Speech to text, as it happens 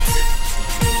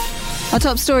Our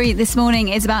top story this morning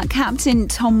is about Captain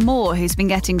Tom Moore, who's been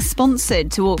getting sponsored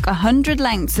to walk 100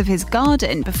 lengths of his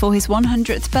garden before his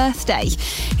 100th birthday.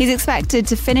 He's expected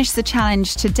to finish the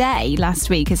challenge today. Last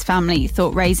week, his family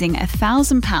thought raising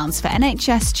 £1,000 for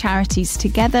NHS charities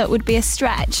together would be a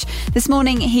stretch. This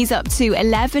morning, he's up to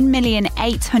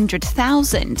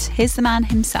 11,800,000. Here's the man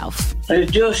himself.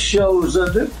 It just shows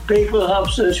that people have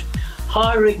such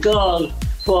high regard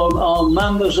for our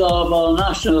members of our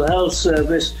National Health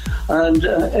Service, and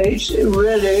it's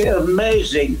really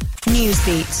amazing.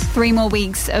 Newsbeat. 3 more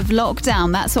weeks of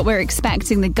lockdown. That's what we're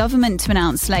expecting the government to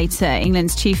announce later.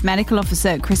 England's Chief Medical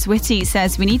Officer Chris Whitty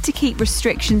says we need to keep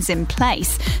restrictions in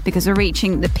place because we're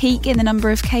reaching the peak in the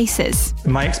number of cases.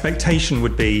 My expectation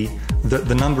would be that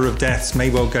the number of deaths may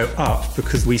well go up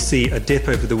because we see a dip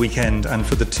over the weekend and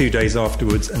for the 2 days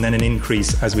afterwards, and then an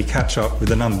increase as we catch up with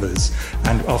the numbers.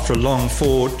 And after a long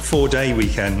four-day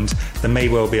weekend, there may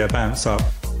well be a bounce up.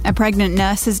 A pregnant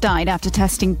nurse has died after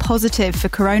testing positive for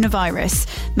coronavirus.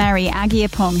 Mary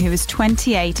Agiapong, who was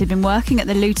 28, had been working at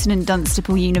the Luton and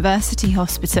Dunstable University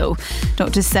Hospital.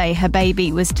 Doctors say her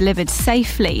baby was delivered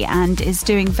safely and is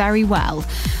doing very well.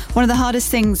 One of the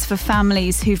hardest things for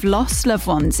families who've lost loved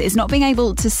ones is not being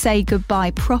able to say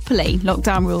goodbye properly.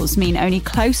 Lockdown rules mean only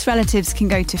close relatives can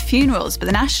go to funerals, but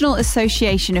the National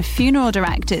Association of Funeral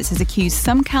Directors has accused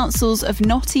some councils of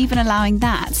not even allowing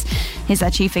that. Here's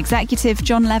our Chief Executive,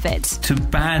 John Levitt. To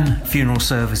ban funeral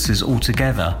services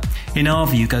altogether, in our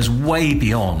view, goes way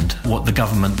beyond what the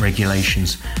government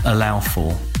regulations allow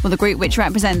for. Well, the group, which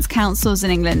represents councils in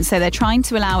England, say they're trying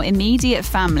to allow immediate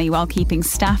family while keeping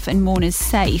staff and mourners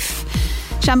safe.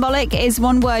 Shambolic is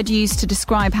one word used to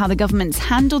describe how the government's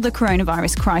handled the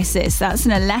coronavirus crisis. That's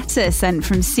in a letter sent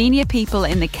from senior people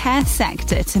in the care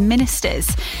sector to ministers.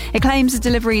 It claims the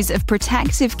deliveries of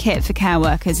protective kit for care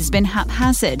workers has been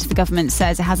haphazard. The government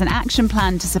says it has an action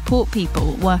plan to support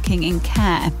people working in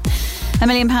care. £1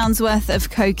 million worth of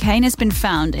cocaine has been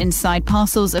found inside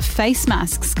parcels of face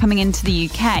masks coming into the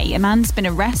UK. A man's been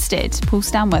arrested. Paul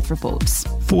Stanworth reports.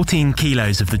 14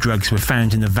 kilos of the drugs were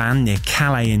found in a van near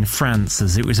Calais in France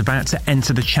as it was about to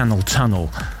enter the Channel Tunnel.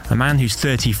 A man who's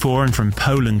 34 and from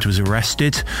Poland was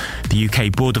arrested. The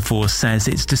UK Border Force says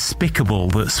it's despicable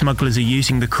that smugglers are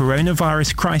using the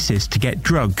coronavirus crisis to get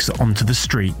drugs onto the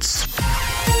streets.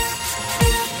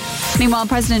 Meanwhile,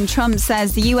 President Trump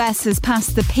says the US has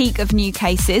passed the peak of new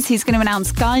cases. He's going to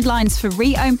announce guidelines for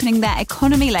reopening their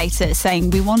economy later, saying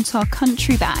we want our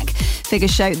country back.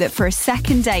 Figures show that for a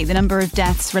second day, the number of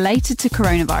deaths related to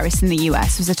coronavirus in the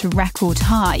US was at a record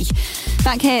high.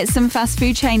 Back here, some fast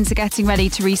food chains are getting ready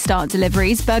to restart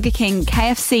deliveries. Burger King,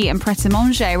 KFC and Pret A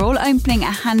Manger are all opening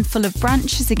a handful of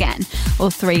branches again. All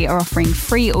 3 are offering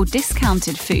free or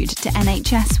discounted food to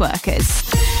NHS workers.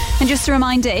 And just a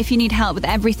reminder, if you need help with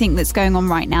everything that's going on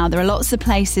right now, there are lots of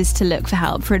places to look for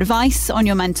help. For advice on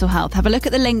your mental health, have a look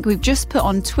at the link we've just put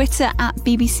on Twitter at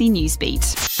BBC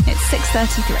Newsbeat. It's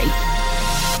 6:33.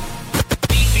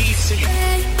 BBC.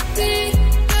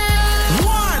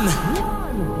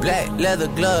 1. Black leather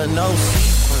glove, no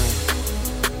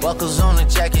sequin. Buckles on the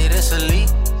jacket, it's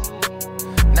elite.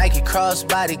 Nike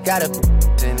crossbody, got a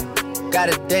in it.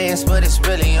 Gotta dance, but it's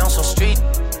really on some street.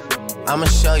 I'ma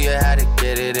show you how to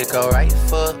get it. It go right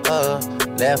foot up,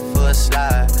 left foot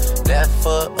slide, left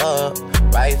foot up,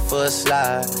 right foot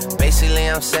slide. Basically,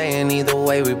 I'm saying either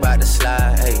way, we bout to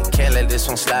slide. Hey, can't let this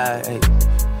one slide. Hey,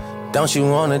 don't you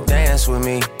wanna dance with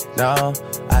me? No,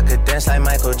 I could dance like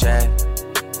Michael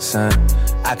Jackson.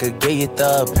 I could get you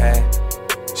the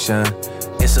passion.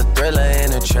 It's a thriller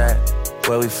in a trap.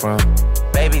 Where we from?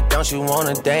 Baby, don't you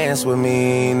wanna dance with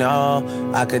me? No,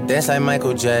 I could dance like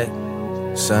Michael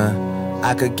Jackson.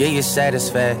 I could get you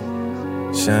satisfaction.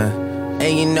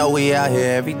 And you know we out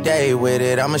here every day with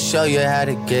it. I'ma show you how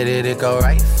to get it. It go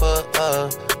right foot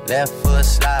up, left foot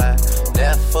slide,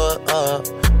 left foot up,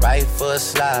 right foot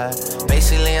slide.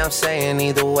 Basically, I'm saying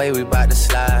either way, we bout to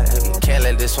slide. Hey, can't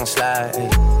let this one slide.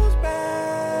 Hey.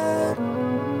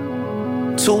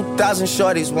 2,000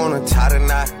 shorties wanna tie the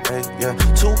knot. Hey, yeah.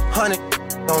 200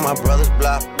 on my brother's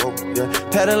block, oh, yeah.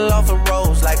 Pedal off the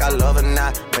roads like I love or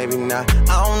not, maybe not.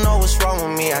 I don't know what's wrong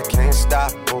with me, I can't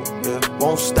stop, oh, yeah.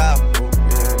 Won't stop, oh,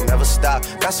 yeah. Never stop.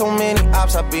 Got so many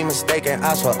ops, I be mistaken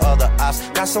ops for other ops.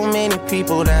 Got so many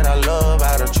people that I love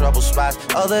out of trouble spots.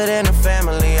 Other than the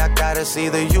family, I gotta see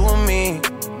either you or me.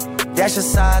 That's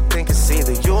just how I think it's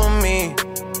either you or me.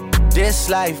 This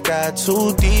life got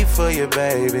too deep for you,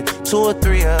 baby. 2 or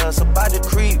 3 of us about to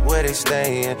creep where they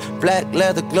stayin'. Black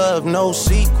leather glove, no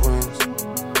sequins.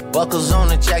 Buckles on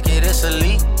the jacket, it's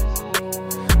elite.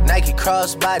 Nike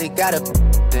crossbody, got a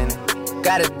in it.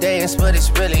 Gotta dance, but it's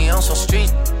really on some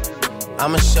street.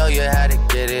 I'ma show you how to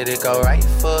get it. It go right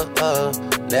foot up,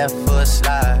 left foot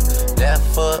slide, left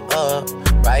foot up,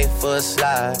 right foot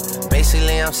slide.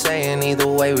 Basically, I'm saying either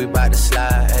way we bout to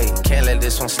slide. Hey, can't let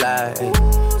this one slide. Hey.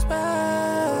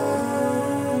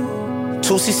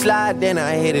 Tootsie slide, then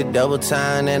I hit it double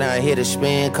time, then I hit a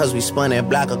spin, cause we spun that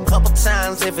block a couple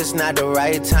times. If it's not the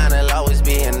right time, there'll always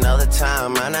be another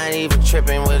time. I'm not even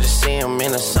tripping, we'll just see him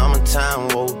in the summertime,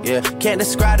 whoa, yeah. Can't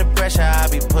describe the pressure I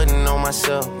be putting on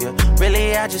myself, yeah.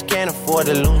 Really, I just can't afford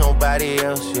to lose nobody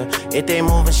else, yeah. If they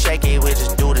moving shaky, we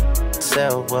just do the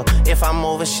self, well. If I'm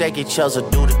moving shaky, Chels will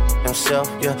do the himself,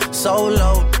 yeah.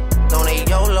 Solo, don't they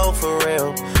YOLO for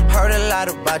real. Heard a lot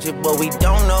about you, but we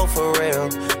don't know for real.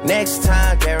 Next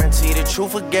time, guarantee the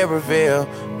truth will get revealed.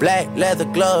 Black leather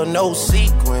glove, no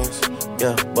sequins.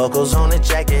 Yeah, buckles on the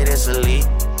jacket, it's elite.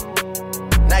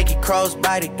 Nike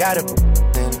crossbody, gotta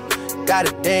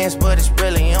dance, but it's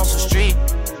really on some street.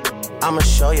 I'ma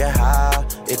show you how.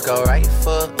 It go right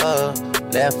foot up,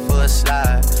 left foot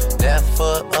slide, left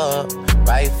foot up,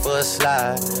 right foot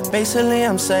slide. Basically,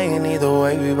 I'm saying either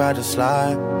way we about to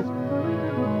slide.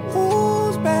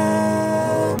 Who's back?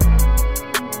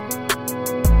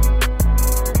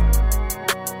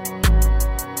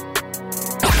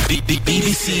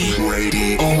 BBC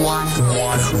Radio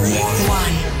 101.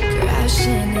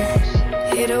 Crashing,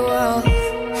 hit a wall.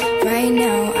 Right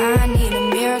now, I need a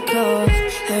miracle.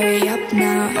 Hurry up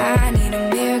now, I need a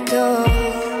miracle.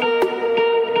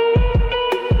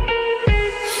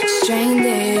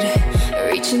 Stranded,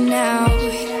 reaching out.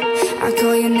 I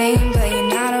call your name, but you're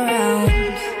not around.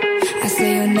 I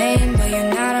say your name, but you're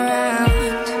not around.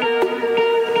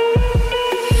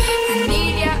 I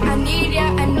need ya, I need ya,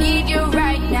 I need you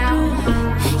right now.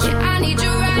 Yeah, I need you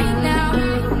right now.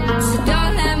 So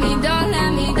don't let me down.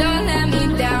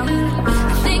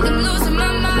 I think I'm losing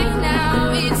my mind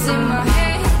now. It's in my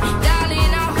head,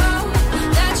 darling, I hope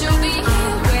that you'll be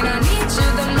here when I need you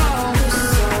the most.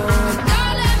 So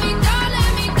don't let me down.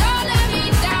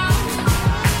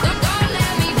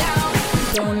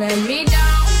 Don't let me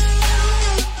down.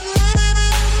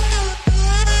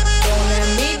 Don't let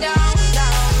me down.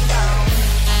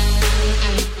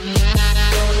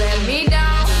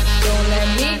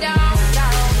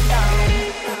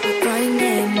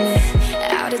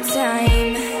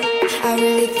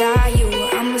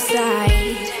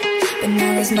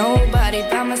 There's nobody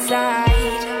by my side.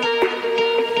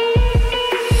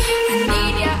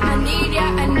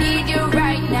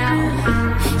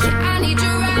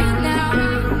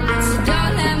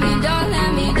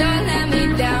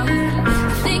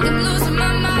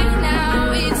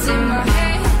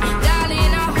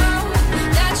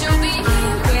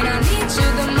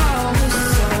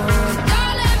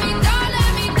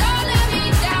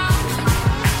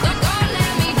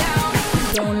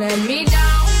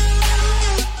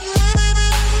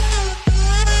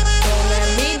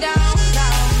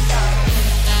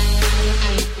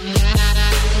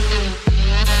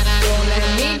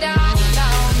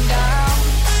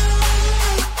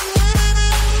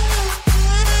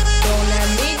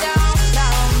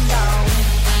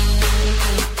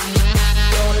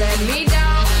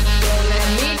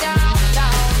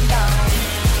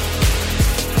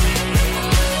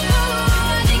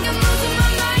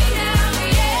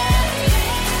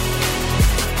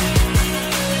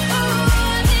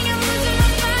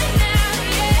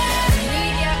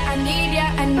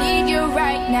 I need you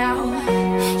right now.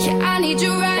 Yeah, I need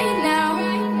you right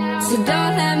now. So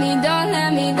don't let me down.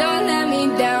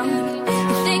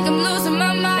 I think I'm losing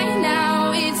my mind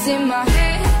now. It's in my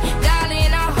head,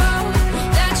 darling, I hope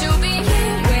that you'll be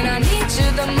here when I need you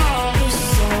the most.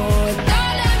 So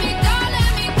don't let me down.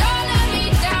 Don't let me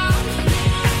down.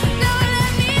 Don't let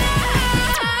me down.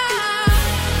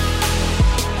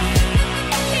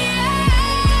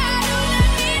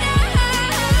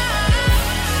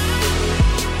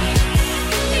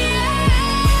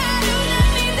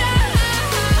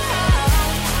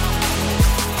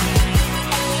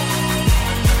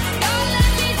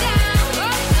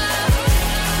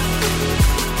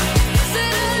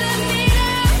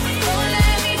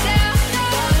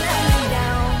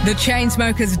 The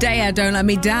Chainsmokers, Daya, Don't Let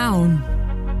Me Down.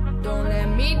 Don't let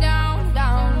me down.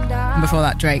 And before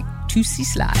that, Drake, Tootsie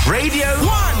Slide. Radio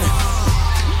 1.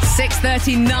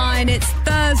 6:39, it's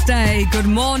Thursday. Good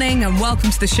morning and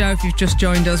welcome to the show. If you've just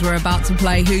joined us, we're about to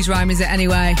play Whose Rhyme Is It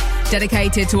Anyway?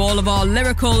 Dedicated to all of our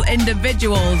lyrical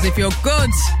individuals. If you're good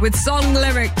with song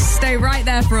lyrics, stay right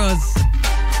there for us.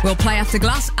 We'll play after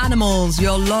Glass Animals,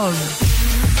 Your Love.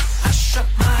 I shut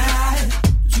my eyes,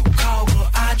 you call, well,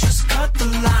 I just cut the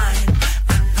line.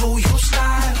 I know your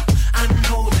style, I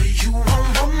know that you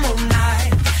want one more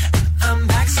night. And I'm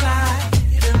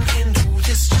backsliding into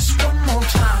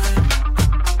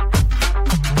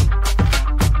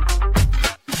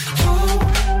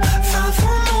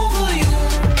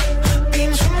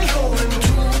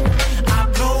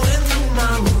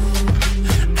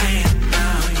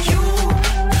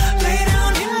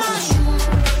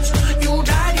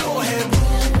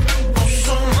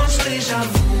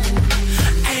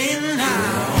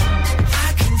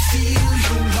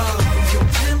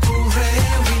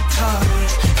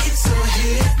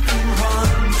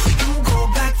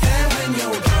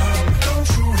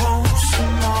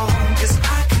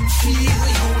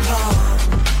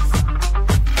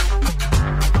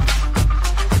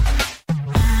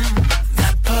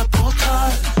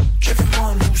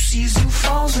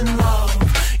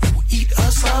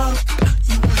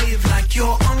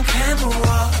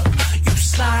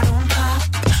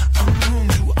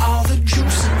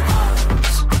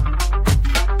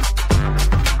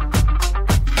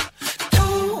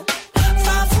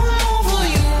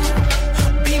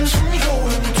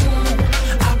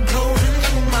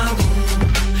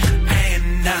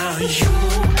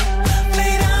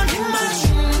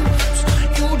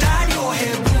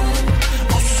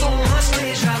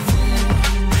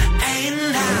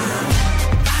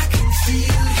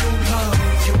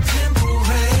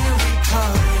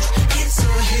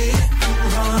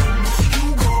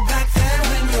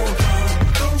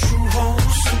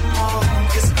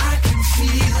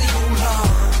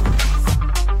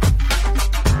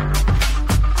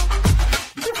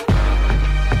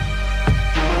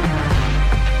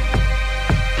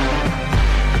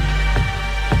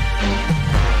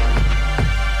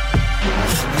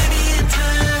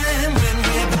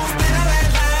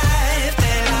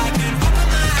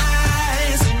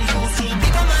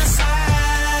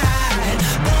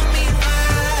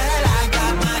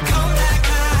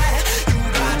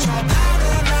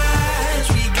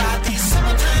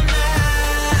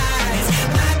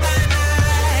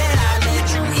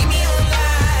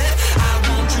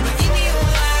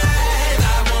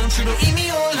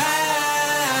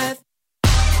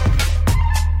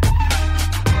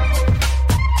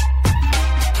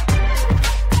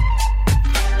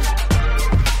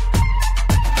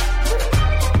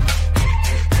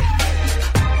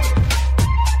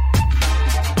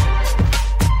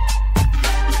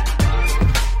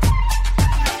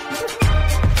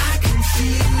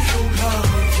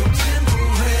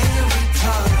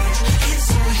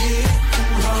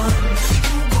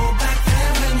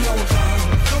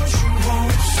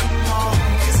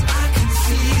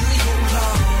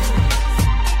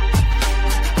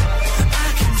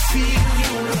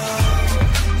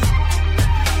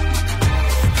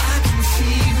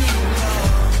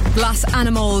Glass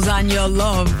Animals and Your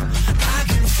Love. I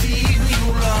can feel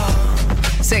your love.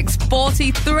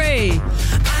 6:43. I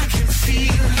can feel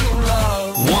your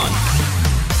love. 1.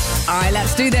 All right,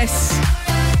 let's do this.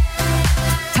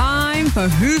 Time for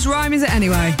Whose Rhyme Is It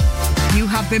Anyway? You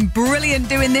have been brilliant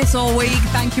doing this all week.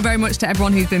 Thank you very much to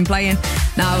everyone who's been playing.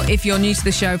 Now, if you're new to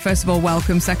the show, first of all,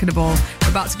 welcome. Second of all, we're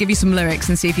about to give you some lyrics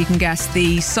and see if you can guess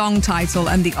the song title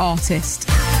and the artist.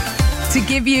 To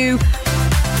give you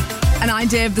an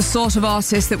idea of the sort of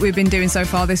artist that we've been doing so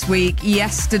far this week,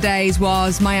 yesterday's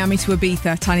was Miami to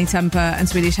Ibiza, Tiny Temper and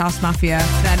Swedish House Mafia.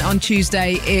 Then on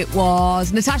Tuesday, it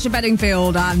was Natasha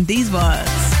Bedingfield and These Words.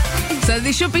 So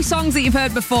there should be songs that you've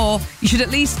heard before. You should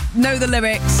at least know the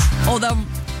lyrics, or they'll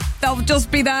just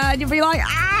be there and you'll be like,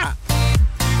 I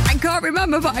can't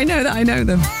remember, but I know that I know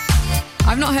them.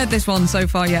 I've not heard this one so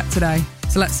far yet today,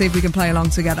 so let's see if we can play along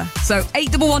together. So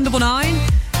 81199.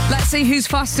 Let's see who's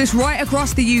fastest right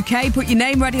across the UK. Put your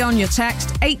name ready on your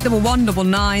text.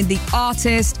 81199. The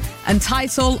artist and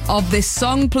title of this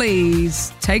song,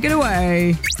 please. Take it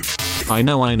away. I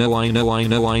know about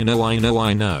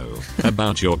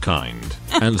your kind.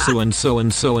 And so and so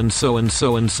and so and so and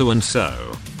so and so and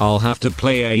so. I'll have to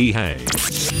play a hey.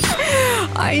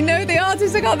 I know the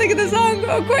artist, I can't think of the song.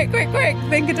 Oh, quick.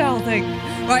 Think, Adele, think.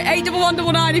 Right,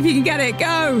 81199 if you can get it.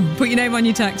 Go. Put your name on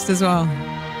your text as well.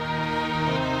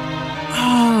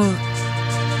 Oh.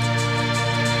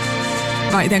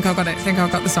 Right, I think I've got it. I think I've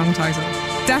got the song title.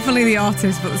 Definitely the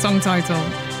artist, but the song title,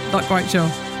 not quite sure.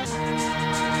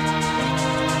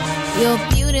 You're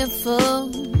beautiful,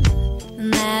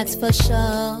 and that's for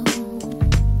sure.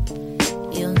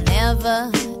 You'll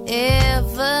never,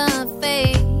 ever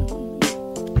fade.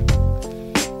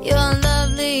 You're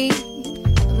lovely,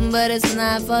 but it's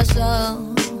not for sure.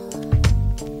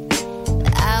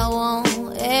 I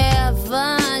won't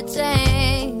ever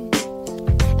change.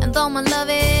 And though my love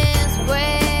is great,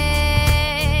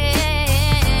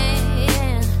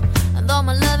 and though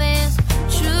my love is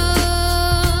true,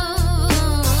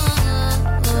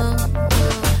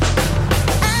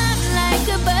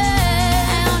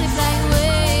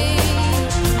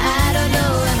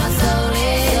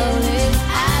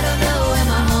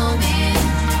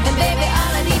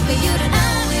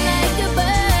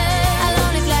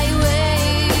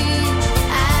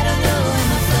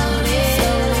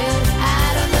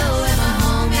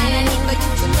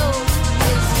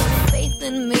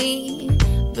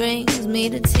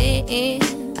 to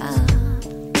tears,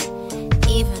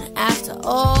 even after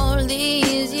all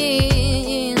these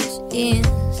years,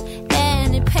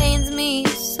 and it pains me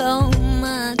so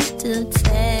much to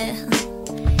tell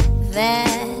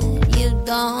that you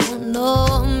don't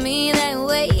know me that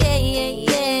way,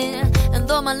 and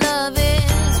though my love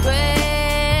is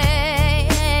great,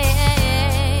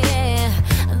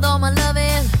 and though my love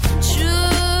is true,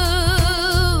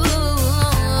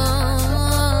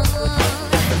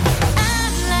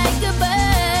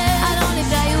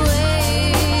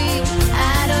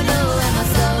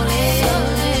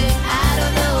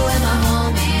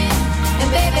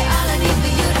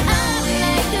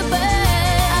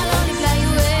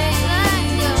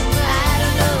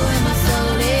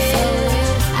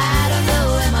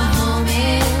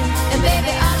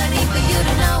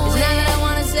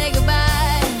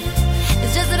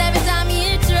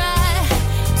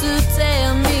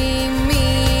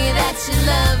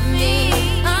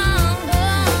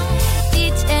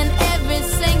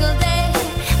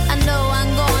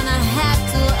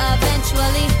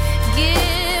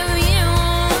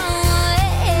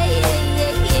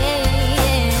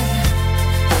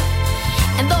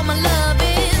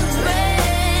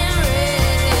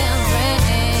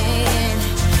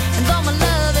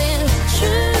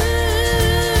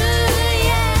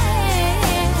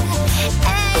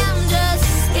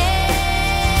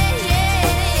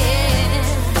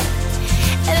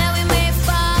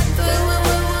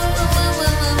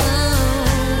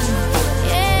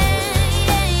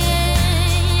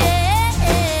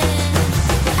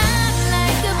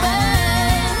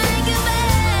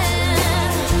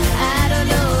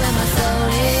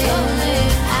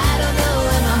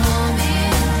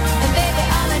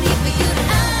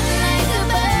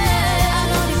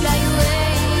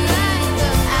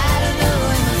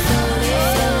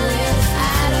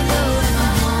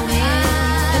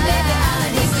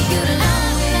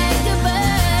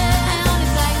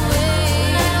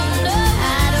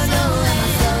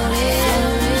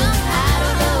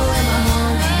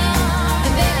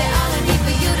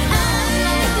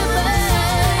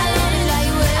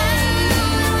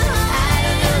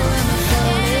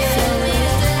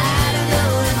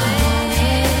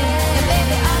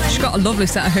 a lovely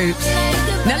set of hoops.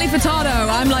 Nelly Furtado,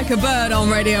 I'm Like a Bird on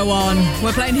Radio 1.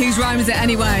 We're playing Whose Rhyme Is It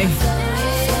Anyway?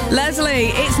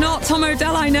 Leslie, it's not Tom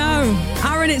O'Dell, I know.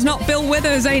 Aaron, it's not Bill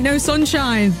Withers, Ain't No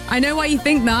Sunshine. I know why you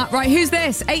think that. Right, who's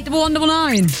this?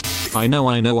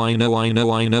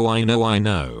 81199. I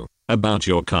know. About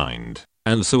your kind.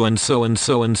 And so and so and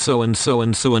so and so and so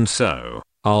and so and so.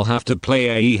 I'll have to play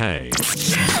a hey.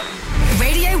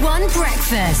 Radio 1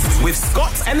 Breakfast. With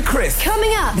Scott and Chris.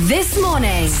 Coming up this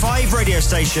morning. 5 radio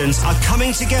stations are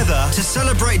coming together to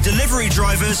celebrate delivery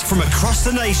drivers from across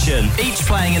the nation. Each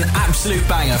playing an absolute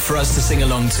banger for us to sing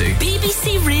along to.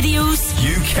 BBC Radio's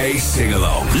UK Sing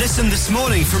Along. Listen this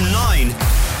morning from 9.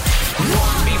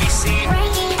 BBC.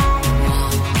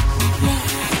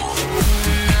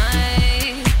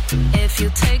 If you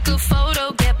take a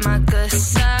photo, get my good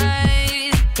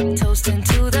side. Toasting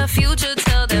to the future,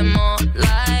 tell them more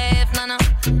life. Nah.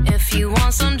 If you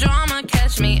want some drama,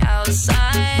 catch me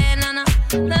outside. Nah.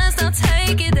 Let's not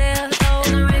take it there. Oh,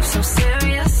 the rape so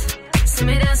serious. See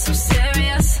me dance so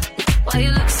serious. Why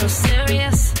you look so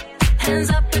serious? Hands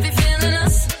up if you're feeling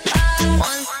us.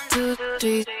 1, 2,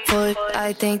 3, 4.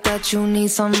 I think that you need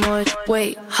some more.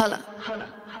 Wait, holla.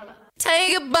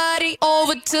 Take your body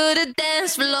over to the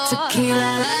dance floor. Tequila, la,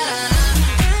 la, la.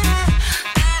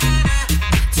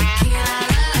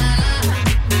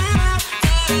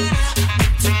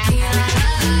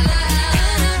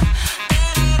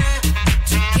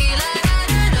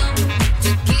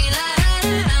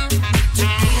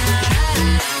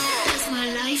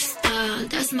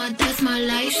 That's my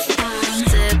lifestyle.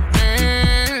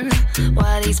 Sipping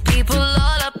while these people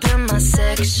all up in my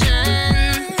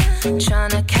section,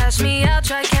 tryna catch me out,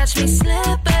 try catch me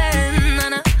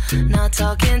slipping. Not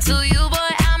talking to you,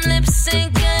 boy, I'm lip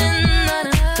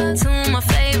syncing to my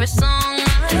favorite song.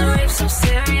 The rape so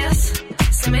serious,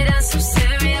 see me dance so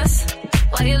serious.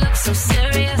 Why you look so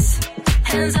serious?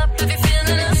 Hands up if you're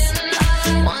feeling us.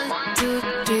 1, 2,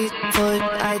 3, 4.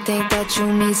 I think that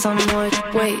you need some more.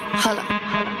 Wait, holla.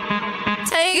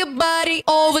 Take your body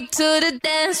over to the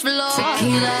dance floor.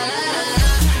 Tequila, la, la, la.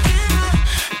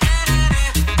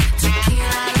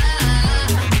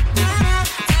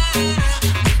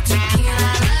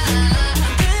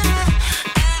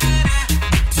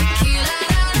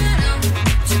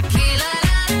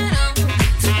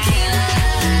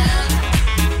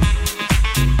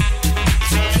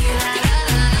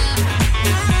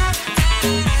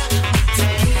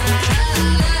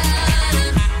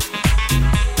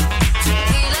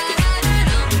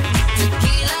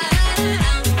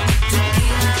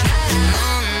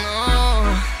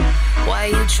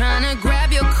 Tryna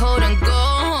grab your coat and go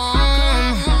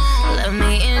home. Let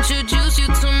me introduce you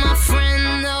to my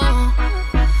friend, though.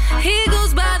 He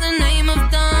goes by the name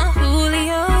of Don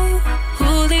Julio,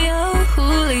 yeah.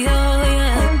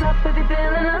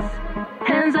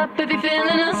 Hands up if you're feeling us. Hands up if you're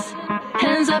feeling us.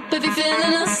 Hands up if you're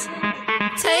feeling us.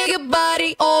 Take your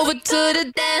body over to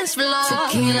the dance floor.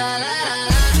 Tequila, la, la, la.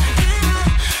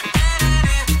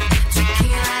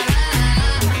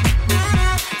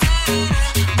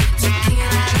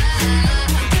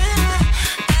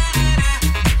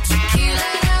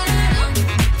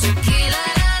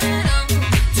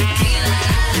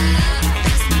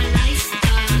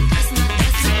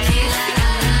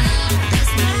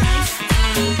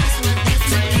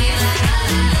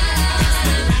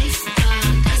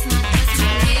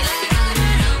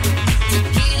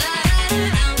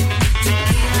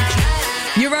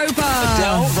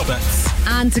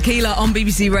 And Tequila on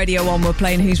BBC Radio 1. We're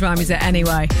playing Whose Rhyme Is It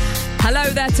Anyway? Hello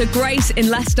there to Grace in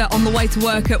Leicester on the way to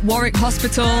work at Warwick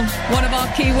Hospital. One of our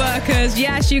key workers.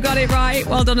 Yes, you got it right.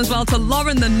 Well done as well to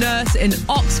Lauren the nurse in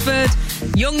Oxford.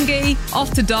 Youngie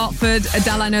off to Dartford.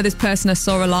 Adele, I know this person I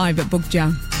saw alive at Bug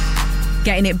Jam.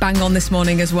 Getting it bang on this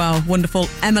morning as well. Wonderful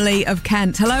Emily of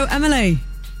Kent. Hello, Emily.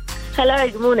 Hello,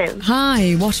 good morning.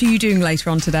 Hi, what are you doing later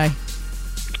on today?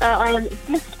 I am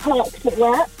just parked at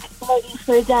work, waiting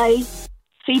for a day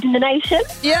feeding the nation.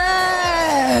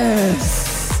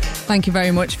 Yes! Thank you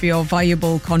very much for your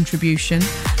valuable contribution.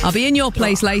 I'll be in your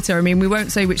place later. I mean, we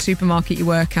won't say which supermarket you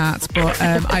work at, but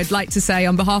I'd like to say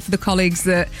on behalf of the colleagues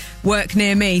that work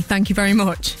near me, thank you very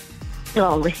much.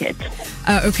 Oh, wicked.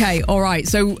 Okay, all right.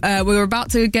 So we're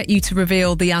about to get you to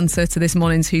reveal the answer to this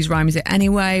morning's Whose Rhyme Is It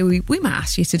Anyway? We might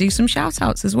ask you to do some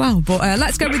shout-outs as well. But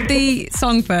let's go with the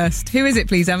song first. Who is it,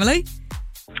 please, Emily?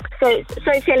 So it's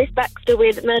Sophie Ellis Baxter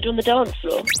with Murder on the Dance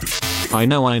Floor. I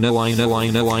know.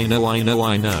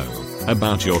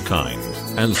 About your kind.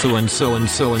 And so and so and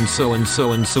so and so and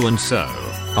so and so and so.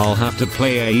 I'll have to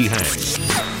play a hey.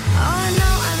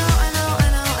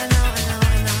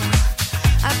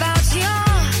 About your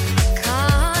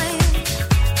kind.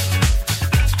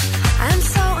 And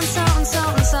so and so and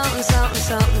so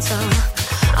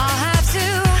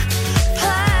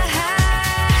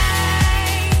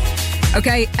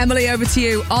OK, Emily, over to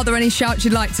you. Are there any shouts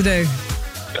you'd like to do?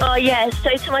 Oh, yeah. So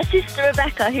to my sister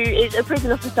Rebecca, who is a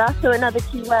prison officer, so another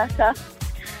key worker,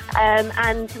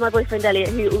 and to my boyfriend Elliot,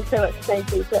 who also works the same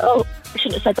thing. So, I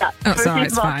shouldn't have said that. Oh, sorry,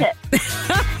 it's fine.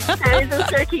 So he's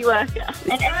also a key worker.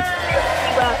 And everyone's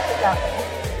key workers out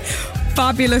there.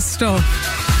 Fabulous stuff.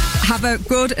 Have a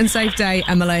good and safe day,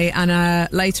 Emily.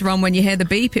 And later on, when you hear the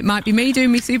beep, it might be me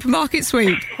doing my supermarket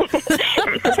sweep.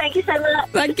 Thank you so much.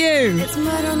 Thank you. It's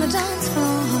murder on the dance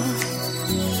floor.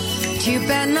 You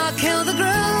better not kill the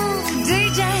groove,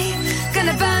 DJ.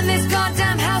 Gonna burn this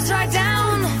goddamn house right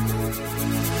down.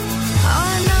 Oh,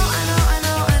 I know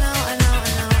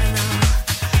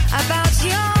about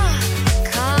your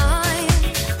kind.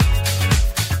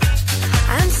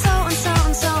 And so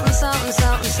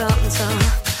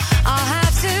I'll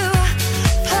have to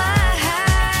play.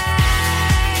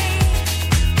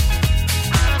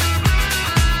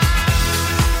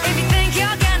 If you think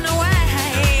you're getting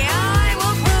away, I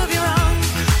will prove you wrong.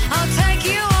 I'll take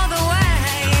you all the way.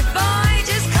 Boy,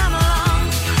 just come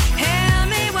along. Hear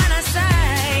me when I say,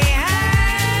 hey.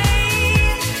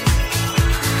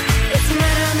 It's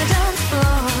murder on the dance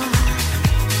floor,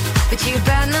 but you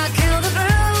better not kill the groove.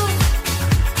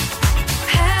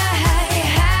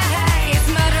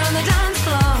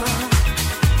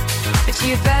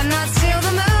 You better not steal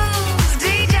the moves,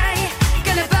 DJ.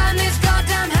 Gonna burn this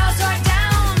goddamn house right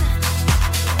down.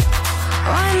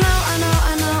 Oh, I know.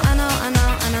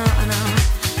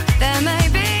 There may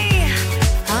be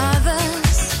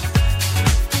others.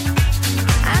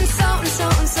 And so.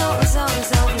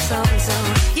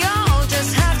 You'll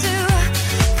just have to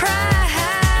pray.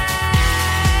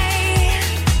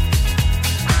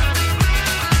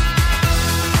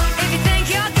 If you think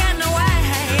you're getting away,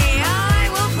 I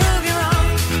will prove you wrong.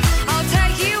 I'll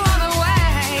take you all the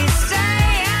way. Stay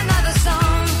another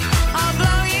song. I'll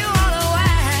blow you all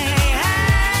away. Hey,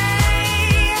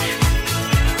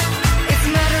 it's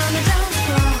murder on the dance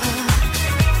floor,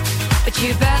 but you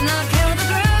better not kill the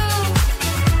groove.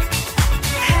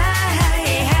 Hey,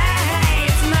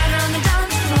 it's murder on the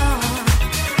dance floor,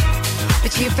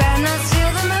 but you better not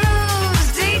steal the moves,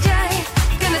 DJ.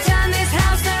 Gonna turn this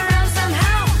house around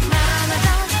somehow. Murder on the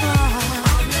dance floor,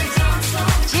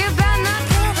 but you better not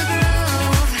kill the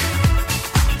groove.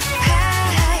 Hey,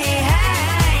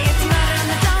 it's murder on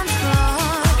the dance floor,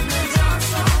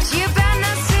 but you better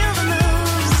not steal the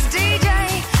moves, DJ.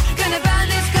 Gonna burn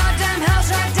this goddamn house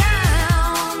right down.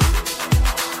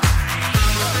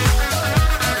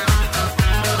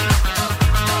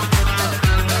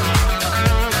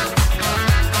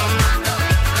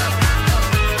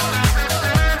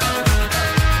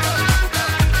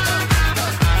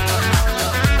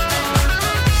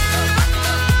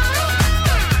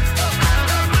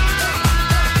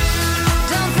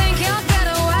 Don't think you'll get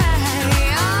away.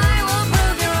 I will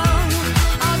prove you wrong.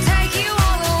 I'll take you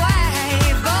all the way.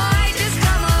 Boy, just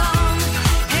come along.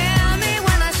 Hear me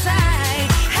when I say,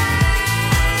 hey.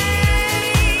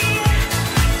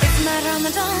 It's murder on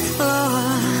the dance floor,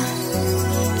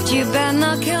 but you better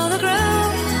not kill the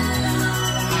groove.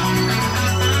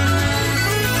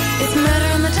 It's murder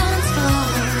on the dance floor,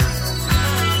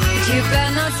 but you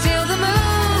better not steal the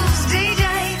moves, DJ.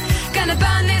 Gonna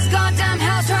burn this goddamn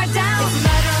house right down. It's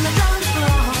murder on the dance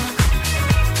floor,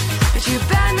 but you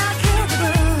better not kill the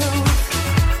groove.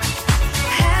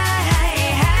 Hey,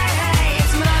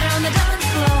 it's murder on the dance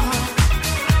floor,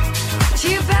 but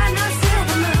you better not steal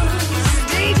the moves,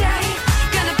 DJ.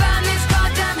 Gonna burn this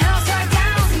goddamn house right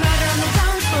down. It's murder on the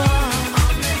dance floor,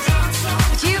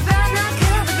 but you better not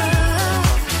kill the groove.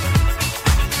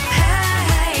 Hey,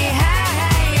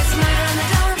 it's murder on the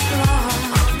dance floor,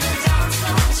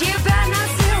 but you better not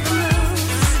steal the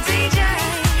moves, DJ.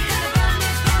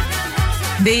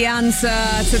 The answer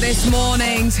to this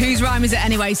morning's Whose Rhyme Is It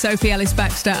Anyway? Sophie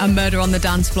Ellis-Bextor and Murder on the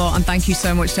Dance Floor. And thank you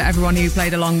so much to everyone who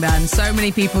played along then. So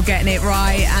many people getting it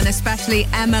right, and especially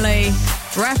Emily,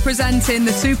 representing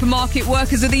the supermarket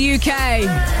workers of the UK.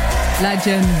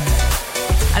 Legend.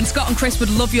 And Scott and Chris would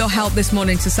love your help this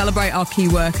morning to celebrate our key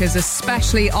workers,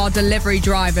 especially our delivery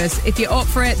drivers. If you're up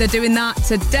for it, they're doing that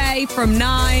today from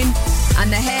 9,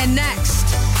 and they're here next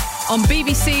on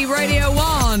BBC Radio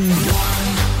 1.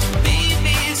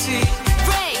 BBC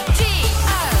Radio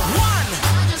 1.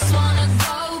 I just wanna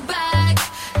go back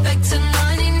to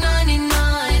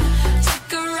 1999.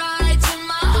 Take a ride to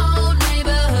my old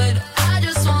neighborhood. I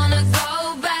just wanna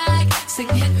go back. Sing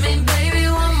hit me baby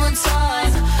one more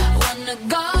time. Wanna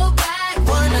go back,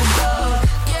 wanna go.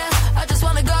 Yeah, I just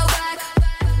wanna go back.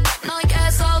 No, I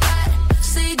guess all that.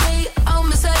 CD, oh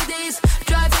Mercedes.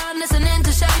 Drive down listening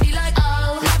to Shady like,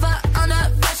 oh, never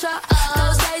under pressure.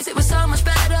 Those days it was so much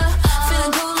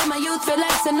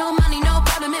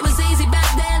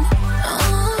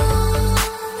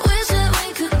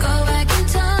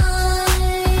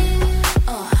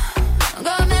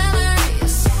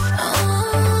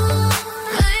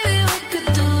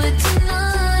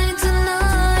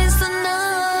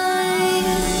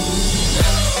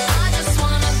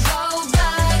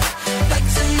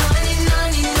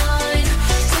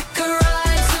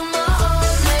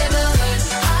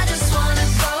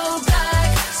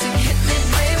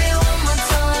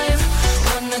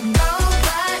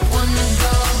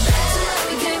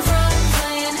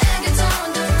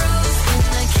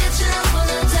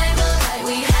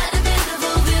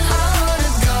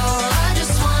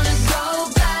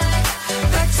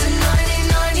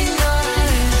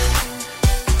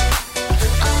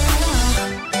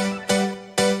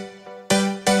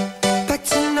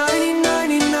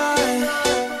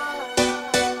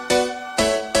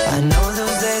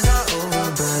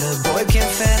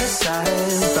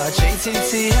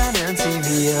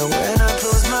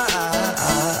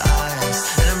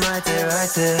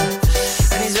right there.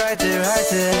 And he's right there, right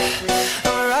there. And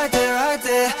we're right there, right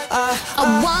there. I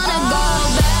wanna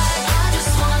go back. I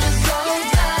just wanna go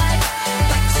back.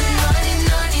 Back to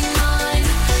 1999.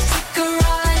 Take a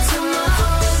ride to my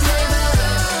old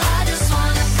neighborhood. I just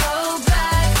wanna go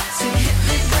back. So hit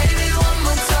me, baby, one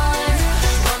more time.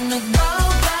 Wanna go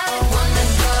back. Wanna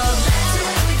go back to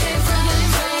where we came from.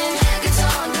 Playing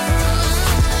guitar on the roof.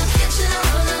 Kitchen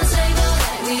up on the table.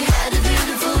 Like we had a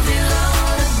beautiful view. I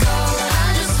wanna go. I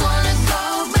just wanna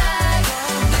go back.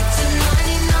 Back to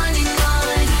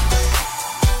 1999.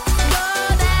 Go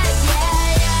back,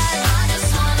 yeah, yeah. I just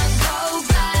wanna go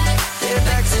back. Yeah,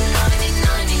 back to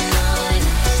 1999.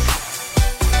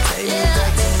 Take me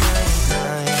back to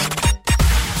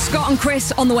 99. Scott and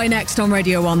Chris on the way next on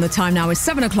Radio 1. The time now is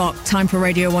 7 o'clock. Time for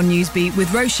Radio 1 Newsbeat with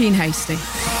Roisin Hasty.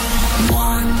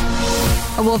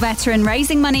 A war veteran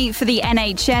raising money for the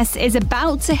NHS is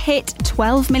about to hit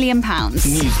 £12 million.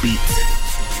 Newsbeat.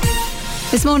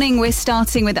 This morning, we're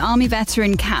starting with Army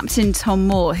veteran Captain Tom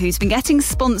Moore, who's been getting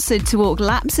sponsored to walk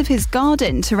laps of his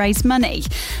garden to raise money.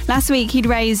 Last week, he'd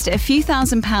raised a few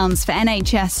 £1,000s for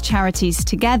NHS charities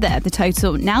together. The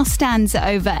total now stands at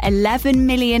over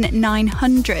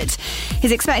 $11,900,000.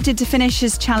 He's expected to finish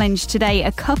his challenge today,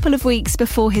 a couple of weeks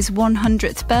before his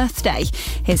 100th birthday.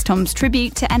 Here's Tom's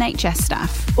tribute to NHS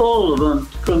staff. All of them,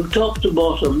 from top to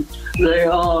bottom, they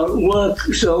work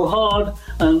so hard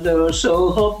and they're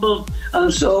so humble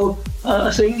and so,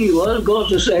 I think you have got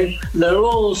to say, they're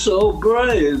all so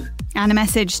brave. And a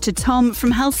message to Tom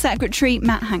from Health Secretary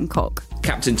Matt Hancock.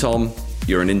 Captain Tom,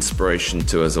 you're an inspiration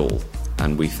to us all,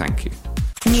 and we thank you.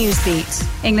 Newsbeat.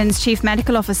 England's chief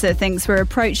medical officer thinks we're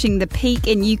approaching the peak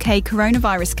in UK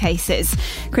coronavirus cases.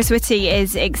 Chris Whitty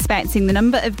is expecting the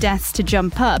number of deaths to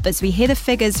jump up as we hear the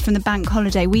figures from the bank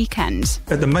holiday weekend.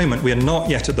 At the moment, we are not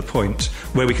yet at the point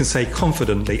where we can say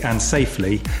confidently and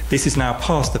safely this is now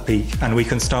past the peak and we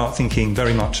can start thinking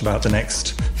very much about the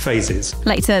next phases.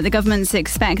 Later, the government's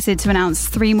expected to announce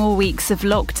 3 more weeks of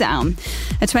lockdown.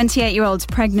 A 28-year-old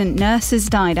pregnant nurse has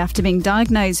died after being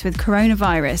diagnosed with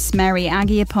coronavirus. Mary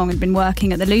Agiapong had been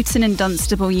working at the Luton and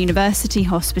Dunstable University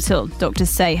Hospital. Doctors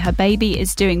say her baby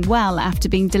is doing well after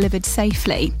being delivered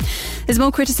safely. There's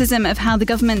more criticism of how the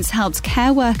government's helped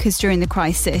care workers during the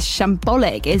crisis.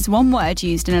 Shambolic is one word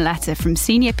used in a letter from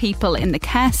senior people in the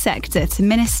care sector to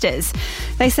ministers.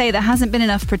 They say there hasn't been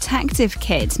enough protective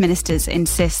kit. Ministers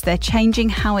insist they're changing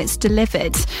how it's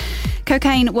delivered.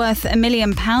 Cocaine worth £1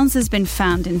 million has been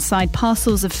found inside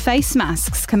parcels of face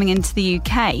masks coming into the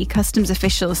UK. Customs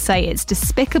officials say it's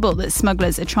despicable that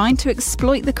smugglers are trying to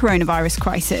exploit the coronavirus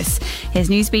crisis. Here's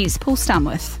Newsbeat's Paul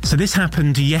Stanworth. So this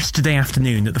happened yesterday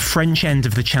afternoon at the French end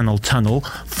of the Channel Tunnel.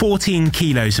 14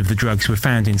 kilos of the drugs were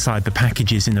found inside the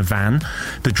packages in a van.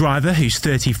 The driver, who's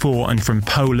 34 and from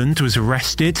Poland, was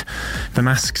arrested. The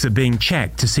masks are being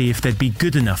checked to see if they'd be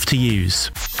good enough to use.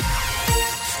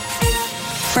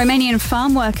 Romanian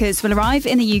farm workers will arrive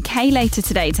in the UK later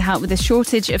today to help with the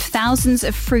shortage of thousands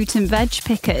of fruit and veg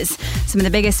pickers. Some of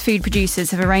the biggest food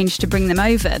producers have arranged to bring them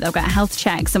over. They'll get health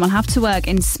checks and will have to work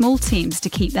in small teams to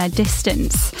keep their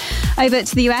distance. Over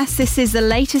to the US, this is the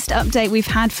latest update we've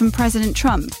had from President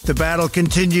Trump. The battle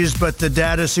continues, but the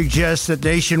data suggests that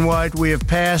nationwide we have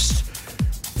passed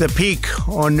the peak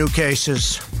on new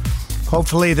cases.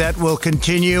 Hopefully that will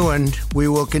continue and we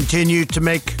will continue to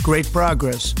make great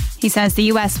progress. He says the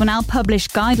US will now publish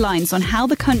guidelines on how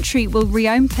the country will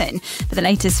reopen. But the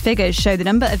latest figures show the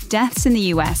number of deaths in the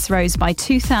US rose by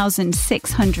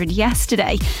 2,600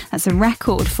 yesterday. That's a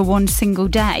record for one single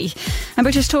day. And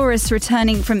British tourists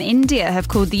returning from India have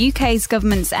called the UK's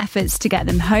government's efforts to get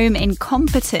them home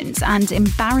incompetent and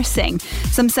embarrassing.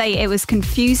 Some say it was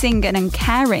confusing and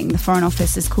uncaring. The Foreign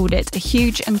Office has called it a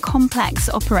huge and complex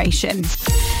operation.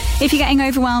 If you're getting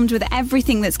overwhelmed with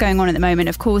everything that's going on at the moment,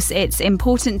 of course, it's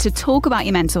important to talk about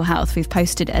your mental health. We've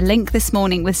posted a link this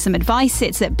morning with some advice.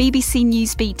 It's at BBC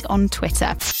Newsbeat on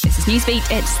Twitter. This is Newsbeat.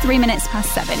 It's 3 minutes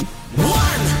past 7.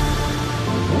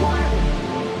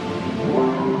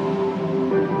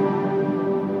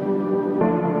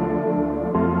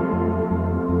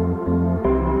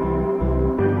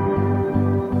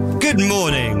 Good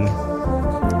morning.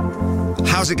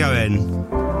 How's it going?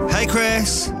 Hey,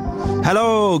 Chris.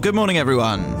 Hello, good morning,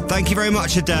 everyone. Thank you very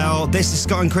much, Adele. This is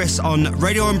Scott and Chris on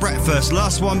Radio 1 Breakfast.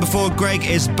 Last one before Greg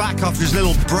is back after his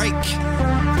little break.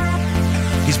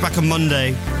 He's back on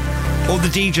Monday. All the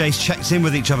DJs checked in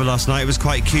with each other last night. It was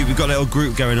quite cute. We've got a little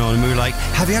group going on and we were like,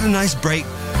 have you had a nice break,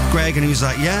 Greg? And he was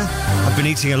like, yeah, I've been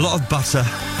eating a lot of butter.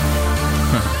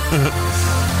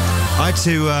 I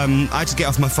had to get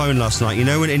off my phone last night. You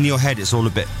know, when in your head it's all a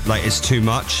bit like it's too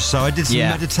much. So I did some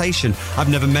meditation. I've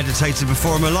never meditated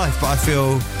before in my life, but I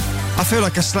feel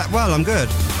like I slept well. I'm good.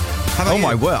 How about you?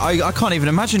 My word, I can't even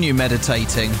imagine you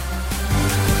meditating.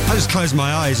 I just close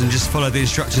my eyes and just follow the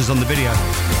instructions on the video.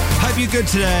 Hope you're good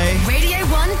today. Radio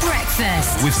 1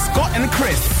 Breakfast with Scott and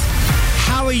Chris.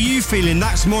 How are you feeling?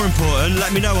 That's more important.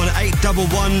 Let me know on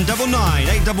 81199.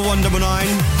 81199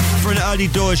 for an early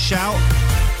doors shout.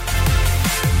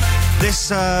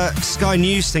 This Sky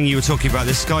News thing you were talking about,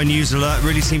 this Sky News alert,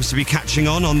 really seems to be catching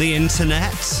on the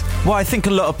internet. Well, I think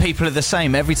a lot of people are the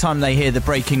same. Every time they hear the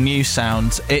breaking news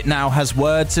sound, it now has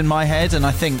words in my head, and I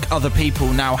think other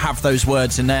people now have those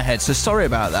words in their head. So sorry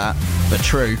about that, but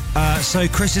true. So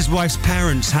Chris's wife's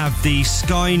parents have the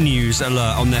Sky News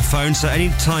alert on their phone, so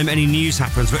anytime any news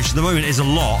happens, which at the moment is a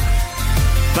lot,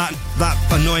 that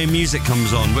annoying music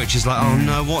comes on, which is like, oh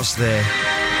no, what's there?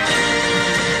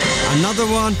 Another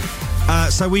one.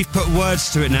 So we've put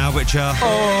words to it now, which are...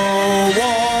 Oh,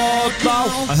 what now?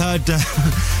 I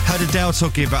heard Adele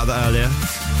talking about that earlier.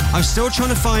 I'm still trying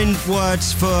to find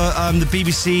words for the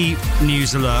BBC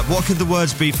News alert. What could the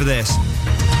words be for this?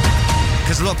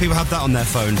 Because a lot of people have that on their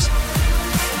phones.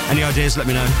 Any ideas? Let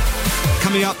me know.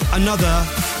 Coming up, another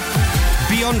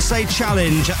Beyonce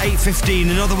challenge at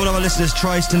 8:15. Another one of our listeners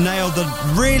tries to nail the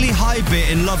really high bit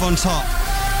in Love on Top.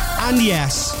 And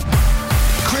yes...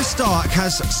 Chris Stark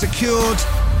has secured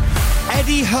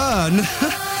Eddie Hearn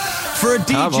for a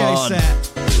DJ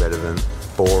set. Irrelevant,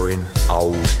 boring,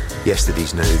 old,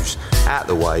 yesterday's news. Out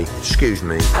the way, excuse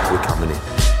me, we're coming in.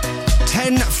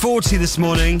 10:40 this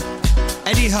morning.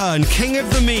 Eddie Hearn, king of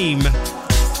the meme,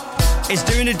 is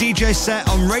doing a DJ set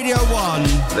on Radio 1.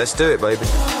 Let's do it, baby.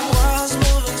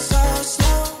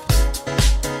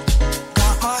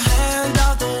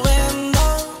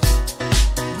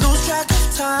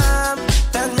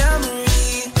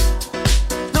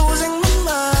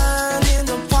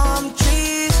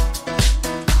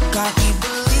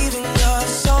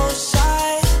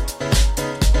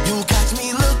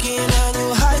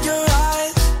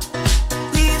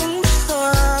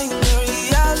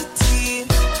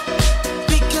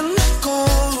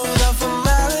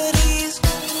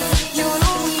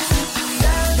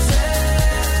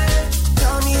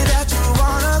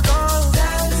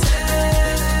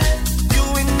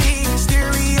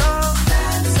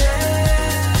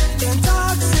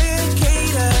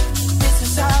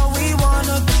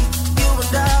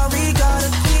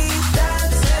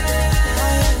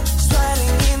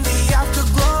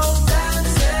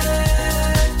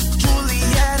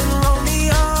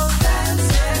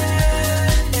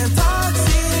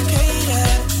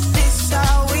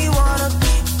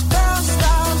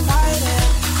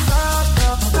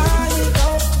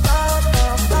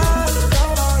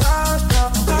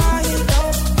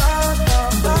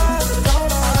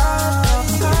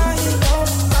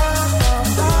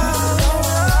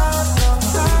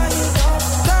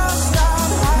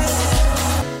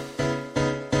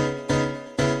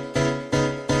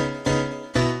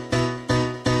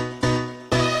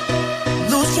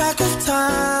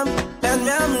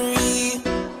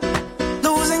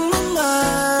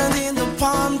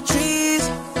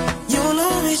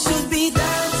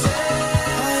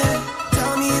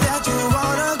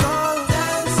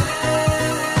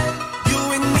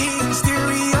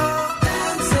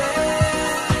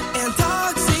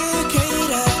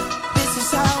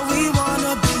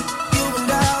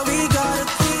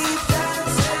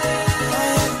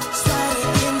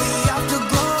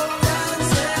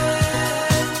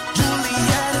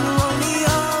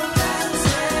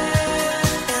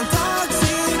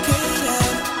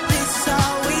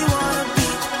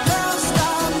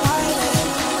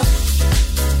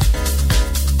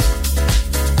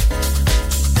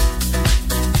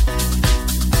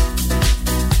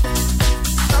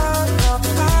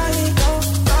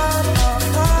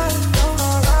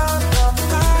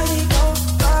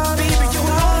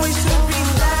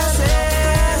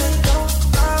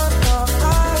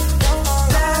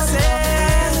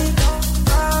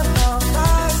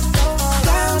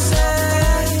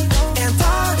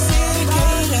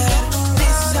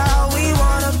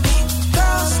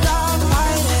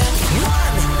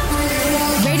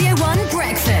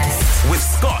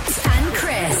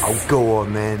 Go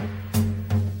on, man.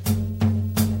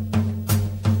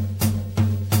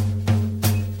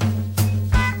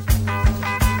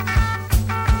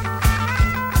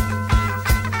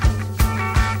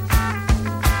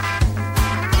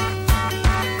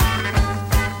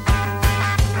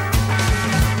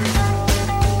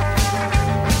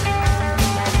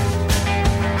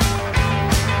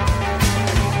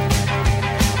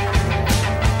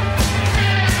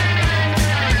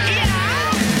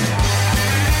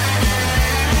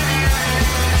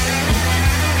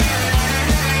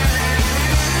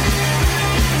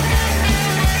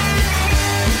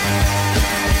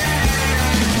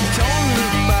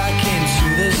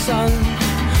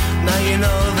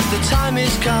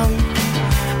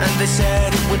 they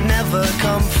said it would never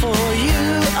come for you.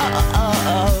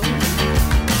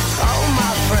 Oh,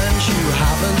 my friends, you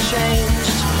haven't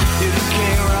changed. You're the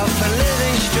king of a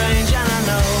living strange, and I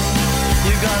know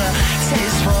you got a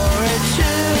taste for it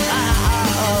too.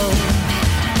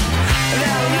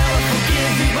 They'll never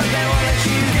forgive you, but they won't let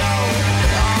you go.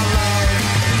 Oh, Lord.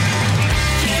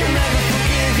 She'll never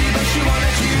forgive you, but she won't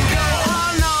let you go. Oh,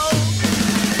 no.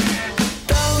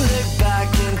 Don't look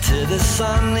back into the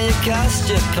sun. You cast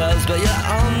your pearls, but you're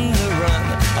on the run.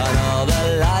 And all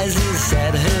the lies you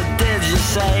said, who did you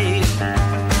say?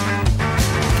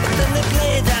 But then they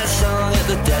played that song at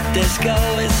the dead disco.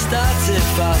 It started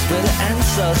fast, but it ends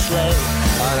so slow.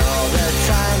 And all the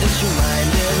time just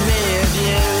reminded me of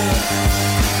you.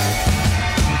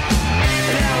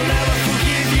 They'll never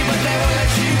forgive you, but they won't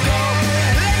let you go.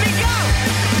 Let me go.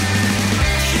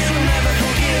 She'll never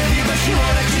forgive you, but she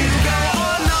won't let you go.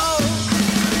 Oh no.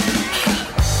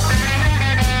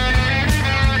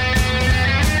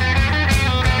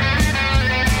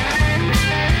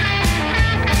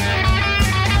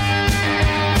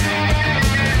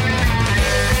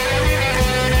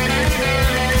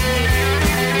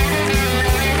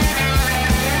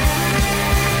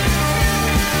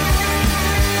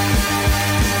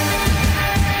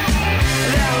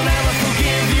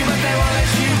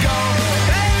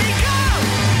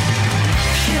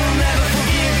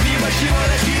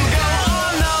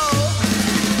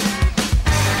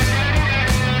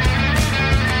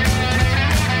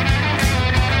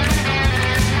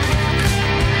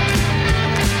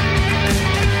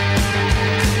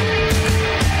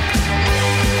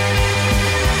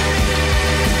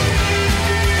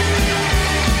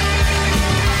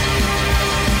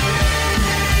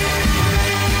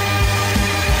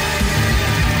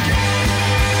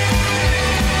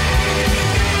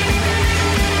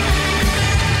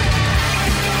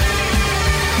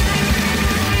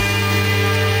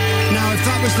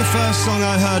 The first song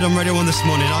I heard on Radio 1 this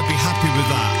morning, I'd be happy with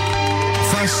that.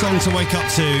 First song to wake up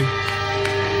to.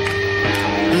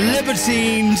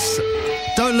 Libertines,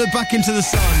 Don't Look Back Into the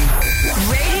Sun.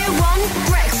 Radio 1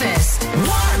 Breakfast.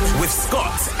 1 with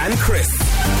Scott and Chris.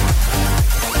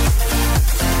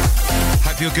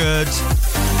 Hope you're good.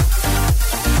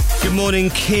 Good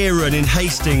morning, Kieran in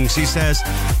Hastings. He says,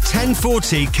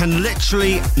 10:40 can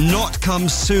literally not come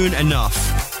soon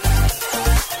enough.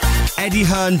 Eddie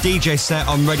Hearn DJ set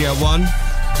on Radio 1.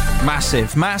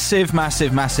 Massive, massive,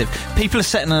 massive, massive. People are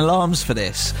setting alarms for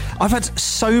this. I've had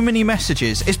so many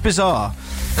messages. It's bizarre.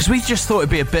 Because we just thought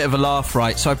it'd be a bit of a laugh,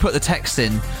 right? So I put the text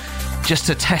in just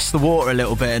to test the water a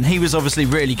little bit. And he was obviously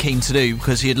really keen to do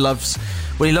because he loves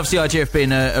the idea of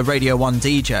being a Radio 1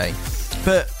 DJ.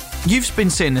 But you've been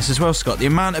seeing this as well, Scott. The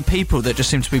amount of people that just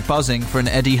seem to be buzzing for an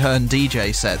Eddie Hearn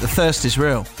DJ set. The thirst is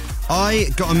real. I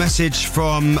got a message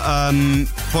from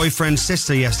boyfriend's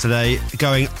sister yesterday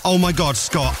going, oh my God,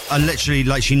 Scott, and literally,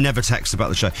 like, she never texts about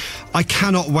the show. I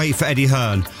cannot wait for Eddie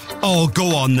Hearn. Oh,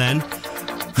 go on then.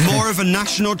 More of a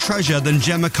national treasure than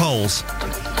Gemma Coles.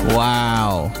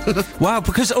 Wow. Wow,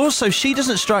 because also she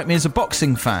doesn't strike me as a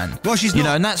boxing fan. Well, she's not. You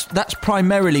know, and that's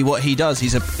primarily what he does.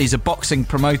 He's a boxing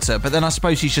promoter, but then I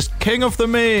suppose he's just king of the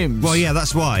memes. Well, yeah,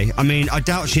 that's why. I mean, I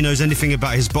doubt she knows anything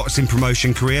about his boxing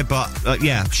promotion career, but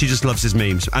yeah, she just loves his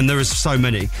memes, and there is so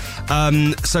many.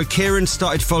 So Kieran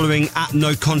started following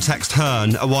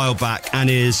 @NoContextHearn a while back, and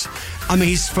he's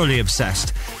fully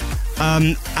obsessed.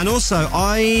 And also,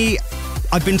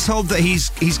 I've been told that he's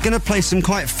going to play some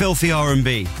quite filthy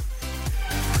R&B.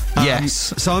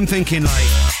 Yes. So I'm thinking, like,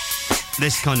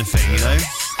 this kind of thing, you know?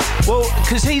 Well,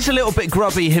 because he's a little bit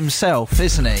grubby himself,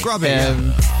 isn't he? Grubby,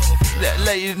 yeah.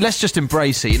 Let's just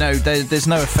embrace it, you know, there's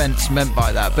no offence meant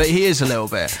by that, but he is a little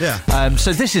bit. Yeah.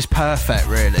 So this is perfect,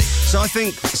 really. So I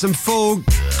think some full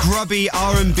grubby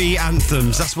R&B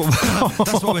anthems, that's what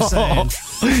we're saying.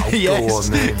 Yes. Go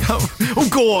on then. Oh,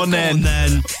 go on then. Go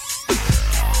on then.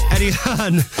 Eddie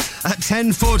Hearn at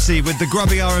 10:40 with the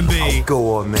grubby R&B. Oh,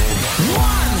 go on then.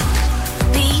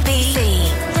 BBC.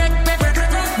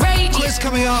 Quiz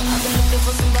coming up. I've been looking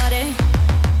for somebody,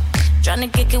 trying to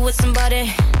kick it with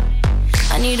somebody.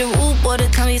 I need a rude boy to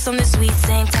tell me something sweet.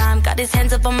 Same time, got his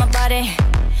hands up on my body.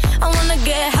 I wanna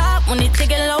get hot when he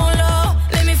take it low, low.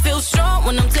 Make me feel strong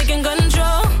when I'm taking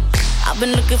control. I've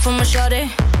been looking for my shorty,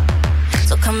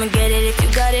 so come and get it if you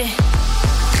got it.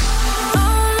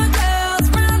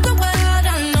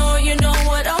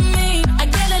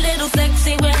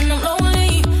 Sexy when I'm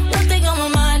lonely. One thing on my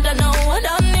mind, I know what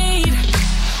I need.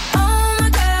 All my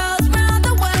girls round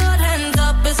the world, hands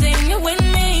up and sing it with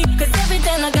me. Cause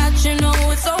everything I got, you know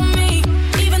it's on me.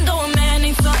 Even though a man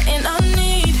ain't something I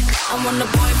need. I want a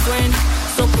boyfriend,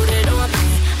 so put it on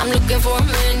me. I'm looking for a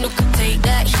man who can take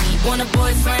that heat. Want a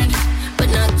boyfriend, but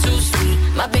not too sweet.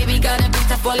 My baby got a big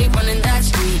tough volley running that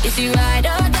street. Is he ride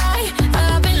or die?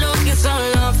 I've been looking so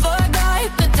long for a guy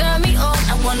to turn me on.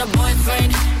 I want a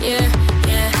boyfriend, yeah,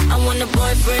 yeah. I want a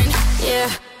boyfriend, yeah.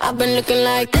 I've been looking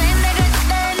like that.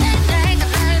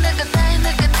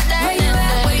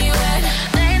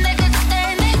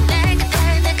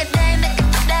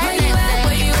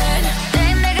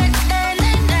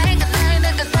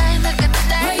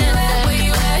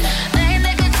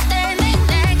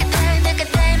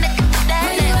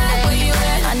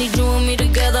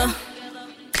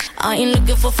 I ain't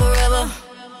looking for forever.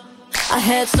 I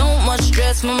had so much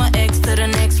stress from my ex to the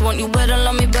next one. You better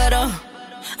love me better.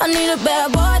 I need a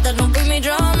bad boy that don't bring me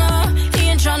drama. He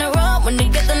ain't tryna run when they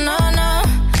get the nana.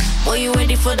 Boy, you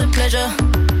ready for the pleasure?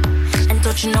 And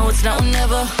don't you know it's now or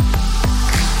never?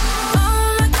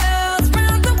 All my girls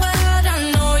round the world,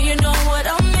 I know you know what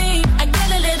I mean. I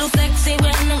get a little sexy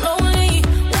when I'm lonely.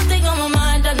 One thing on my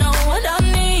mind, I know what I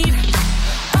need.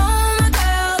 All my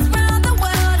girls round the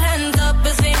world, hands up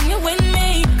and sing it with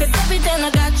me. Cause everything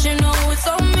I got, you know it's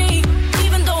on me.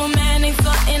 Even though a man ain't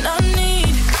something I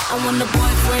need. I want a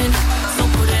boyfriend, so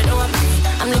put it on me.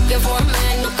 I'm looking for a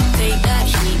man who can take that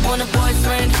heat. Want a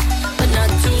boyfriend, but not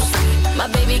too sweet. My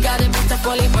baby got a bit tough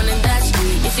while he running that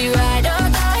street. Is he ride or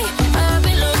die? I've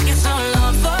been looking so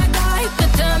long for a guy to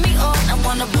turn me on. I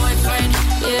want a boyfriend,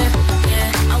 yeah,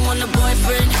 yeah. I want a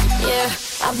boyfriend, yeah.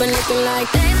 I've been looking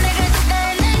like that.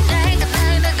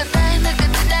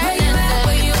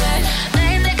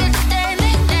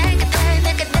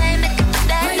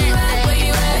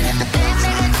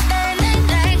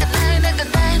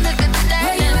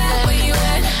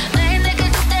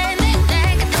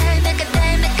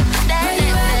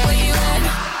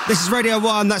 This is Radio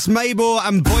 1, that's Mabel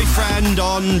and Boyfriend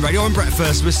on Radio 1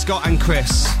 Breakfast with Scott and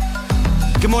Chris.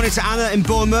 Good morning to Anna in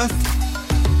Bournemouth.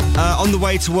 On the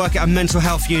way to work at a mental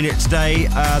health unit today.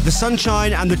 The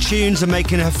sunshine and the tunes are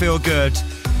making her feel good.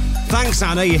 Thanks,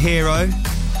 Anna, your hero.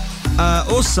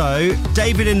 Also,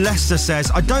 David in Leicester says,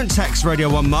 I don't text Radio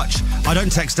 1 much. I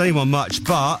don't text anyone much,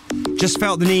 but just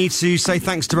felt the need to say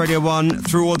thanks to Radio 1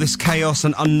 through all this chaos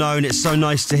and unknown. It's so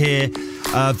nice to hear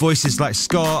voices like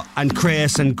Scott and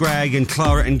Chris and Greg and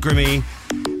Clara and Grimmy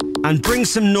and bring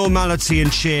some normality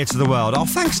and cheer to the world. Oh,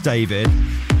 thanks, David.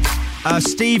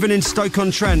 Stephen in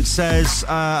Stoke-on-Trent says,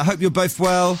 I hope you're both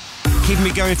well. Keeping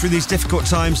me going through these difficult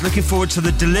times. Looking forward to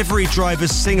the delivery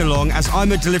drivers sing-along as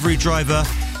I'm a delivery driver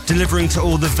delivering to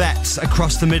all the vets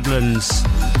across the Midlands.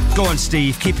 Go on,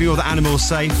 Steve, keeping all the animals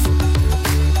safe.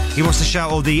 He wants to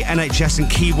shout all the NHS and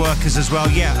key workers as well.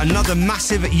 Yeah, another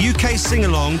massive UK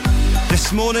sing-along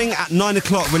this morning at 9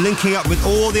 o'clock. We're linking up with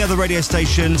all the other radio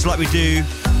stations like we do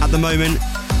at the moment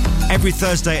every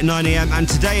Thursday at 9 a.m. And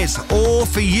today it's all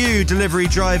for you, delivery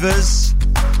drivers.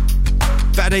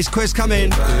 Better Days quiz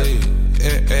coming. Where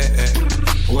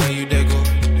you they go?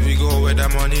 We go with the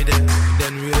money then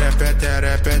we repeat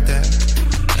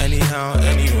it. Anyhow,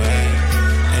 anyway.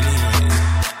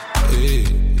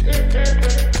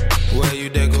 Where you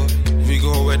they go? We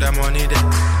go with the money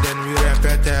then we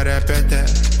repeat it.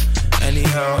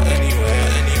 Anyhow, anyway.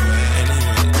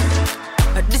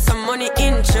 This a money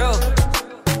intro.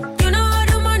 You know how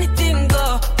the money thing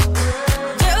go.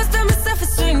 Just tell myself a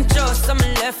swing throw. Some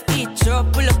left each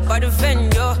up, pull up by the venue.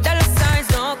 Dollar signs,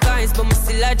 no kinds, but me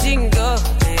still a jingle.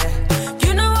 Yeah.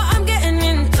 You know what I'm getting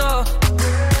into.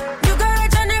 You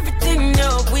got on everything,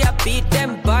 no. We a beat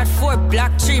them bad for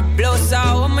black tree blows. So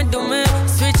what am I doing?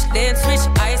 Switch lanes, switch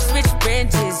eyes, switch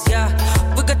ranges, yeah.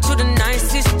 We got to the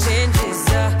nicest changes,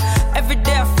 yeah. Every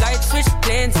day I fly, switch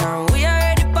planes, we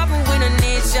already popping, we don't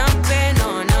need champagne,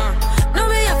 no. No,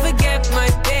 me I forget my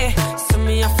pay. So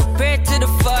me I for pray to the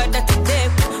Father today.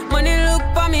 Money look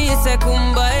for me, it's a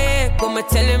kumbaya. Come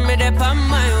telling me that I'm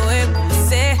my way, come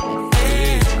say.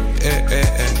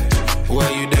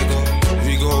 Where you they go?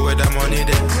 We go with the money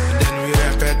then we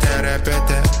repeat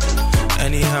it.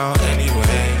 Anyhow,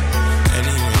 anyway.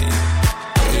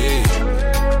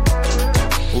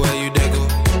 Where you they go?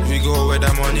 We go with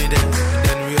the money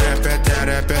then we repeat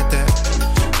it.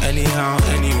 Anyhow,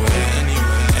 anyway.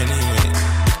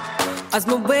 As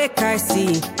my wake I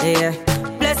see, yeah.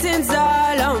 Blessings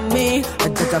all on me. I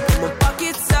took up in my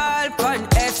pockets all on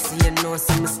FC. You know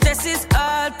some stress is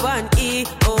all on E.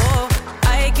 Oh,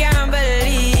 I can't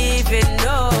believe it,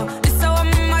 no. This how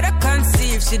my mother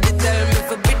conceived. She did tell me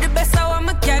for be the best how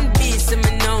I can be. So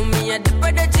me know me at the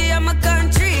prodigy of my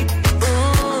country.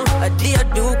 I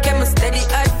do, kept me steady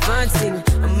advancing.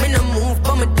 I'm in a move,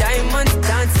 but my diamonds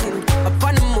dancing.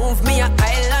 Upon the move, me a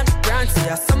island dancing.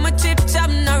 I saw my chip chop,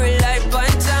 now rely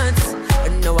on chance.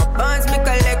 And now I bonds, me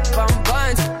collect from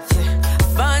bonds.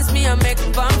 Yeah. Bonds, me I make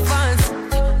from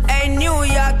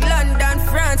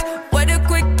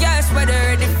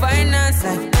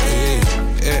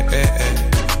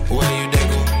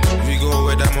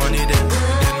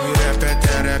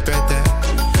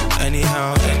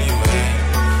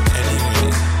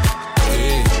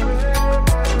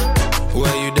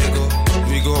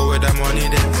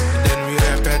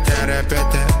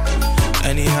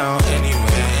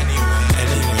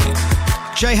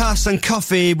J Hus and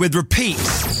Coffee with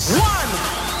Repeats. All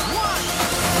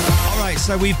right,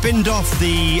 so we've binned off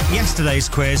the yesterday's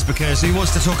quiz because who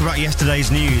wants to talk about yesterday's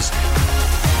news?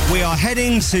 We are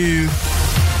heading to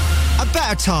a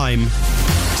better time.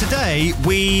 Today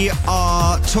we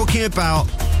are talking about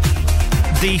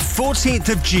the 14th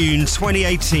of June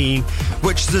 2018,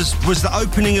 which was the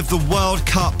opening of the World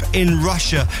Cup in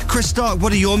Russia. Chris Stark,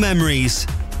 what are your memories?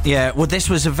 Yeah, well, this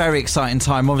was a very exciting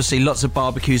time. Obviously, lots of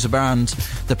barbecues around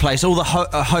the place, all the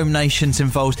home nations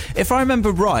involved. If I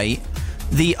remember right,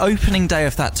 the opening day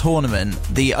of that tournament,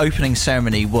 the opening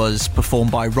ceremony was performed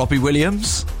by Robbie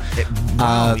Williams.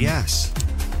 Yes.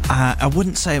 I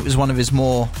wouldn't say it was one of his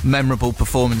more memorable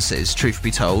performances, truth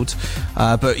be told.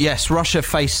 But yes, Russia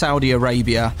faced Saudi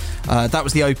Arabia. That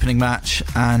was the opening match.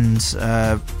 And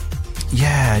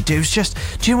yeah, it was just...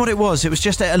 Do you know what it was? It was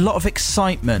just a lot of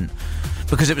excitement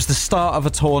because it was the start of a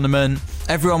tournament.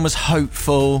 Everyone was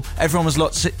hopeful. Everyone was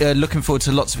looking forward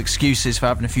to lots of excuses for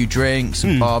having a few drinks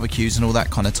and barbecues and all that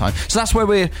kind of time. So that's where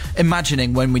we're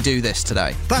imagining when we do this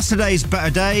today. That's today's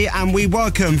Better Day, and we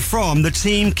welcome from the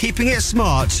team Keeping It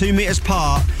Smart, 2 metres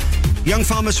apart, young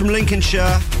farmers from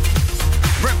Lincolnshire.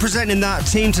 Representing that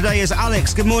team today is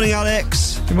Alex. Good morning,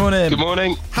 Alex. Good morning. Good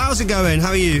morning. How's it going? How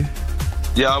are you?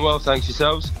 Yeah, I'm well, thanks.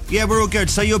 Yourselves? Yeah, we're all good.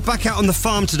 So you're back out on the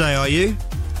farm today, are you?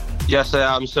 Yes,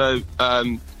 I am. So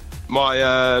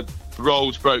my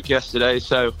rolls broke yesterday,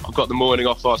 so I've got the morning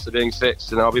off after being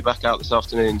fixed, and I'll be back out this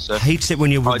afternoon. So I hate it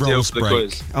when your rolls for the break.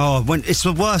 quiz. Oh, it's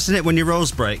the worst, isn't it, when your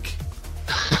rolls break?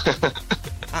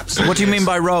 What do you mean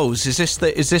by rolls? Is this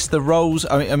the rolls?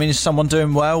 I mean, is someone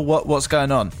doing well? What's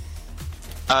going on?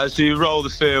 So you roll the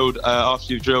field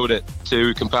after you've drilled it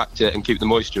to compact it and keep the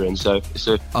moisture in. So it's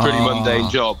a pretty mundane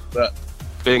job, but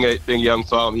being a young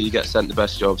farmer, you get sent the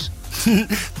best jobs.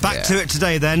 Back to it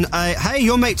today then. Hey,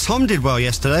 your mate Tom did well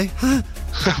yesterday.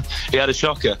 He had a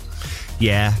shocker.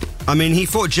 Yeah. I mean, he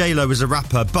thought J-Lo was a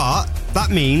rapper, but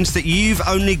that means that you've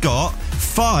only got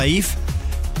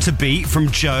 5 to beat from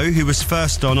Joe, who was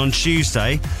first on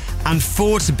Tuesday, and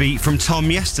 4 to beat from Tom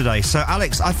yesterday. So,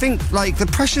 Alex, I think, the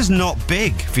pressure's not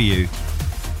big for you.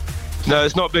 No,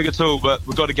 it's not big at all, but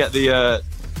we've got to get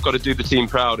got to do the team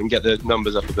proud and get the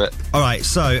numbers up a bit. All right,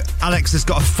 so Alex has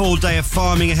got a full day of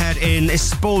farming ahead it's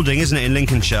Spalding, isn't it, in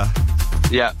Lincolnshire?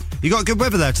 Yeah. You got good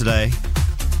weather there today?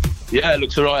 Yeah, it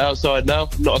looks all right outside now.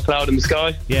 Not a cloud in the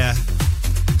sky. Yeah.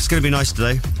 It's going to be nice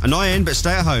today. Annoying, but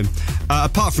stay at home.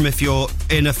 Apart from if you're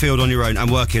in a field on your own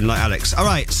and working like Alex. All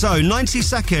right, so 90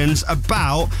 seconds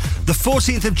about the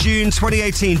 14th of June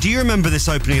 2018. Do you remember this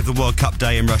opening of the World Cup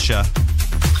day in Russia?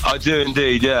 I do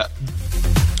indeed, yeah.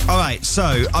 All right, so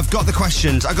I've got the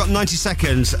questions. I've got 90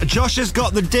 seconds. Josh has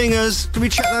got the dingers. Can we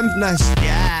check them?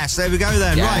 Yes, there we go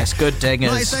then. Yes, right. Good dingers.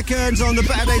 90 seconds on the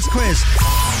Better Days quiz.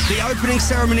 The opening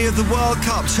ceremony of the World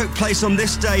Cup took place on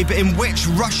this day, but in which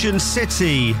Russian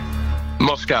city?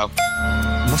 Moscow.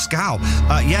 Moscow.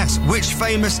 Yes. Which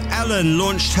famous Ellen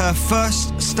launched her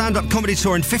first stand-up comedy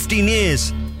tour in 15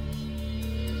 years?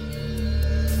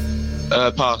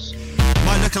 Pass.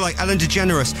 My lookalike, Ellen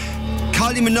DeGeneres.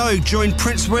 Kylie Minogue joined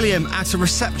Prince William at a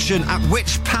reception at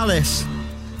which palace?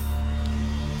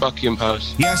 Buckingham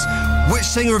Palace. Yes. Which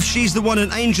singer of She's the One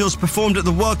and Angels performed at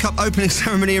the World Cup opening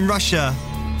ceremony in Russia?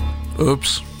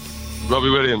 Oops.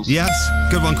 Robbie Williams. Yes.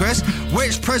 Good one, Chris.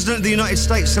 Which president of the United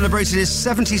States celebrated his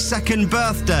 72nd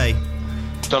birthday?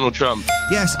 Donald Trump.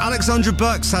 Yes. Alexandra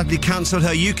Burke sadly cancelled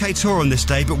her UK tour on this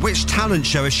day, but which talent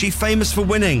show is she famous for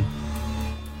winning?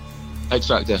 X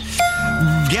Factor.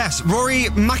 Yes, Rory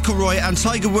McIlroy and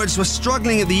Tiger Woods were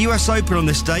struggling at the US Open on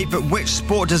this date, but which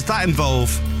sport does that involve?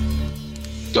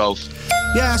 Golf.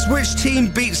 Yes, which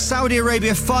team beat Saudi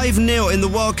Arabia 5-0 in the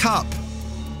World Cup?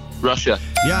 Russia.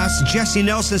 Yes, Jessie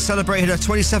Nelson celebrated her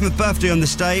 27th birthday on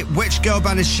this day. Which girl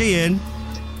band is she in?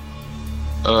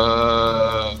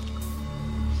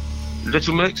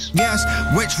 Little Mix. Yes,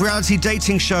 which reality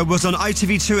dating show was on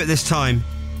ITV2 at this time?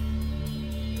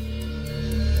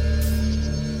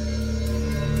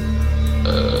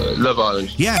 Love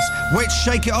Island. Yes. Which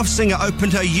Shake It Off singer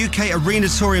opened her UK arena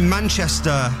tour in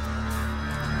Manchester?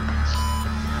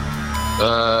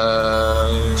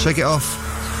 Shake It Off.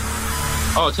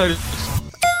 Oh, Taylor.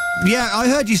 Yeah, I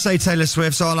heard you say Taylor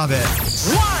Swift, so I'll have it.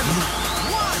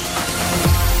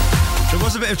 There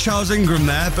was a bit of Charles Ingram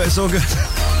there, but it's all good.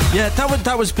 Yeah,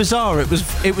 that was bizarre. It was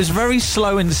very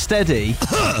slow and steady.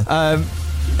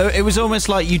 It was almost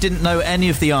like you didn't know any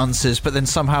of the answers, but then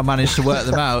somehow managed to work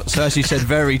them out. So, as you said,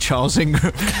 very Charles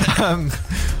Ingram.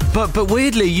 But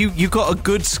weirdly, you got a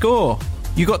good score.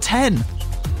 You got 10.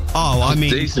 Oh, I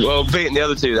mean... Decent. Well, beating the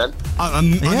other two then. I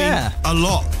mean, a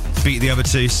lot beat the other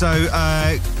two. So,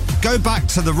 go back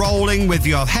to the rolling with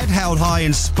your head held high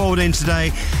and Spalding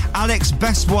today. Alex,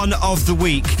 best one of the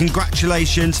week.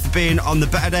 Congratulations for being on the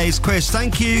Better Days quiz.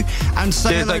 Thank you. And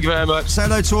Cheers, thank you very much. Say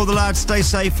hello to all the lads. Stay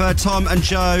safe. Tom and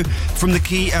Joe from the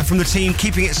team,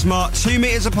 keeping it smart. 2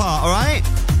 meters apart, all right?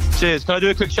 Cheers. Can I do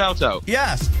a quick shout out?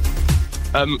 Yes.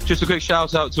 Just a quick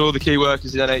shout out to all the key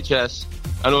workers in NHS,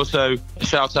 and also a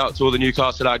shout out to all the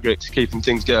Newcastle Agrics keeping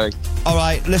things going. All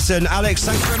right, listen, Alex,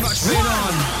 thank you very much for being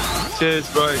on. Cheers,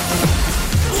 bye.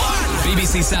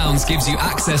 BBC Sounds gives you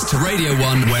access to Radio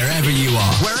 1 wherever you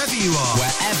are. Wherever you are.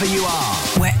 Wherever you are.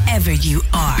 Wherever you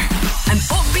are. An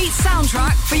upbeat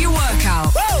soundtrack for your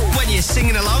workout. Woo! When you're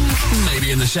singing along.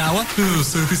 Maybe in the shower. Oh,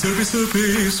 soapy, soapy,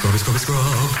 soapy. Scrubby, scrubby,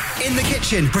 scrub. In the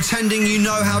kitchen, pretending you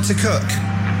know how to cook.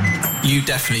 You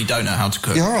definitely don't know how to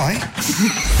cook. You all right?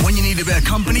 When you need a bit of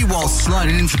company while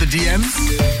sliding into the DMs.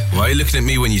 Why are you looking at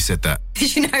me when you said that?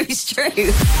 Did you know it's true?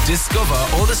 Discover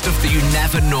all the stuff that you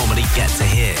never normally get to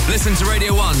hear. Listen to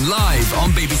Radio 1 live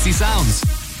on BBC Sounds.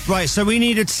 Right, so we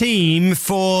need a team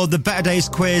for the Better Days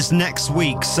quiz next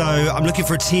week. So I'm looking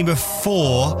for a team of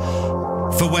 4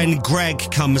 for when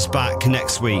Greg comes back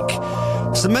next week.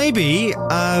 So maybe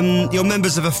you're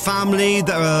members of a family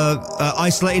that are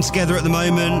isolating together at the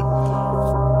moment.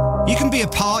 You can be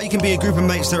apart, you can be a group of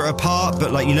mates that are apart,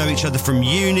 but like you know each other from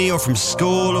uni or from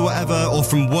school or whatever, or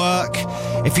from work.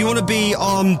 If you want to be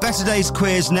on Better Days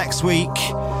quiz next week,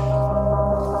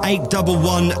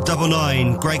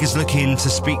 81199. Greg is looking to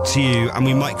speak to you and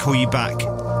we might call you back.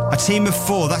 A team of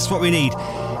 4, that's what we need.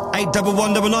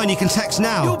 81199, you can text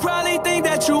now. You probably think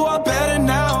that you are better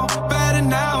now, better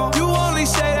now. You only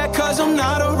say that cause I'm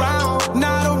not around,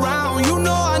 not around. You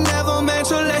know I never meant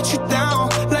to let you down,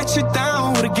 let you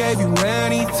down. Would've gave you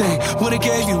anything, would've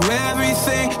gave you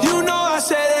everything. You know I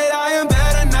said that I am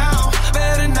better now,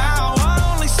 better now. I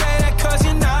only say that cause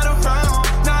you're not around,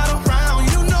 not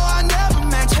around. You know I never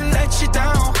meant to let you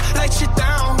down, let you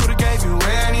down. Would've gave you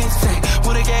anything,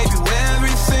 would've gave you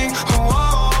everything.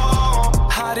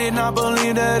 I did not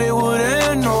believe that it would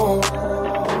end, no.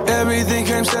 Everything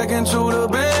came second to the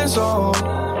best, oh.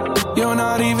 You're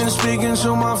not even speaking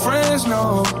to my friends,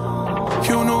 no.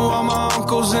 You knew all my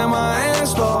uncles and my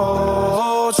aunts,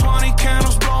 oh. 20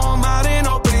 candles, blow them out and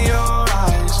open your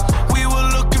eyes. We were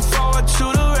looking forward to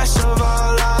the rest of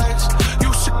our lives.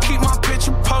 Used to keep my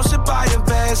picture posted by your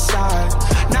bedside.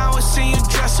 Now I see you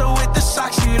dresser with the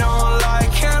socks you don't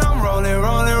like. And I'm rolling,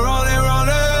 rolling, rolling, rolling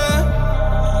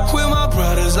with my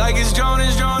brothers like it's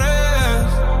Jonas,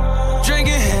 Jonas.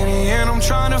 Drinking Henny and I'm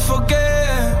trying to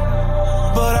forget,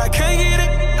 but I can't get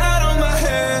it out of my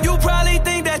head. You probably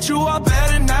think that you are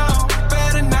better now,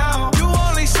 better now. You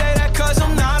only say that cause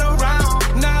I'm not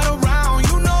around, not around.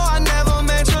 You know I never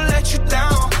meant to let you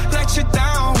down, let you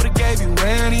down. Would've gave you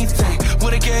anything,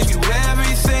 would've gave you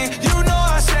everything. You know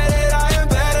I said that I am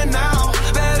better now,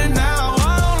 better now.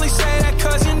 I only say that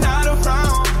cause you're not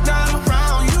around, not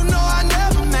around. You know I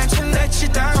never meant to let you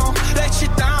down, let you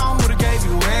down. Would've gave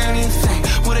you anything,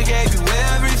 would've gave you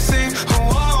everything.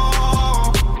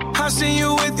 Oh, I seen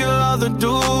you with your other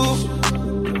dude.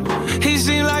 He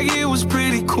seemed like he was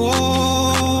pretty cool.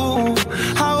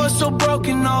 I was so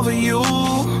broken over you.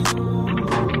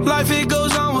 Life it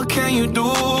goes on, what can you do?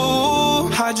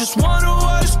 I just wonder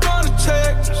what it's gonna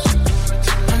take.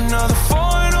 Another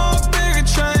foreign or a bigger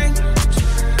change.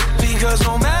 Because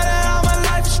no matter how my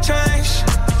life has changed,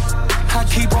 I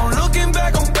keep on looking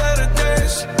back on better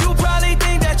days. You probably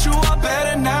think that you are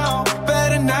better now,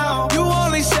 better now. You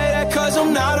only say that cause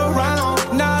I'm not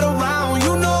around, not around.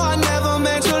 You know I never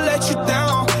meant to let you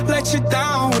down, let you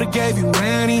down. Would've gave you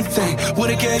anything,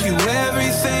 would've gave you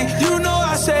everything. You know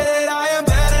I say that I am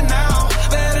better now,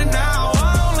 better now.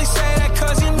 I only say that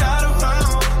cause you're not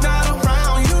around, not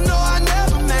around. You know I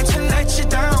never meant to let you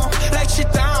down, let you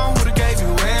down. Would've gave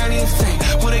you anything,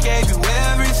 would've gave you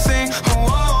everything.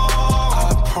 Oh,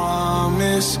 I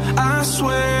promise, I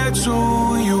swear to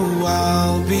you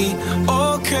I'll be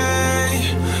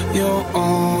okay. You're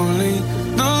only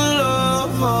the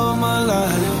love of my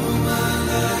life.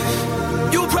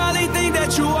 You probably think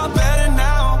that you are better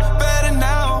now, better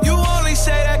now. You only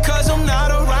say that cause I'm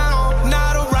not around,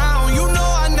 not around. You know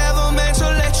I never meant to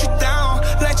let you down,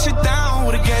 let you down.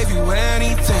 Would've gave you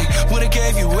anything, would've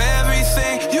gave you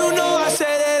everything. You know I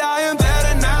say that I am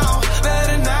better now,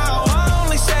 better now. I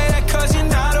only say that cause you're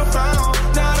not around,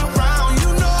 not around.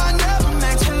 You know I never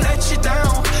meant to let you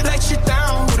down, let you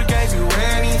down. Would've gave you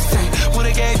anything,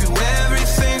 would've gave you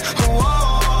everything.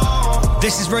 Oh.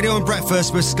 This is Radio 1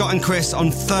 Breakfast with Scott and Chris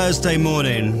on Thursday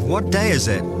morning. What day is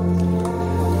it?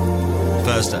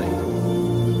 Thursday.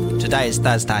 Today is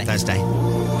Thursday. Thursday.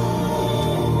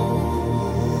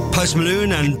 Post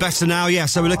Malone and Better Now. Yeah,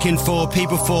 so we're looking for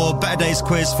people for Better Days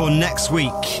quiz for next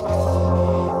week.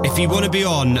 If you want to be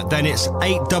on, then it's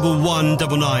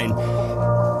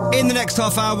 81199. In the next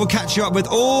half hour, we'll catch you up with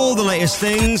all the latest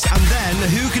things, and then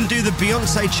who can do the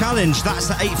Beyonce challenge?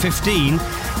 That's at 8:15.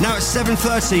 Now at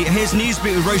 7:30, here's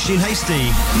Newsbeat with Roisin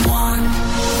Hasty.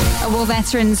 War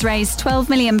veterans raised £12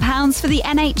 million for the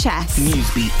NHS.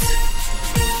 Newsbeat.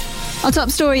 Our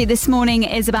top story this morning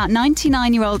is about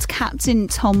 99-year-old Captain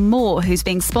Tom Moore, who's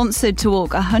being sponsored to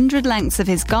walk 100 lengths of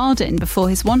his garden before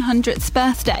his 100th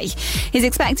birthday. He's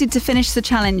expected to finish the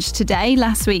challenge today.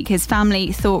 Last week, his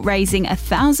family thought raising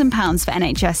 £1,000 for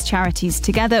NHS charities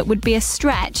together would be a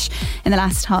stretch. In the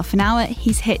last half an hour,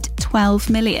 he's hit 12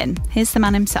 million. Here's the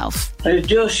man himself. It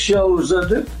just shows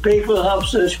that people have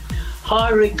such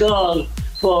high regard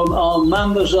for our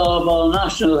members of our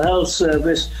National Health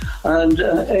Service, and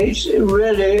it's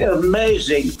really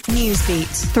amazing.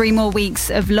 Newsbeat. 3 more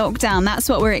weeks of lockdown. That's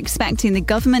what we're expecting the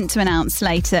government to announce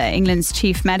later. England's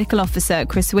Chief Medical Officer,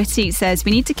 Chris Whitty, says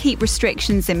we need to keep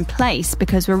restrictions in place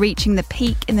because we're reaching the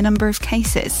peak in the number of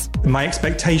cases. My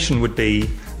expectation would be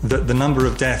that the number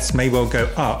of deaths may well go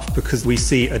up because we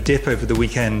see a dip over the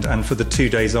weekend and for the 2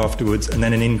 days afterwards, and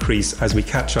then an increase as we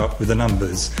catch up with the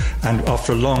numbers. And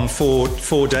after a long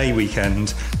four-day weekend,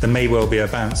 there may well be a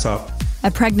bounce up. A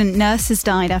pregnant nurse has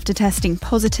died after testing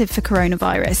positive for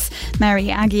coronavirus. Mary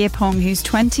Agiepong, who's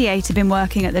 28, had been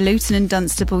working at the Luton and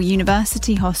Dunstable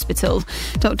University Hospital.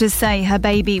 Doctors say her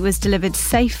baby was delivered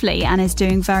safely and is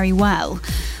doing very well.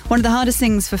 One of the hardest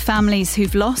things for families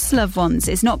who've lost loved ones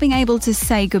is not being able to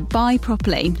say goodbye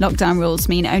properly. Lockdown rules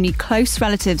mean only close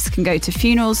relatives can go to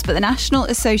funerals, but the National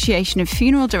Association of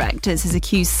Funeral Directors has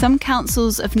accused some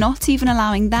councils of not even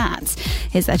allowing that.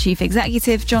 Here's their chief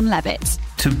executive, John Levitt.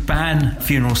 To ban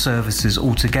funeral services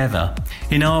altogether,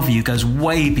 in our view, goes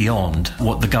way beyond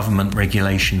what the government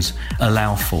regulations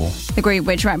allow for. The group,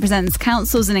 which represents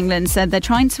councils in England, said they're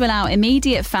trying to allow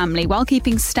immediate family while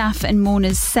keeping staff and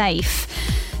mourners safe.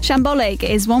 Shambolic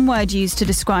is one word used to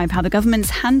describe how the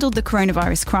government's handled the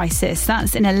coronavirus crisis.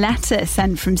 That's in a letter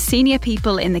sent from senior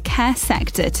people in the care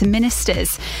sector to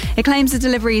ministers. It claims the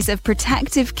deliveries of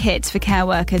protective kits for care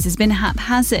workers has been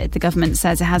haphazard. The government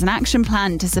says it has an action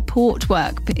plan to support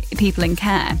people in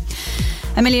care.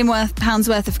 £1 million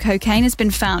worth of cocaine has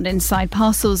been found inside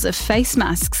parcels of face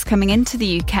masks coming into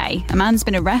the UK. A man's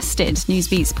been arrested.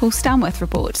 Newsbeat's Paul Stanworth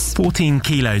reports. 14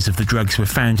 kilos of the drugs were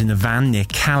found in a van near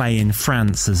Calais in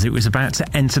France as it was about to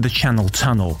enter the Channel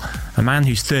Tunnel. A man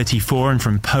who's 34 and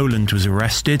from Poland was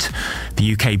arrested.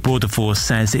 The UK Border Force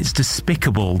says it's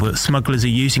despicable that smugglers are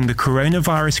using the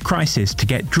coronavirus crisis to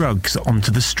get drugs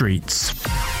onto the streets.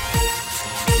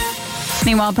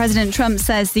 Meanwhile, President Trump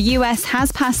says the US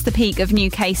has passed the peak of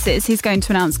new cases. He's going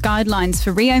to announce guidelines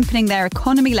for reopening their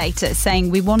economy later,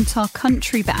 saying we want our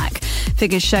country back.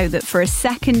 Figures show that for a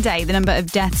second day, the number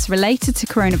of deaths related to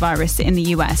coronavirus in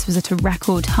the US was at a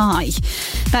record high.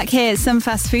 Back here, some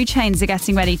fast food chains are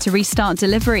getting ready to restart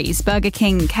deliveries. Burger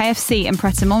King, KFC and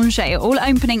Pret A Manger are all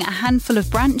opening a handful of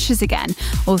branches again.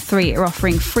 All three are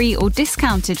offering free or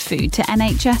discounted food to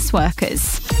NHS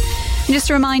workers. And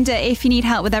just a reminder, if you need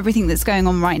help with everything that's going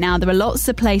on right now, there are lots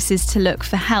of places to look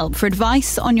for help. For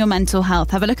advice on your mental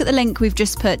health, have a look at the link we've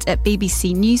just put at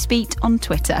BBC Newsbeat on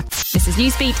Twitter. This is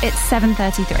Newsbeat, it's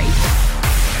 7:33.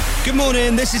 Good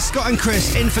morning, this is Scott and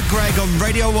Chris in for Greg on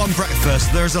Radio 1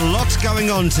 Breakfast. There's a lot going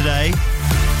on today.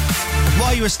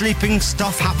 While you were sleeping,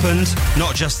 stuff happened.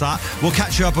 Not just that. We'll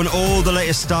catch you up on all the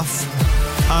latest stuff.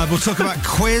 We'll talk about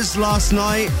Quiz last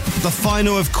night, the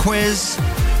final of Quiz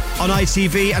on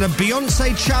ITV, and a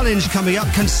Beyonce challenge coming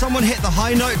up. Can someone hit the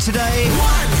high note today?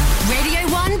 Radio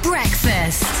 1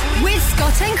 Breakfast with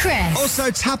Scott and Chris. Also,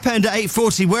 Tap End at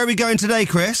 8:40. Where are we going today,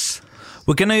 Chris?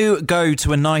 We're going to go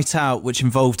to a night out which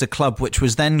involved a club which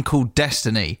was then called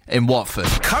Destiny in Watford.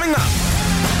 Coming up,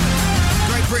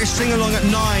 Great British Sing-Along at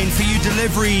 9 for you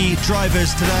delivery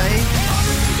drivers today.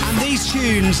 And these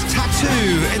tunes,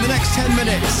 Tattoo, in the next 10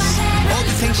 minutes. All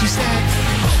the things she said.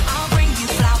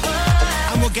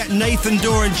 And we'll get Nathan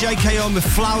Dorr and JK on with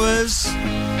Flowers.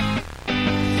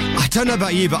 I don't know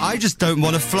about you, but I just don't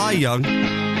want to fly young.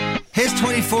 Here's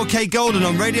 24K Golden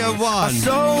on Radio 1. I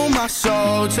sold my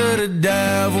soul to the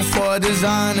devil for a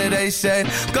designer. They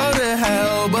said, go to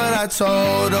hell, but I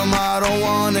told them I don't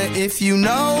want it. If you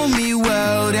know me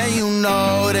well, then you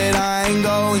know that I ain't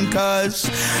going, cause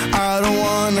I don't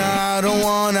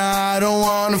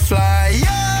wanna fly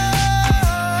young.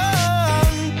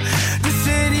 The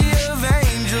city of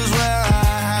angels where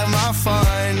I have my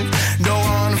fun. Don't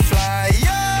wanna fly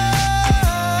young.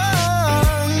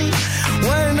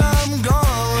 When I'm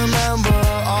gone, remember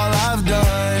all I've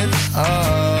done.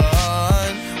 Oh.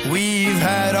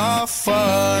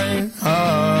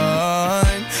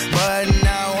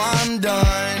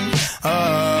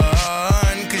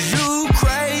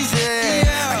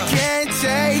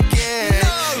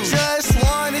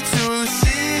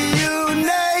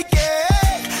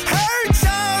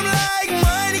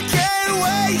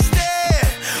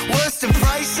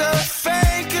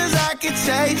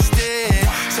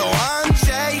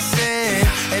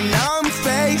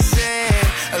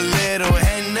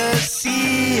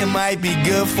 might be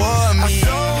good for me. I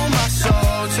sold my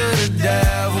soul to the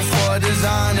devil for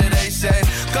designer. They say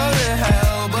go to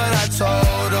hell, but I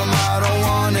told them I don't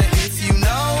wanna. If you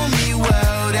know me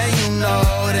well, then you know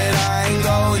that I ain't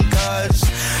going, 'cause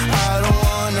I don't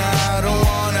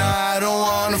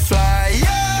wanna fly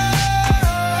young.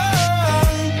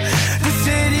 The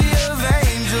city of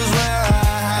angels where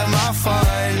I have my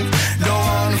fun. Don't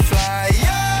wanna fly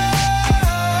young.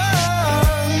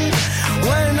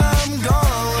 When I'm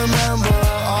gone, remember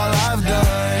all I've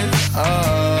done.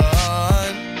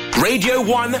 Radio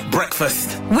 1 Breakfast.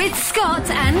 With Scott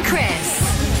and Chris.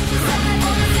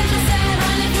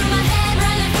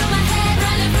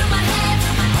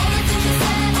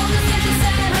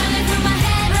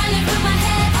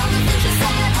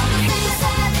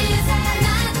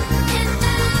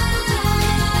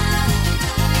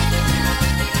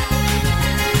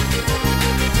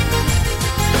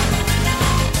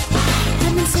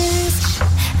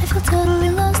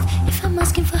 Totally lost. If I'm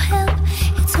asking for help,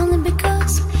 it's only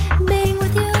because being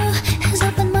with you has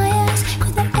opened my eyes.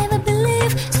 Could I ever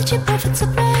believe such a perfect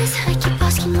surprise? I keep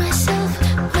asking myself,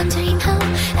 wondering how.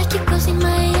 I keep closing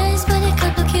my eyes, but I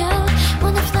can't block you out.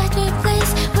 Wanna fly to a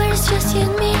place where it's just you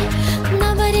and me,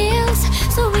 nobody else,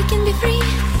 so we can be free.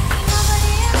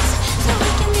 Nobody else, so we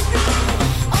can be free.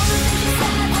 All the things you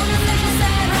said, all the things you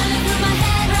said, running through my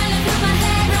head, running through my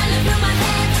head, running through my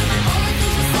head. All the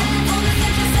things you said, all the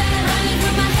things you said. Running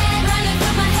through my head, running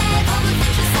through my head. All the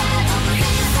things you said, all the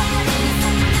things you said.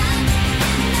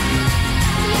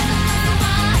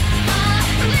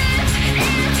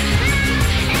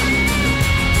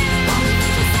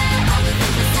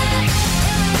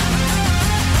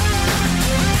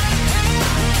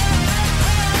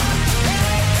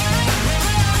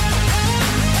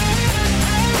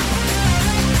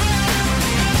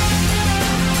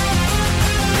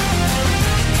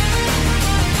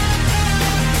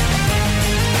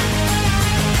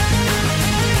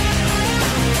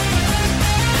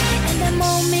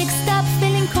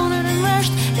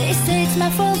 They say it's my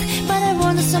fault, but I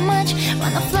want it so much.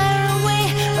 Wanna fly away,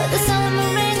 but the sun and the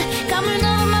rain coming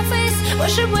over my face,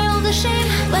 wash away all the shame.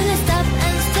 When I stop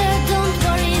and stare, don't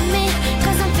worry me,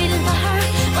 'cause I'm feeling for her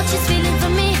what she's feeling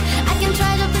for me. I can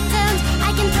try to pretend,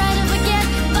 I can try to forget,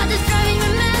 but it's driving me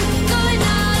mad, going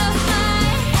out of my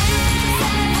head.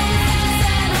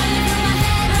 Running through my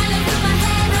head, running through my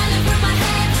head, running through my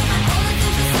head. All the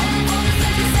things you said, all the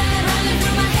things you said, running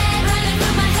through my head, running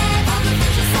through my head. All the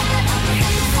things you said, all the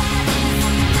things you said.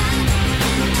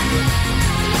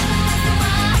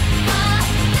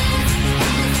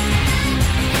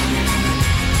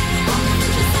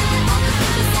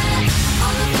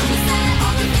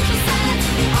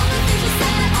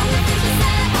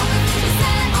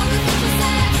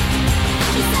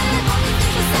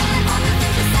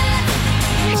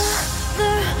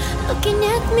 Looking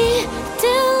at me,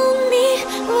 tell me,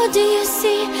 what do you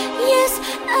see? Yes,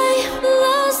 I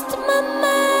lost my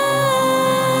mind.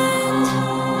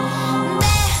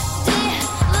 Daddy,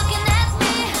 looking at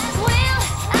me, will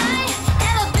I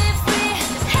ever be free?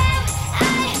 Have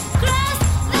I crossed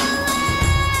the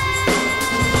line?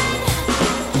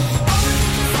 All the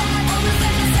things you said, all the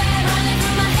things you said, running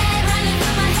through my head, running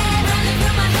through my head, running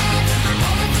through my head.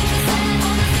 All the things you said,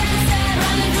 all the things you said,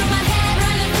 running through my head,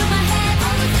 running through my head.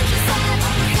 All the things you said,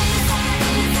 all the things you said.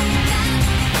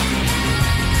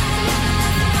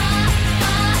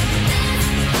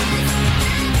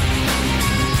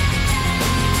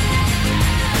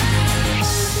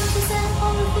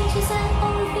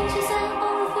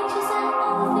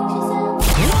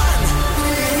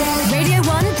 Radio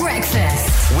 1 Breakfast.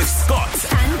 With Scott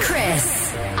and Chris.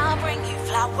 I'll bring you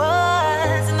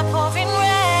flowers in the pouring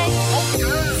rain.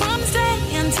 From this day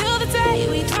until the day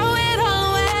we throw it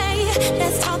all away.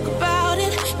 Let's talk about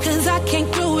it, 'cause I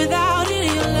can't go without it.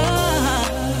 Your love,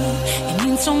 it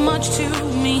means so much to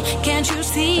me. Can't you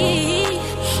see?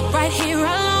 Right here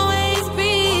I'll always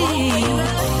be.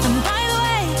 And by the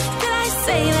way, did I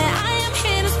say that I am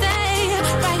here to stay?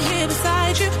 Right here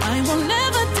beside you, I will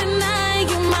never deny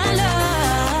you my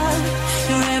love.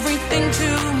 You're everything to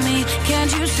me,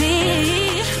 can't you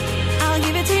see? I'll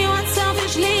give it to you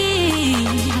unselfishly,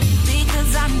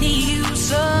 because I need you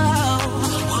so.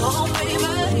 Oh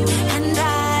baby, and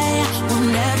I will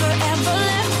never ever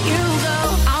let you go.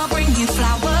 I'll bring you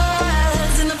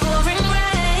flowers in the pouring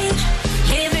rain,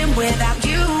 living without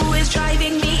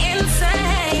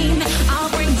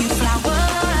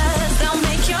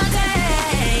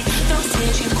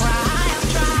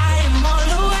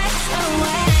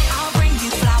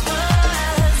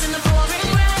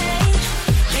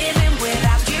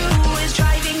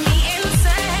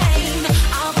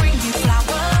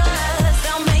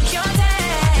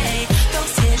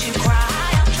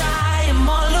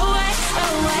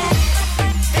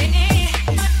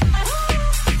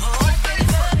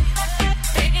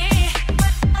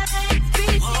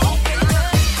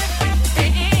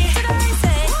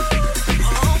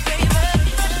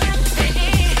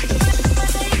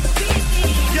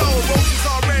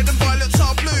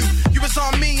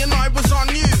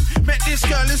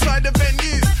inside the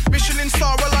venue. Michelin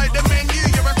star, I like the menu.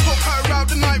 Yeah, I took her out,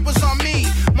 the night was on me.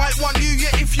 Might want you,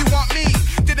 yeah, if you want me.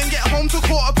 Didn't get home till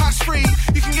 3:15.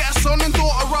 You can get a son and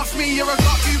daughter off me. Yeah, I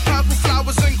got you purple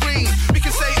flowers and green. We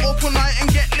can stay up all night and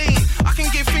get lean. I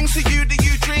can give things to you that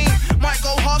you dream. Might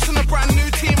go halves on a brand new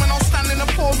team, and I'll stand in the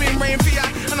pouring rain for ya.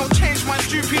 And I'll change my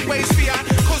stupid ways for ya.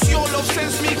 Cause your love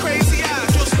sends me crazy, yeah.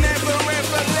 Just never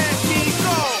ever let me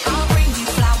go. I'll bring you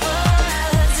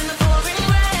flowers in the pouring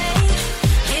rain.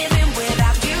 Living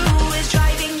without you is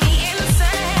driving me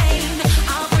insane.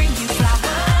 I'll bring you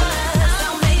flowers,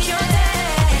 I'll make your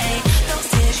day. Those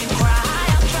tears you cry,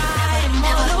 I'll try.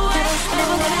 Never gonna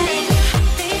leave you,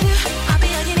 leave you. I'll be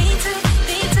all you need to,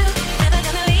 need to. Never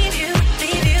gonna leave you,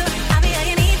 leave you. I'll be all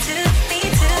you need to,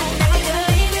 need to. Never gonna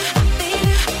leave you, leave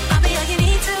you. I'll be all you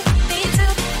need to, need to.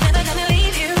 Never gonna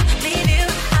leave you, leave you.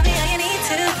 I'll be all you need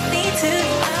to, need to.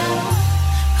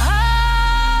 Oh,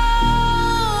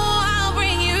 I'll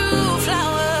bring you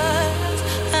flowers.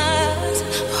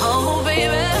 Oh,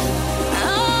 baby.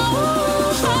 Oh,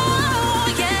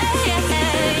 yeah, yeah.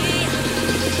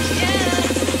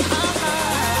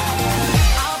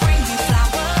 I'll bring you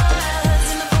flowers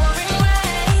in the pouring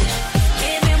rain.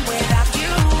 Living without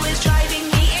you is driving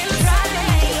me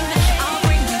insane. I'll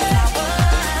bring you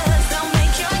flowers, I'll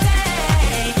make your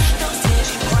day. Those tears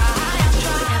you cry, I'll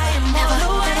try. Never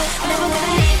gonna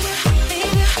leave you,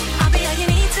 leave you. I'll be all you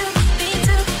need to, need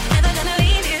to. Never gonna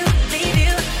leave you, leave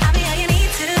you. I'll be all you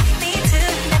need to, need to.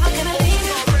 Never gonna leave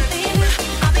you, leave you.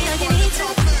 I'll be all you need to,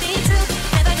 need to.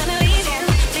 Never gonna leave you,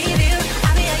 leave you.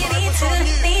 I'll be all you need to,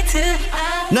 need to.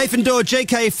 Nathan Dawe,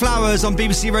 JK Flowers on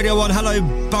BBC Radio 1. Hello,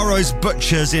 Burrows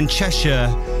Butchers in Cheshire.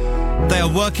 They are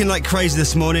working like crazy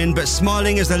this morning, but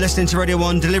smiling as they're listening to Radio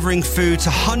 1, delivering food to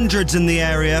hundreds in the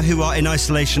area who are in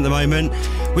isolation at the moment.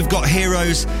 We've got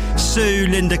heroes Sue,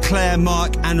 Linda, Claire,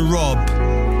 Mark and Rob.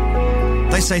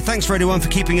 They say thanks Radio 1 for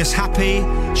keeping us happy.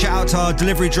 Shout out to our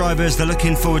delivery drivers. They're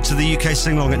looking forward to the UK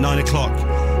sing-along at 9 o'clock.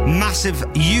 Massive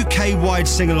UK-wide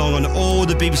sing-along on all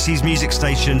the BBC's music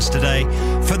stations today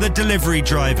for the delivery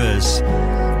drivers.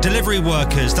 Delivery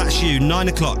workers, that's you, 9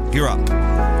 o'clock, you're up.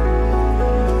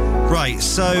 Right,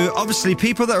 so obviously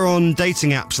people that are on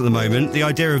dating apps at the moment, the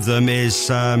idea of them is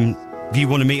you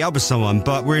want to meet up with someone,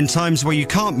 but we're in times where you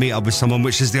can't meet up with someone,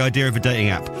 which is the idea of a dating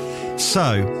app. So,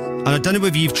 and I don't know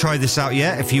whether you've tried this out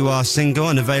yet, if you are single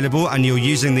and available and you're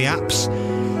using the apps,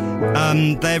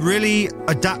 they're really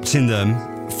adapting them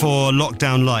for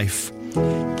lockdown life.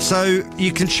 So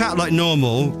you can chat like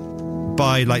normal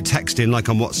by like texting, like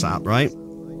on WhatsApp, right?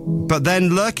 But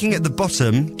then lurking at the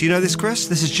bottom, do you know this, Chris?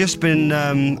 This has just been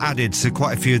added to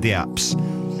quite a few of the apps.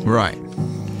 Right.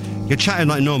 You're chatting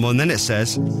like normal, and then it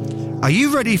says, are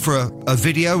you ready for a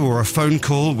video or a phone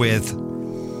call with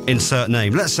insert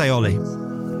name? Let's say Ollie.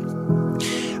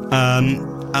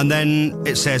 And then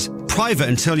it says, private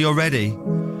until you're ready.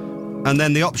 And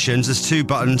then the options, there's two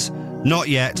buttons, not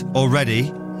yet or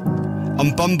ready.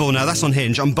 On Bumble now, that's on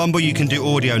Hinge. On Bumble, you can do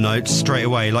audio notes straight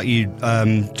away, like you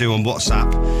do on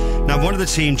WhatsApp. Now, one of the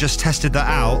team just tested that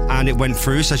out, and it went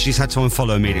through, so she's had to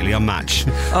unfollow immediately on Match.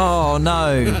 Oh,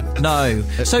 no.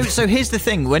 So here's the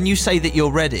thing. When you say that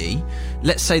you're ready,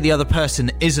 let's say the other person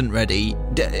isn't ready.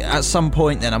 At some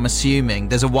point, then, I'm assuming,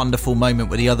 there's a wonderful moment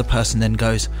where the other person then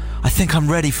goes, I think I'm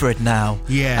ready for it now.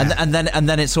 Yeah. And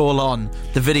then it's all on.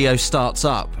 The video starts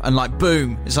up, and like,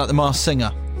 boom, it's like The Masked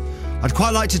Singer. I'd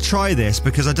quite like to try this,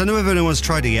 because I don't know if anyone's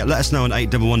tried it yet. Let us know on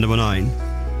 81199.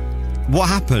 What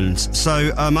happens?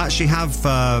 So I actually have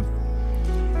I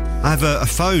have a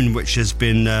phone which has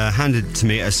been handed to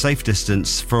me at a safe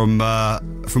distance from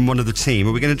one of the team.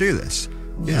 Are we going to do this?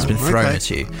 Yeah, it's been thrown at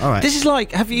you. All right. This is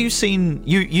like, have you seen?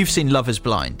 You've seen Love Is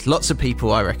Blind. Lots of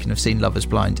people, I reckon, have seen Love Is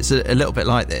Blind. It's a little bit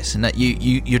like this, in that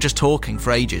you're just talking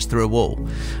for ages through a wall,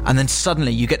 and then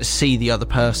suddenly you get to see the other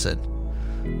person.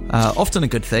 Often a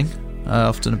good thing,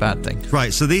 often a bad thing.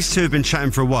 Right. So these two have been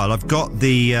chatting for a while. I've got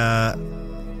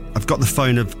the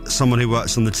phone of someone who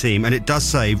works on the team, and it does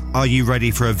say, are you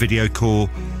ready for a video call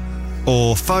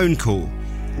or phone call?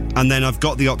 And then I've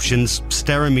got the options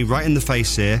staring me right in the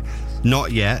face here,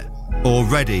 not yet, or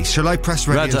ready. Shall I press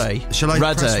ready?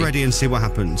 Press ready and see what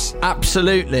happens?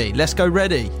 Absolutely. Let's go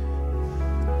ready.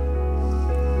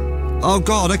 Oh,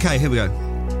 God. Okay, here we go.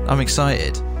 I'm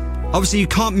excited. Obviously, you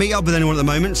can't meet up with anyone at the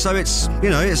moment, so it's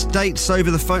dates over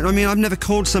the phone. I mean, I've never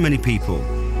called so many people.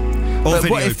 But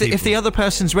what if the other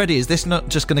person's ready? Is this not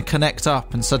just going to connect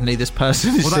up and suddenly this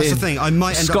person is that's the thing. I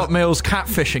might end Scott Mills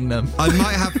catfishing them. I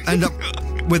might end up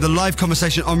with a live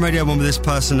conversation on Radio 1 with this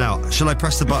person now. Shall I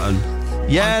press the button?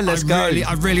 Yeah, let's go.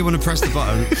 I really want to press the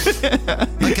button.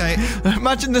 Okay.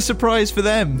 Imagine the surprise for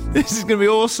them. This is going to be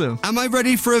awesome. Am I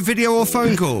ready for a video or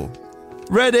phone call?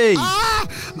 Ready.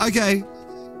 Okay.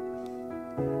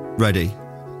 Ready.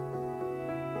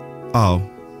 Oh.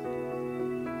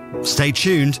 Stay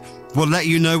tuned. We'll let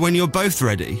you know when you're both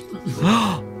ready.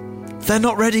 They're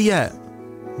not ready yet.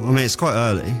 I mean, it's quite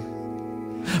early.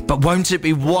 But won't it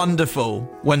be wonderful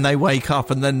when they wake up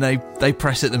and then they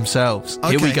press it themselves? Okay.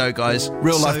 Here we go, guys.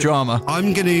 Real life drama.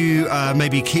 I'm going to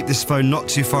maybe keep this phone not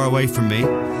too far away from me,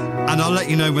 and I'll let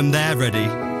you know when they're ready.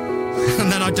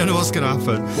 And then I don't know what's going to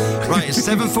happen. Right, it's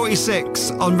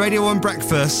 7:46 on Radio 1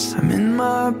 Breakfast. I'm in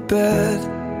my bed,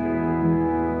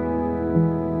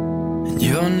 and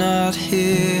you're not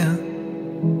here.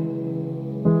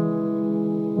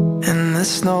 And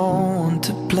there's no one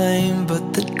to blame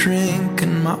but the drink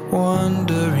and my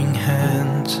wandering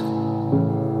hands.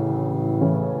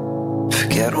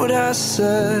 Forget what I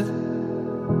said,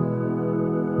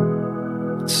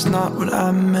 it's not what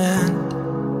I meant.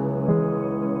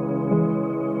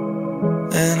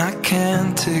 And I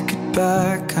can't take it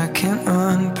back, I can't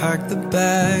unpack the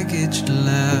baggage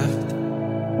left.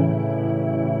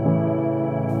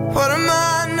 What am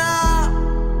I now?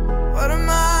 What am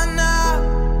I now?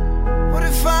 What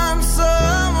if I'm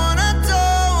someone I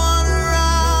don't want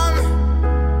around?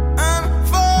 I'm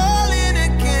falling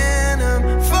again,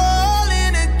 I'm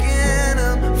falling again,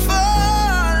 I'm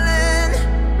falling.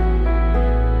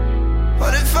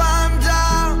 What if I'm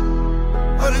down?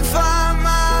 What if I'm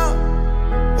out?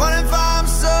 What if I'm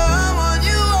someone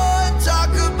you won't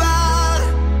talk about?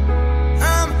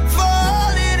 I'm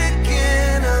falling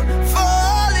again, I'm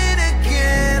falling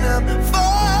again, I'm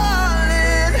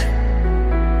falling.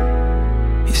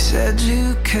 You said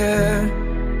you cared,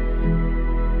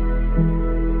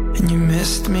 and you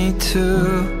missed me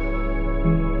too.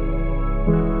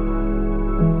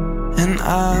 And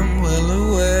I'm well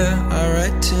aware I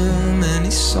write too many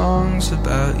songs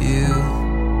about you.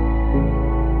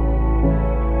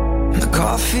 The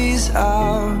coffee's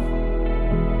out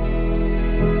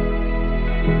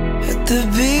at the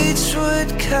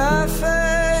Beachwood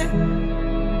Cafe,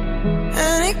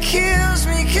 and it kills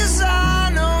me 'cause I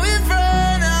know we've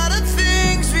run out of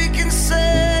things we can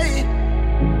say.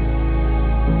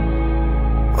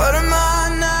 What am I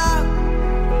now?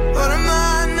 What am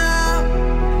I now?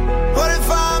 What if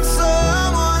I'm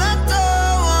someone I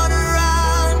don't want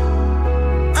around?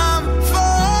 I'm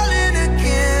falling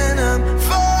again, I'm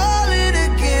falling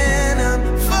again, I'm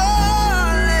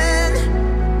falling.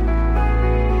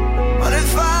 What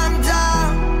if I'm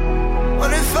down?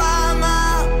 What if I'm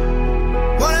out?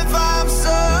 What if I'm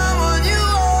someone you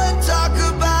won't talk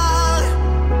about?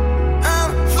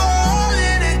 I'm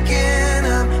falling again,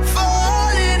 I'm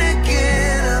falling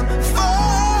again, I'm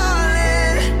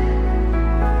falling.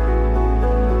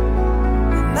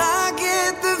 And I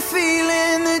get the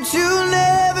feeling that you'll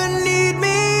never need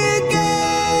me again.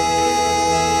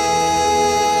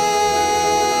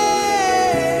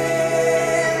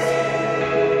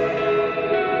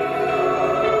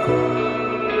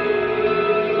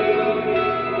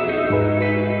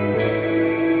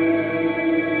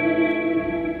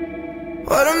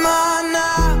 What am I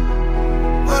now?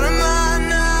 What am I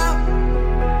now?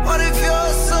 What if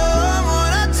you're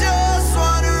someone I just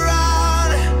want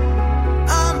around?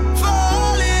 I'm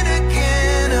falling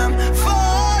again, I'm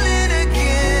falling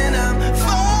again, I'm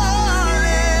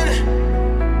falling.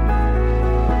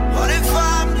 What if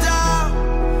I'm down?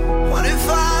 What if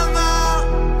I'm out?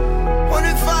 What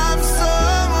if I'm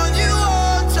someone you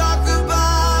won't talk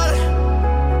about?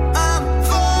 I'm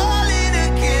falling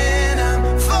again, I'm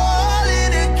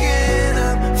falling again,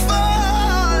 I'm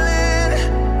falling.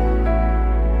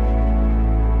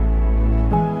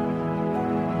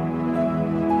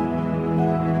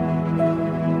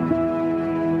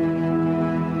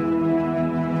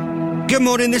 Good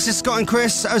morning, this is Scott and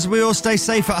Chris as we all stay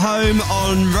safe at home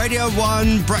on Radio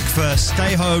 1 Breakfast.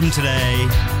 Stay home today.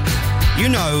 You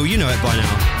know it by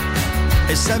now.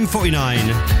 It's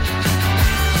 7:49.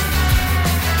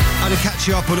 I'm going to catch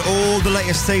you up on all the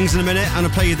latest things in a minute, and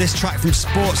I'll play you this track from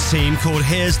Sports Team called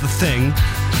Here's the Thing.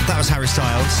 That was Harry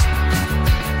Styles.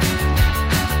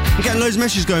 I'm getting loads of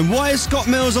messages going, why is Scott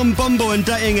Mills on Bumble and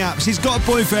dating apps? He's got a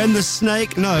boyfriend, the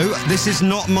snake. No, this is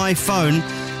not my phone.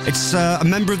 It's a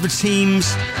member of the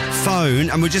team's phone,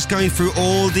 and we're just going through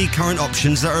all the current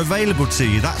options that are available to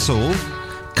you, that's all.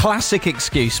 Classic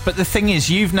excuse, but the thing is,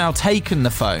 you've now taken the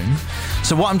phone.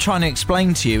 So what I'm trying to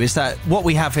explain to you is that what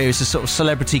we have here is a sort of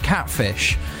celebrity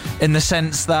catfish, in the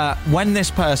sense that when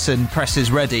this person presses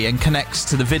ready and connects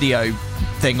to the video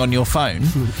thing on your phone,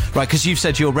 right, because you've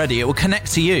said you're ready, it will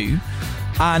connect to you,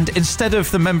 And instead of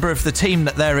the member of the team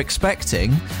that they're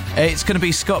expecting, it's going to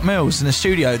be Scott Mills in the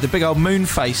studio, the big old moon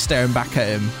face staring back at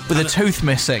him with a tooth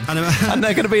missing. And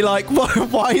they're going to be like,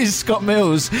 why is Scott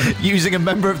Mills using a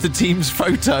member of the team's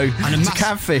photo to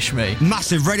catfish me?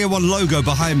 Massive Radio 1 logo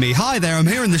behind me. Hi there, I'm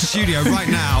here in the studio right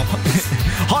now.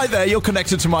 Hi there, you're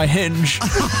connected to my Hinge.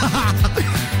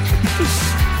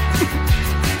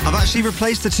 I've actually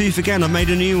replaced the tooth again. I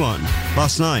made a new one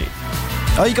last night.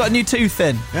 Oh, you got a new tooth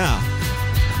in? Yeah.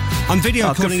 I'm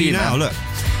video calling you now, look.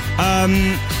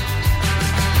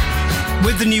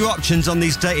 With the new options on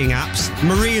these dating apps,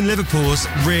 Marie in Liverpool's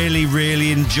really,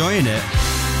 really enjoying it.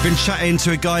 Been chatting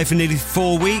to a guy for nearly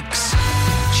 4 weeks.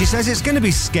 She says it's going to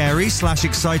be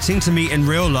scary/exciting to meet in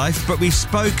real life, but we've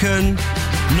spoken,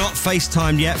 not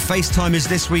FaceTimed yet. FaceTime is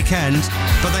this weekend,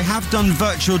 but they have done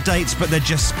virtual dates, but they're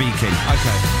just speaking.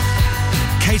 Okay.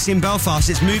 Katie in Belfast,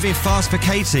 it's moving fast for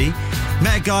Katie.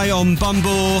 Met a guy on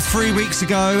Bumble 3 weeks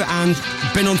ago and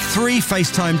been on 3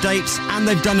 FaceTime dates, and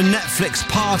they've done a Netflix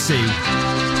party.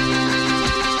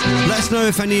 Let us know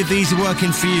if any of these are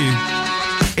working for you,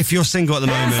 if you're single at the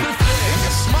moment. If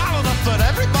you're smart enough that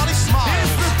everybody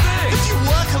smiles, if you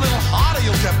work a little harder,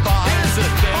 you'll get by.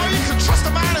 Or you can trust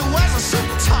a man who wears a suit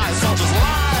and tie, so just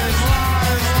lies.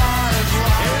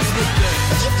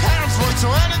 If your parents work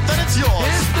to earn it, then it's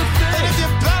yours. And if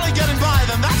you're barely getting by,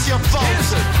 then that's your fault.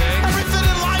 Everything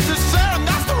in life is fair, and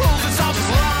that's the rules. It's all just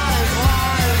lies.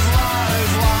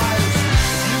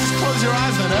 If you just close your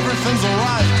eyes, then everything's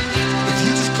alright. If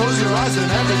you just close your eyes,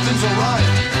 then everything's alright.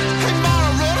 Hey,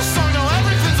 Mara wrote a song, no,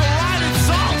 everything's alright. It's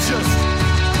all just.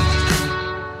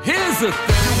 Here's the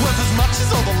thing. You're worth as much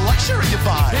as all the luxury you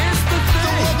buy. Here's the thing.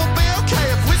 The world will be okay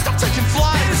if we stop taking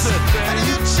flights. Here's the thing. And if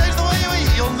you change the way you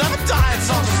eat, you'll never die. It's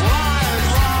all just lies.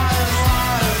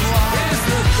 Here's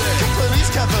the thing. Companies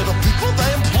cover the people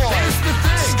they employ. Here's the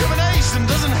thing. Discrimination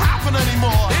doesn't happen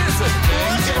anymore. Here's the thing.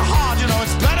 Working hard, you know,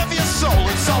 it's better for your soul.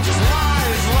 It's all just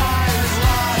lies.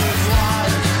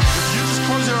 If you just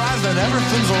close your eyes, then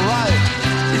everything's alright.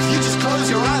 If you just close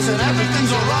your eyes, then everything's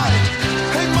alright.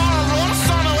 Hey, Mara wrote a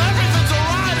song, no, everything's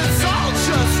alright. It's all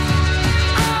just.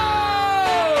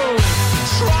 Oh!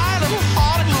 Try a little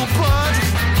harder, little bird.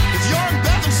 If you're in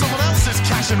bed, then someone else is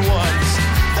cashing ones.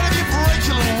 And if you break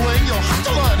your little wing, you'll have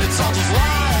to learn it's all just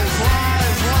lies.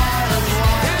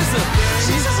 Here's the thing.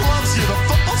 Jesus loves you, the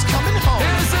football's coming home.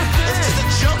 Here's the thing. It's just a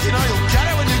joke, you know, you'll get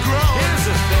it when you grow. Here's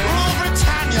the thing. Rule of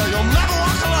Britannia, you'll never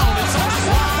walk alone. It's all just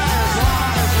lies.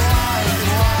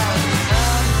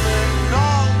 And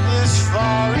all this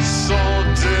far is so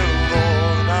dear,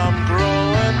 Lord, I'm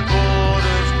growing bored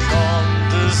of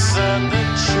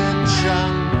condescending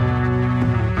chit-chat.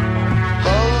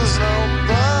 Those no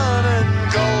burning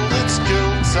gold, it's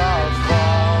guilt our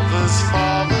fathers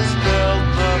built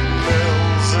the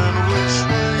mills in which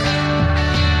we.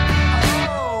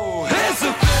 Oh, here's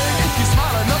the thing. If you're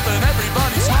smart enough, then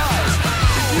everybody smiles.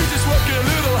 If you just work a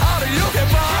little harder, you'll get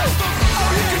by.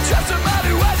 Oh, you can trust a man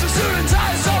who wears a suit and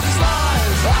tie, it's all just lies.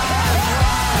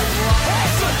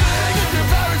 Here's the thing. If your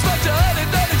parents want to earn it,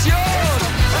 then it's yours.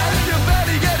 And if you're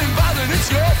barely getting by, then it's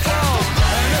your fault.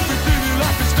 And everything in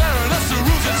life is fair, and that's the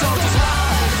rules. It's all just lies.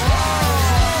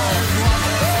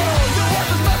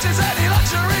 Any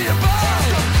luxury you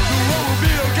buy, the world will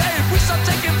be okay if we stop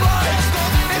taking flights.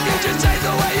 If you just change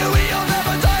the way you eat, you'll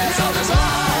never die. It's all just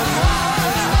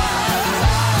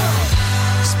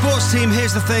lies. Sports team,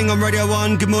 here's the thing on Radio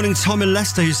 1. Good morning, Tom in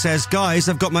Leicester, who says, guys,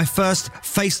 I've got my first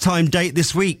FaceTime date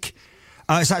this week.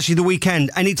 It's actually the weekend.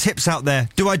 Any tips out there?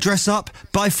 Do I dress up?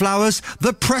 Buy flowers?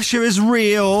 The pressure is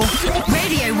real.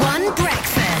 Radio 1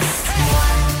 Breakfast.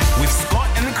 With Scott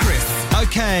and Chris.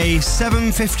 Okay,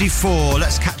 7:54.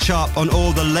 Let's catch up on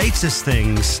all the latest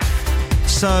things.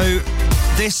 So,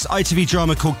 this ITV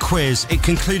drama called Quiz, it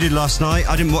concluded last night.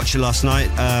 I didn't watch it last night.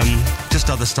 Just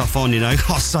other stuff on, you know.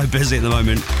 I was so busy at the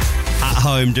moment. At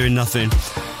home, doing nothing.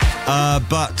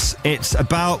 But it's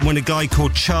about when a guy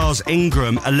called Charles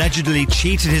Ingram allegedly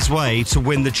cheated his way to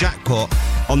win the jackpot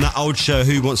on that old show,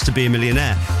 Who Wants to Be a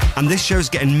Millionaire? And this show's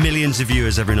getting millions of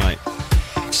viewers every night.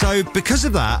 So because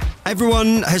of that,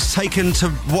 everyone has taken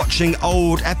to watching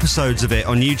old episodes of it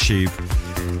on YouTube.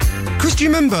 Chris, do you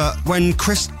remember when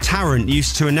Chris Tarrant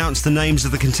used to announce the names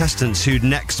of the contestants who'd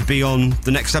next be on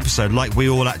the next episode, like we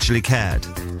all actually cared?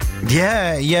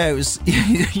 Yeah, it was.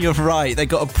 You're right. They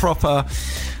got a proper.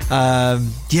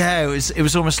 It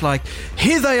was almost like,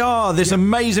 here they are, this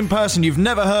amazing person you've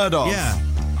never heard of. Yeah.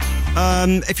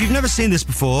 If you've never seen this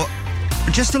before,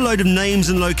 just a load of names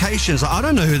and locations. I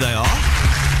don't know who they are.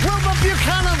 Wilbur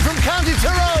Buchanan from County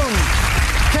Tyrone,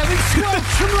 Kevin Squelch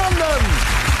from London,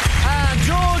 and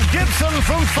George Gibson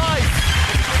from Fife.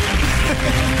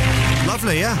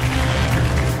 Lovely, yeah.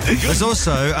 There's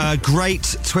also a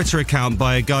great Twitter account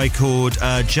by a guy called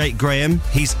Jake Graham.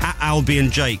 He's at Albion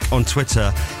Jake on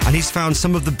Twitter, and he's found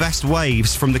some of the best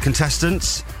waves from the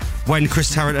contestants when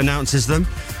Chris Tarrant announces them.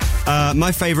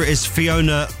 My favourite is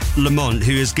Fiona Lamont,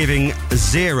 who is giving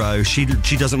 0. She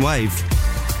doesn't wave.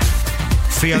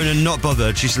 Fiona not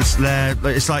bothered. She's just there.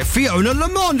 It's like, Fiona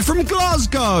Lamont from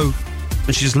Glasgow.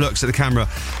 And she just looks at the camera.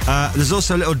 There's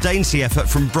also a little dainty effort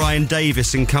from Brian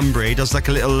Davis in Cumbria. He does like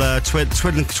a little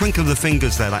twinkle of the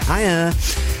fingers there, like, hiya.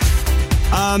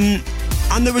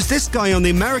 And there was this guy on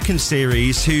the American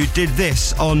series who did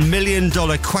this on $1 Million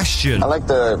Question. I like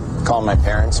to call my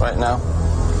parents right now.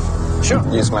 Sure.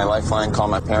 Use my lifeline, call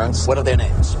my parents. What are their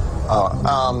names?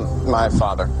 My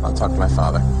father. I'll talk to my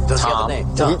father. Does Tom. he have a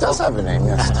name? Tom. He does have a name,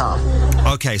 yes. Tom.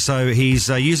 Okay, so he's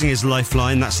using his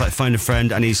lifeline, that's like phone a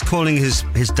friend, and he's calling his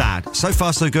dad. So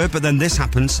far, so good, but then this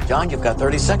happens. John, you've got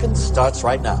 30 seconds. Starts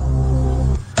right now.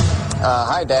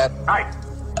 Hi, Dad. Hi.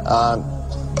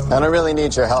 I don't really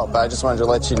need your help. I just wanted to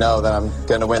let you know that I'm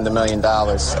going to win the $1 million.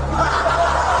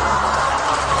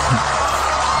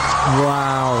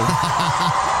 Wow.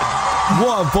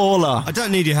 What a baller. I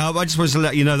don't need your help. I just wanted to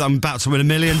let you know that I'm about to win $1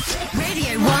 million.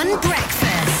 Radio 1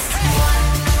 Breakfast.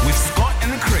 With Scott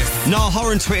and Chris. Niall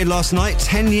Horan tweeted last night,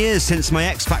 10 years since my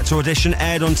X Factor audition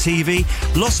aired on TV.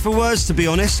 Lost for words, to be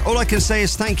honest. All I can say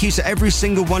is thank you to every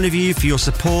single one of you for your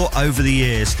support over the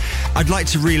years. I'd like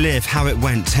to relive how it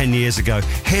went 10 years ago.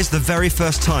 Here's the very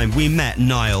first time we met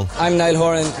Niall. I'm Niall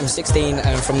Horan, I'm 16, and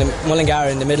I'm from the Mullingar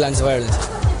in the Midlands of Ireland.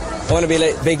 I want to be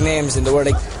like big names in the world,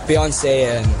 like Beyonce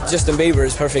and Justin Bieber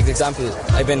is a perfect example.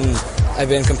 I've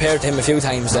been compared to him a few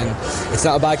times, and it's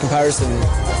not a bad comparison.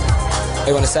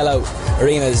 I want to sell out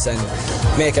arenas and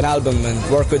make an album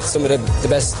and work with some of the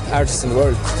best artists in the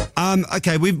world.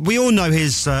 Okay, we all know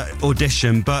his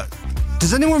audition, but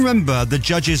does anyone remember the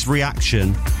judges'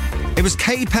 reaction? It was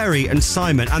Katy Perry and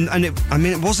Simon, and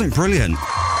it wasn't brilliant.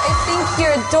 I think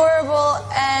you're adorable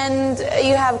and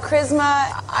you have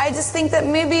charisma. I just think that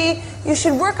maybe you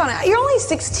should work on it. You're only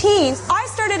 16. I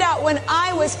started out when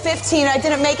I was 15. I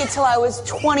didn't make it till I was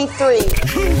 23.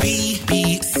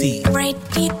 BBC.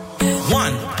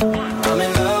 One. I'm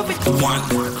in love with the one.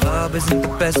 The club isn't the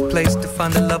best place to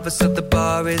find the lovers, so the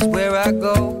bar is where I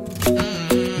go.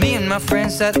 Me and my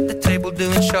friends at the table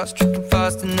doing shots, tripping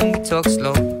fast, and then we talk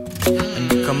slow.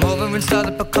 And you come over and start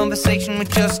up a conversation with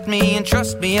just me, and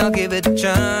trust me, I'll give it a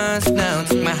chance. Now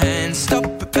take my hand, stop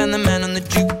it, and the man on the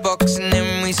jukebox, and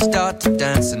then we start to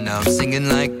dance. And now I'm singing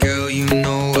like, girl, you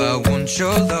know I want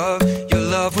your love. Your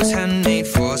love was handmade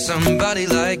for somebody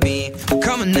like me.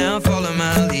 Come on now, follow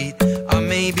my lead. I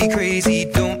may be crazy,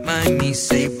 don't mind me.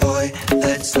 Say, boy,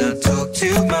 let's not talk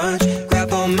too much.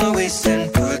 Grab on my waist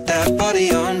and put that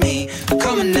body on me.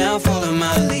 Come on now, follow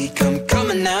my lead. Come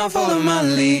on now, follow my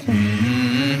lead.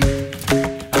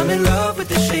 I'm in love with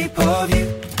the shape of you.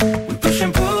 We push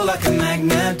and pull like a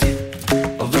magnet do.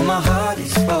 Although my heart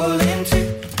is falling too.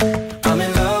 I'm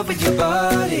in love with your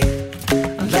body.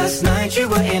 Last night you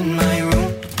were in my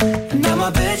room, and now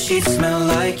my bedsheets smell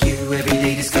like you. Every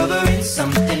day discovering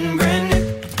something brand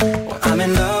new. Well, I'm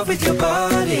in love with your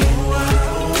body.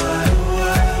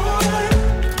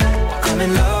 I'm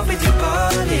in love with your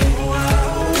body.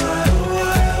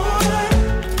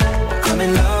 I'm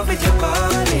in love with your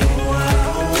body.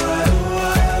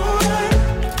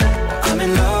 I'm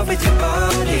in love with your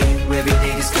body. Every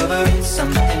day discovering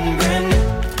something brand new.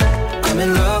 I'm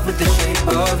in love with the shape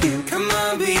of you. Come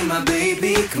on, be my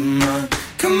baby, come on.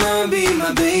 Come on, be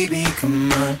my baby,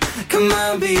 come on. Come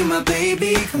on, be my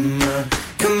baby, come on.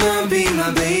 Come on, be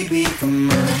my baby,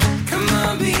 come on. Come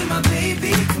on, be my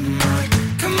baby, come on.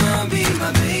 Come on, be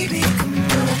my baby, come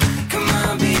on. Come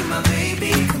on, be my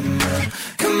baby, come on.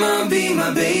 Come on, be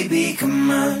my baby,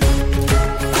 come on.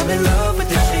 I'm in love with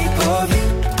the shape of you.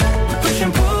 We push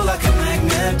and pull like a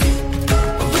magnet do.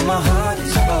 Although my heart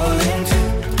is falling too.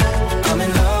 I'm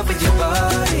in love with your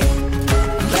body.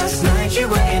 Last night you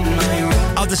were in my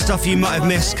room. Other stuff you might have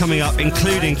missed coming up,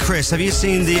 including Chris. Have you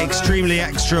seen the extremely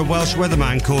extra Welsh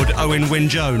weatherman called Owen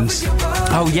Wyn-Jones?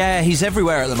 Oh yeah, he's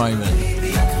everywhere at the moment.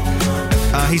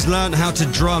 He's learnt how to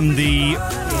drum the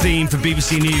theme for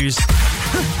BBC News.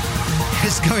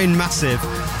 It's going massive.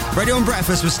 Radio on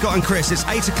Breakfast with Scott and Chris. It's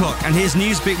 8 o'clock, and here's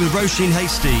Newsbeat with Roisin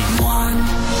Hasty.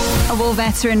 A war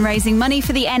veteran raising money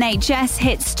for the NHS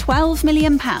hits £12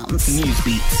 million.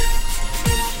 Newsbeat.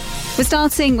 We're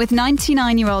starting with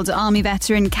 99-year-old Army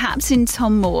veteran Captain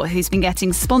Tom Moore, who's been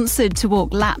getting sponsored to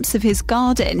walk laps of his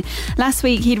garden. Last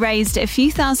week, he'd raised a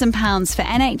few £1,000s for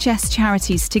NHS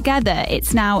charities together.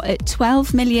 It's now at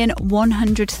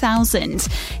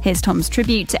 £12,100,000. Here's Tom's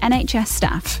tribute to NHS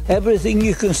staff. Everything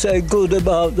you can say good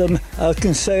about them, I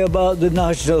can say about the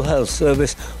National Health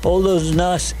Service. All those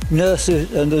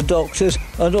nurses and the doctors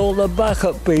and all the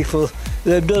backup people.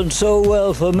 They've done so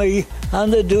well for me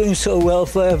and they're doing so well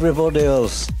for everybody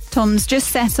else. Tom's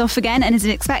just set off again and is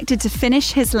expected to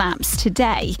finish his laps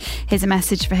today. Here's a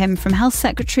message for him from Health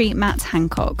Secretary Matt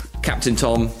Hancock. Captain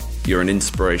Tom, you're an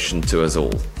inspiration to us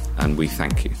all, and we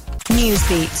thank you.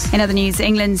 Newsbeat. In other news,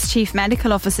 England's chief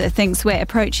medical officer thinks we're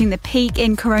approaching the peak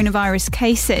in coronavirus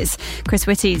cases. Chris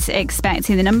Whitty's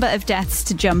expecting the number of deaths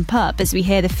to jump up as we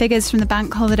hear the figures from the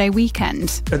bank holiday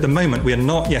weekend. At the moment, we are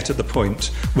not yet at the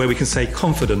point where we can say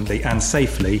confidently and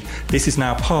safely this is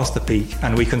now past the peak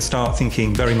and we can start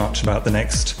thinking very much about the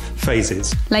next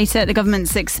phases. Later, the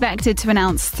government's expected to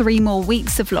announce 3 more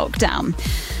weeks of lockdown.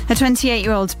 A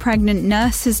 28-year-old pregnant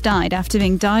nurse has died after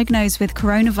being diagnosed with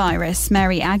coronavirus.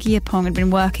 Mary Agyapong had been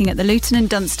working at the Luton and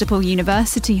Dunstable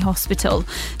University Hospital.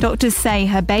 Doctors say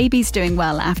her baby's doing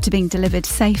well after being delivered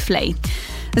safely.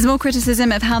 There's more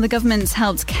criticism of how the government's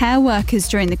helped care workers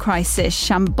during the crisis.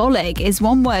 Shambolic is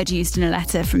one word used in a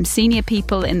letter from senior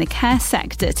people in the care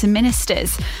sector to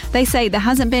ministers. They say there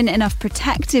hasn't been enough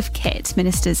protective kit.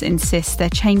 Ministers insist they're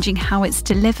changing how it's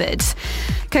delivered.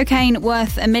 Cocaine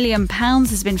worth £1 million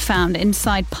has been found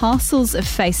inside parcels of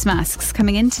face masks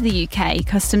coming into the UK.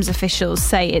 Customs officials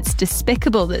say it's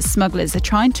despicable that smugglers are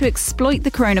trying to exploit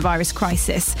the coronavirus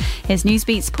crisis. Here's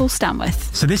Newsbeat's Paul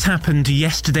Stanworth. So this happened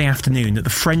yesterday afternoon at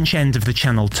the French end of the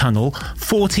Channel Tunnel.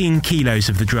 14 kilos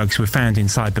of the drugs were found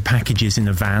inside the packages in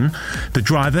a van. The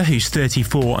driver, who's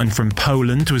 34 and from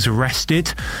Poland, was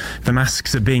arrested. The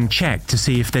masks are being checked to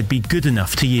see if they'd be good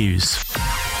enough to use.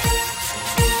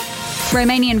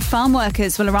 Romanian farm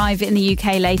workers will arrive in the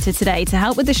UK later today to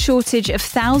help with the shortage of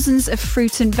thousands of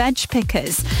fruit and veg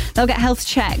pickers. They'll get health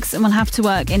checks and will have to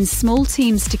work in small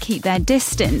teams to keep their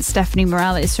distance. Stephanie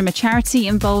Morell is from a charity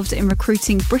involved in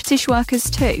recruiting British workers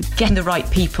too. Getting the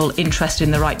right people interested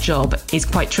in the right job is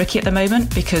quite tricky at the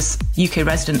moment because UK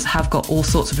residents have got all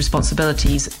sorts of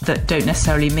responsibilities that don't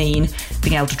necessarily mean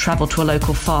being able to travel to a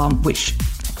local farm, which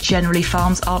generally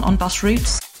farms aren't on bus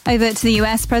routes. Over to the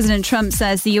US, President Trump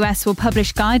says the US will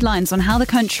publish guidelines on how the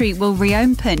country will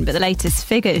reopen, but the latest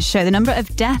figures show the number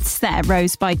of deaths there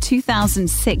rose by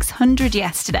 2,600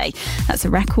 yesterday. That's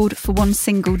a record for one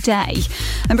single day.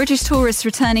 And British tourists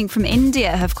returning from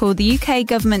India have called the UK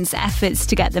government's efforts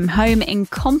to get them home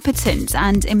incompetent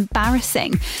and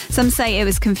embarrassing. Some say it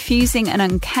was confusing and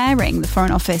uncaring. The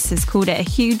Foreign Office has called it a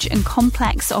huge and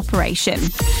complex operation.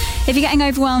 If you're getting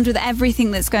overwhelmed with everything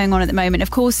that's going on at the moment,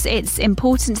 of course, it's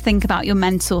important to think about your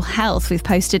mental health. We've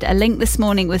posted a link this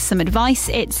morning with some advice.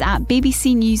 It's at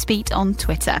BBC Newsbeat on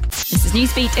Twitter. This is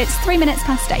Newsbeat. It's 8 minutes. The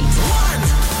one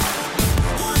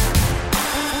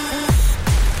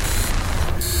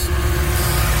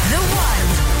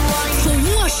for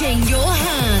washing your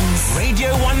hands.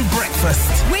 Radio 1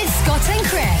 Breakfast. With Scott and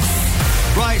Chris.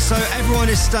 Right, so everyone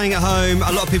is staying at home.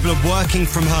 A lot of people are working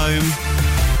from home.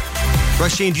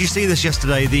 Roisin, did you see this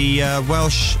yesterday? The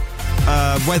Welsh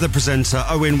weather presenter,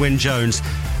 Owen Wyn-Jones,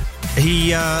 he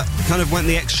kind of went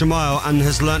the extra mile and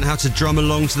has learnt how to drum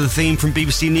along to the theme from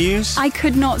BBC News. I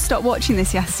could not stop watching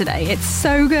this yesterday. It's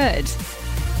so good.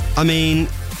 I mean,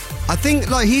 I think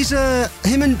like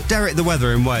him and Derek the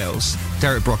Weather in Wales,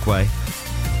 Derek Brockway,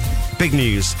 big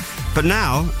news. But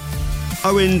now,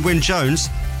 Owen Wyn-Jones,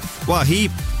 well, he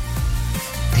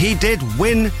did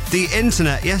win the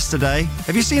internet yesterday.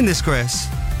 Have you seen this, Chris?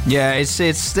 Yeah, it's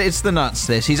the nuts.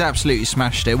 He's absolutely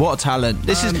smashed it. What a talent!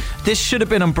 This should have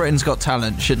been on Britain's Got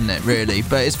Talent, shouldn't it? Really,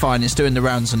 but it's fine. It's doing the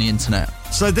rounds on the internet.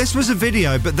 So this was a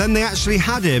video, but then they actually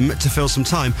had him to fill some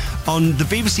time on the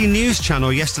BBC News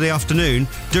channel yesterday afternoon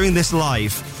doing this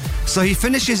live. So he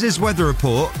finishes his weather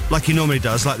report like he normally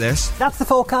does, like this. That's the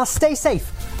forecast. Stay safe,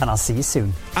 and I'll see you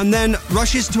soon. And then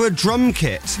rushes to a drum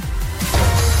kit.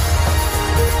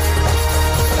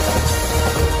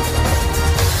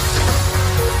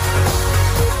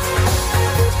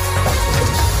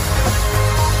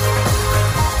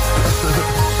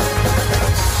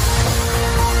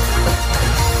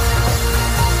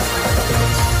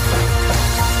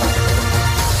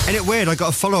 Isn't it weird? I got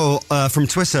a follow from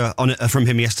Twitter on it from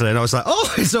him yesterday, and I was like,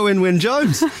 "Oh, it's Owen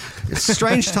Wyn-Jones." It's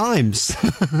strange times.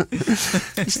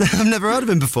 I've never heard of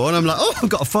him before, and I'm like, "Oh, I've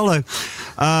got a follow."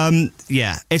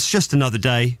 Yeah, it's just another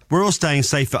day. We're all staying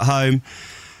safe at home,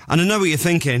 and I know what you're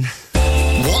thinking.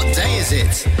 What day is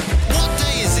it? What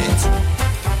day is it?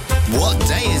 What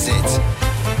day is it?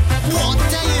 What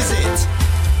day is it?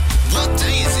 What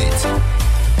day is it?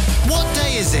 What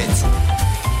day is it?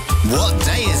 What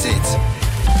day is it?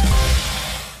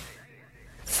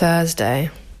 Thursday.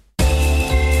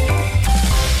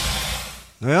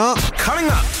 There we are. Coming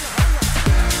up.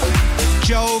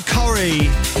 Joel Corry.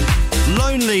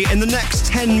 Lonely in the next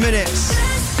 10 minutes.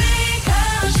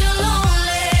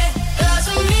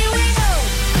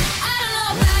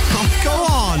 Oh, go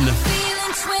on.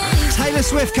 Taylor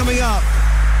Swift coming up.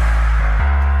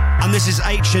 And this is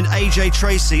H and AJ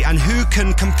Tracy. And who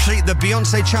can complete the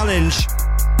Beyonce challenge?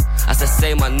 I said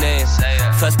say my name.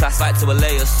 First class flight to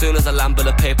LA as soon as I land with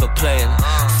a paper plane.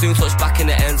 Soon touch back in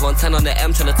the ends, 110 on the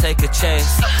M trying to take a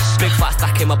chase. Big fat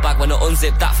stack in my bag when I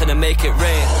unzip that finna make it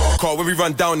rain. Call when we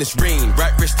run down this rain.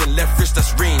 Right wrist and left wrist,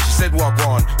 that's rain. She said what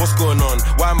on? What's going on?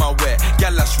 Why am I wet?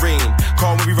 Gal, that's rain.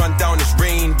 Call when we run down this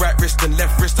rain. Right wrist and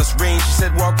left wrist, that's rain. She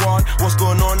said what on? What's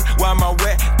going on? Why am I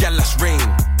wet? Gal, that's rain.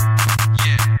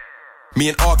 Me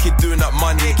and R-Kid doing up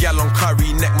money, gal on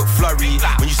curry, neck McFlurry.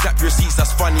 When you snap your receipts,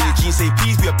 that's funny. Jeans say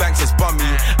please, be a bank says bummy.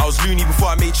 I was loony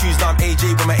before I made tunes, now I'm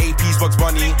AJ, but my AP's Bugs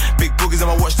Bunny. Big boogers on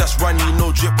my watch, that's runny.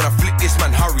 No drip when I flick this,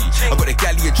 man, hurry. I got the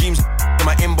galley of dreams in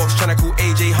my inbox, tryna call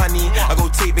AJ honey. I go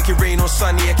tape, make it rain or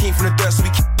sunny. I came from the dirt, so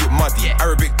we keep it muddy.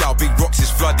 Arabic down, big rocks is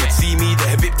flooded. See me,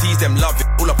 the Habibtis, them love it.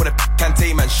 All up on the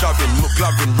Kante, man, shoving. Look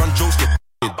gloving, run jokes, get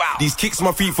these kicks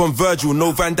my feet from Virgil,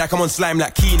 no Van Dijk, I'm on slime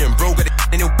like Keenan. Bro, got it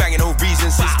and he'll banging no reason.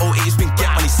 Since 08, it's been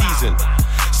get money season.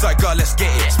 So I got, let's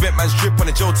get it. Spent man's drip on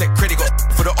a Joe Tech credit.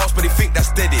 Got for the ops, but they think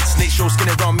that's deaded. Snake show skin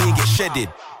around me and get shedded.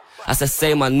 I said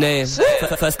say my name.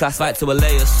 First class flight to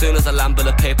LA as soon as I land with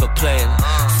a paper plane.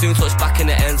 Soon touch back in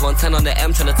the ends, 110 on the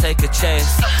M trying to take a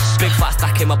chase. Big fat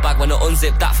stack in my bag when I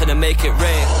unzip that finna make it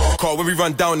rain. Call when we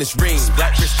run down this rain. Right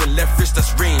wrist and left wrist,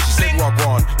 that's rain. She said what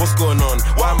on? What's going on?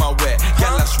 Why am I wet?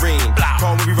 Gal, that's rain.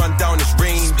 Call when we run down this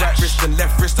rain. Right wrist and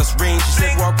left wrist, that's rain. She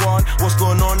said what on? What's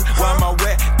going on? Why am I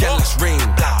wet? Gal, that's rain.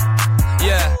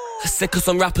 Yeah, sick of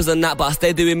some rappers and that, but I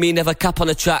stay doing me, never cap on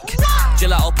the track.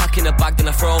 Gelato pack in the bag, then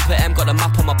I throw up at M, got the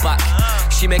map on my back.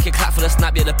 She make it clap for the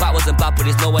snap, yeah the bat wasn't bad, but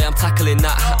there's no way I'm tackling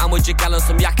that. I'm with your gal and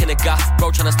some yak in the gaff, bro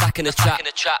tryna stack in the trap.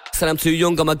 Said I'm too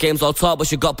young and my game's all talk, but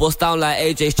she got bust down like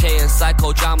AJ's chain.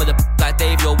 Psycho drama, the like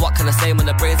Dave, yo what can I say when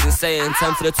the brain's insane.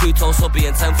 10 for the two-tone subby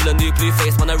and 10 for the new blue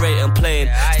face, man I rate and plain.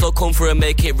 Still come through and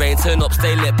make it rain, turn up,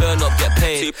 stay lit, burn up, get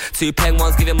paid. Two pen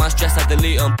ones giving my stress, I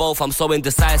delete them both, I'm so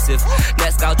indecisive.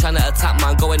 Next gal tryna attack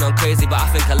man, going on crazy, but I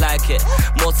think I like it.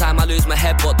 More time I lose my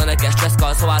head, but then I get stressed,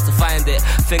 cause it's so hard to find it.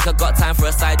 Think I got time for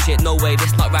a side chick, no way,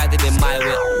 this not riding in my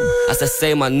whip. I said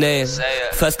say my name.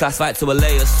 First class flight to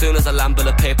LA as soon as I land with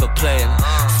a paper plane.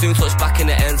 Soon touch back in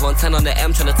the ends, 110 on the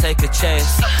M tryna take a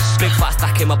chase. Big fat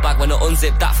stack in my bag when I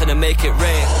unzip that finna make it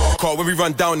rain. Call when we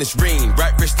run down this rain.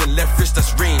 Right wrist and left wrist,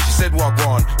 that's rain. She said what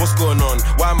on? What's going on?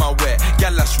 Why am I wet?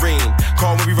 Gal, that's rain.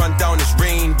 Call when we run down this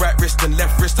rain. Right wrist and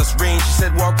left wrist, that's rain. She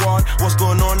said what on? What's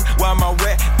going on? Why am I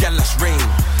wet? Gal, that's rain.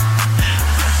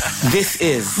 This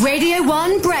is Radio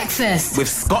 1 Breakfast with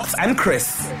Scott and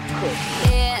Chris.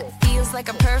 It feels like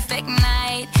a perfect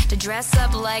night to dress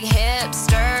up like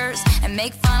hipsters and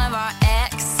make fun of our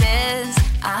exes.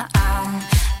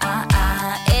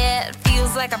 It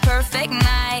feels like a perfect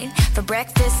night for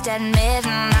breakfast at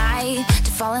midnight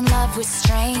to fall in love with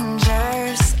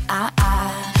strangers.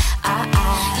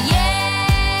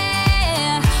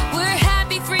 Yeah, we're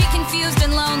happy, free, confused,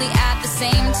 and lonely at the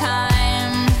same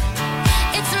time.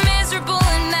 It's miserable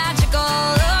and magical.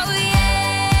 Oh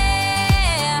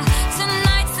yeah.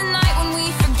 Tonight's the night when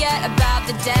we forget about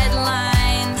the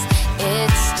deadlines.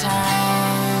 It's time.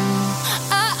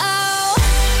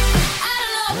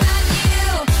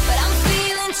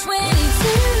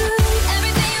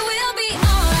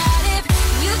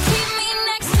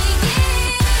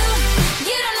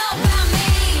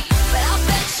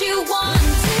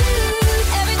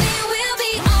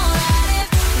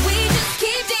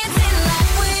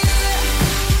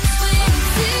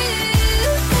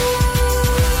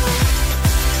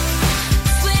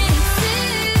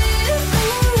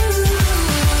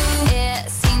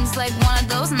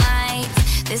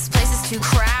 This place is too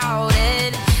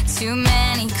crowded, too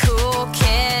many cool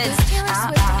kids.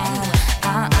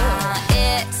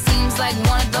 It seems like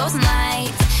one of those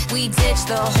nights we ditch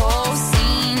the whole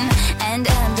scene and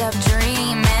end up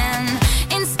dreaming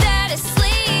instead of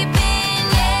sleeping.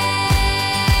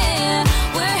 Yeah,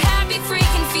 we're happy, free,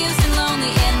 confused, and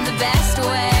lonely in the best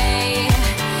way.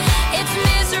 It's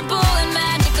miserable and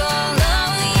magical.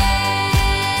 Oh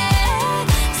yeah.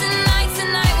 Tonight's the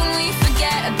night when we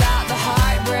forget about the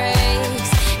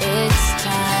heartbreaks. It's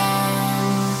time.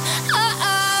 I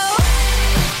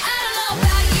don't know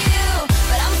about you,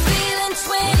 but I'm feeling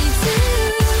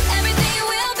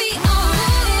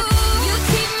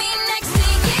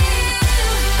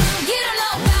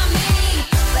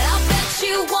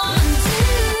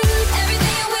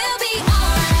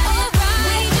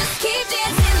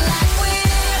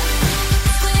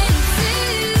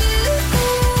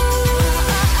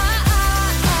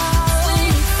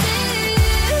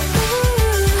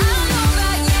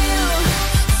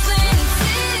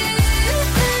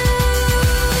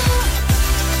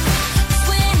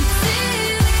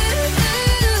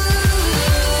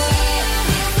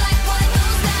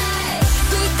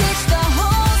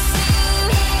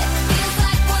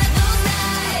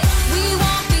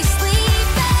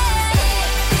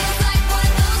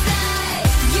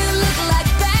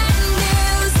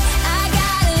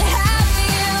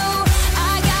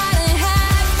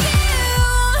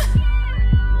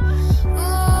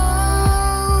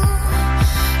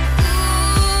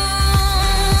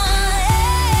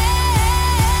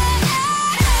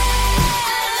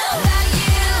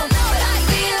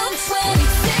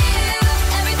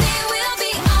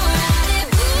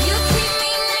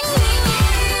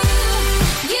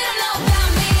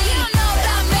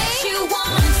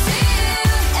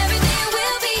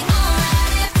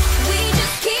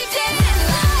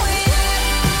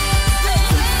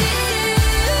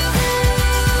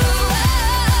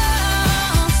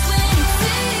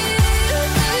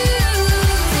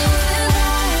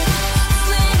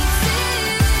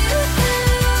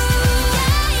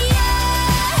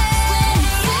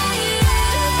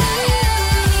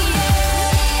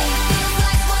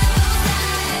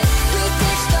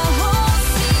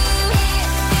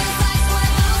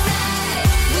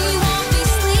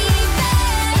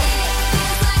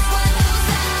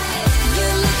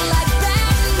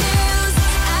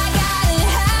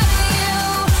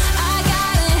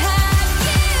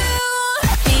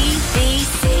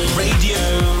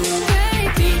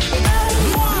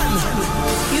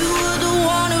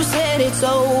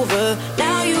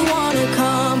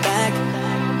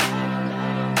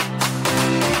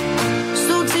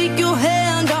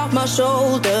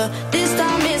shoulder. This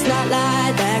time it's not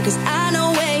like that, 'cause I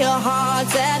know where your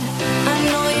heart's at. I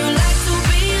know you like to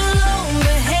be alone,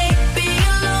 but hey,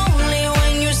 being lonely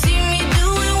when you see me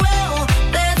doing well,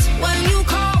 that's when you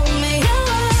call me.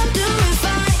 Yeah, I'm doing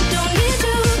fine, don't need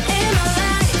you in my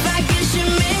life. I guess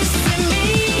you're missing me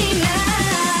now.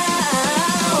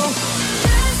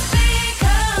 Just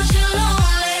because you're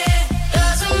lonely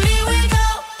doesn't mean we go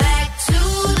back to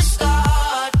the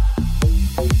start.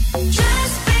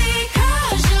 Just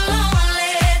because you're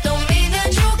lonely don't mean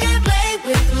that you can play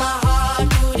with my heart.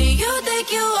 Who do you think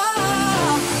you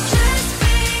are? Just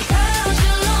because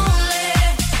you're lonely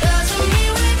doesn't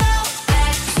mean we go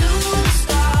back to the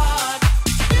start.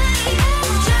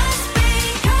 Just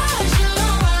because you're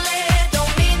lonely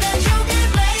don't mean that you can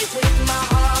play with my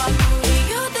heart. Who do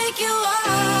you think you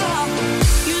are?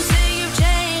 You say you've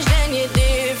changed and you're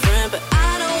different, but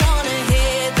I don't wanna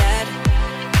hear that.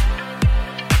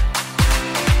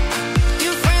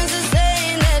 Your friends are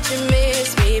saying that you miss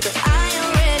me, but I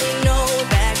already know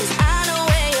that, 'cause I know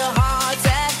where your heart's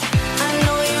at. I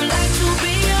know you like to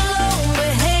be alone,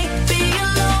 but hey, being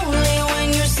lonely when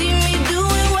you see me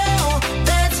doing well,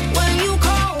 that's when you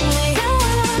call me. Yeah,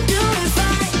 I'm doing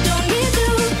fine, don't need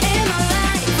you in my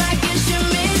life. I guess you're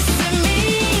missing me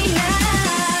now.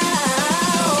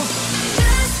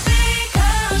 Just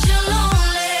because you're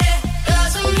lonely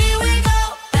doesn't mean we go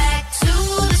back to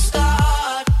the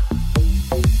start.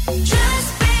 Just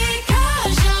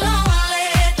because you're lonely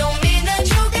don't mean that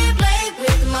you can play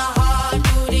with my heart.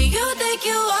 Who do you think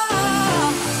you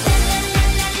are?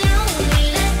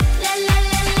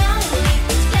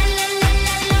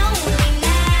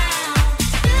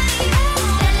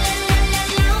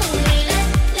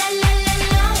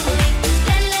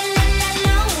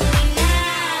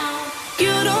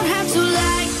 You don't have to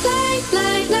lie.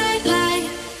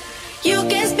 You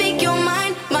can speak your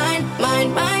mind.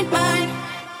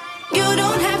 You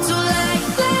don't have to lie.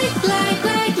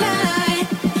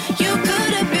 You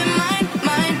could have been mine.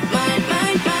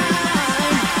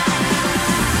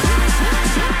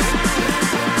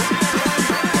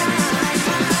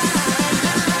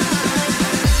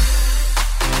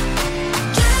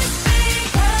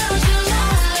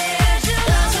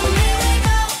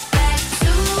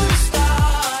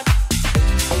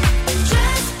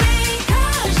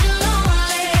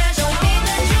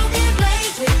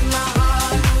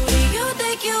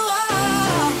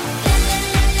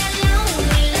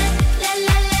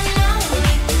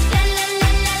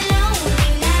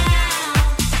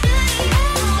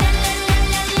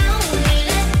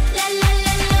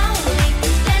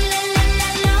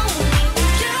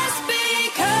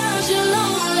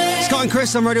 Scott and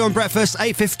Chris on Radio 1 Breakfast,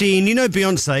 8:15. You know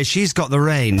Beyonce, she's got the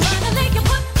range.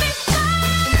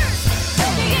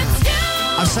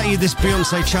 I've set you this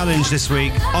Beyonce challenge this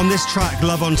week. On this track,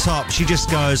 Love on Top, she just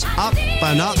goes up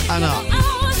and up and up.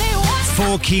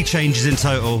 4 key changes in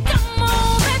total.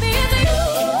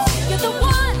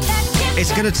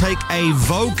 It's going to take a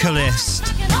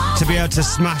vocalist to be able to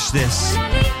smash this.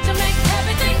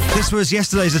 This was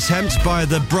yesterday's attempt by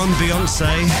the Brum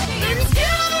Beyonce.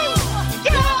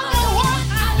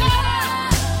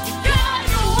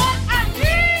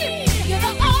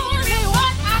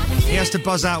 He has to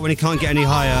buzz out when he can't get any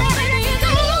higher.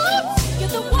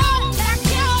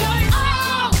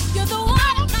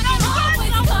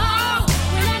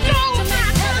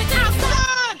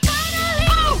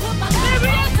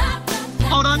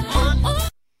 Hold on.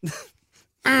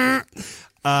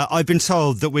 I've been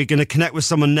told that we're going to connect with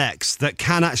someone next that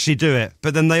can actually do it,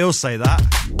 but then they all say that.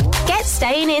 Get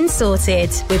staying in sorted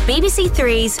with BBC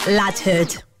Three's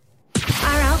Ladhood.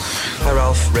 Hi, Ralph. Hi,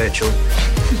 Ralph. Rachel.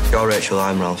 You're Rachel,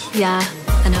 I'm Ralph. Yeah,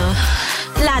 I know.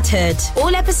 Ladhood.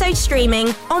 All episodes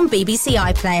streaming on BBC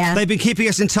iPlayer. They've been keeping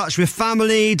us in touch with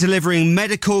family, delivering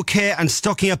medical kit and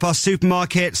stocking up our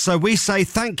supermarket. So we say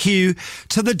thank you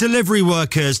to the delivery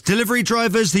workers, delivery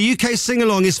drivers. The UK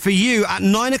sing-along is for you at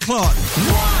 9 o'clock.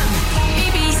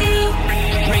 BBC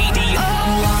Radio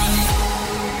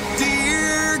 1.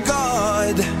 Dear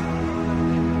God,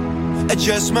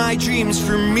 adjust my dreams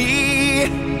for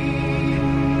me.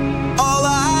 All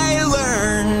I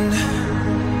learned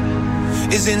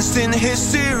is instant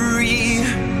history.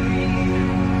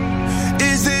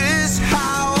 Is this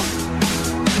how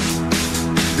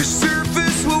the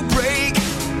surface will break,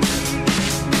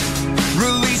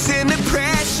 releasing the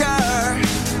pressure,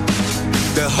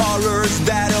 the horrors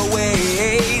that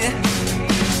await?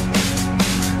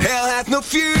 Hell hath no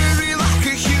fury like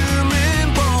a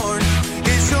human born.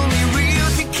 It's only real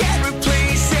if you can't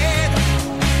replace it.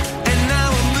 And now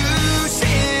I'm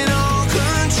losing all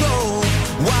control.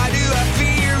 Why do I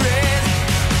fear it?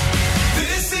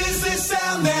 This is the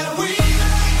sound that we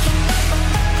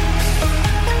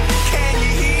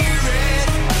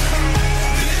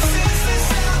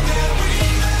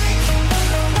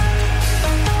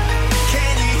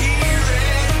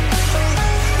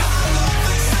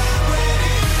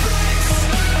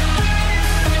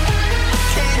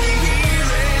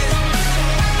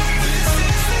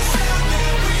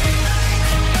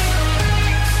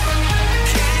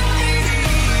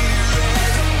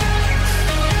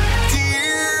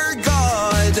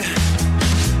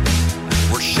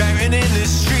the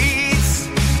streets.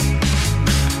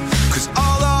 'Cause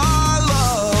all our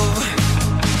love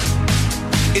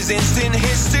is instant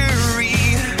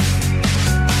history.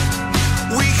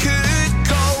 We could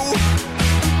go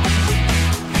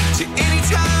to any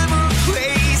time or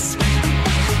place,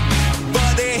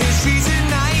 but the history's a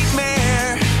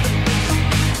nightmare.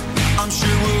 I'm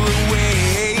sure we're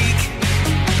awake.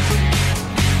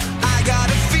 I got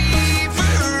a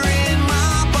fever in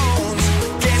my bones,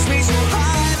 gets me so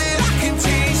high that I can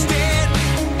taste it.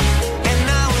 And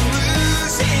now I'm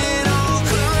losing all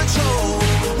control.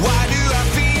 Why do I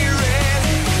fear it?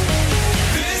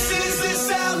 This is the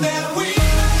sound that we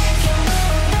make.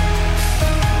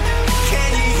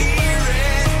 Can you hear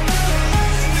it?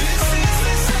 This is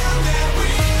the sound that we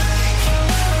make.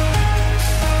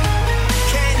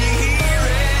 Can you hear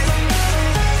it?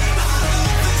 I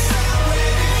love the sound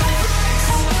when it breaks.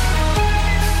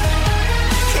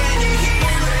 Can you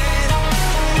hear it?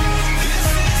 This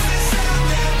is the sound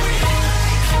that we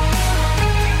make.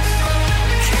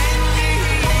 Can you hear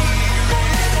it?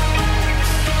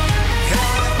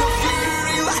 Hell,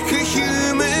 like a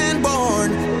human born.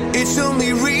 It's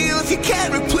only real if you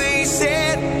can't replace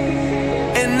it.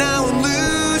 And now I'm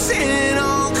losing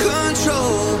all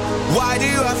control. Why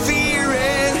do I fear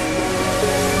it?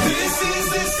 This is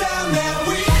the sound that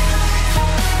we make.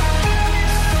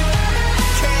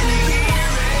 Can you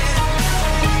hear it?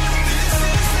 This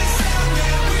is the sound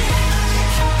that we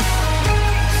make.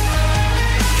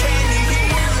 Can you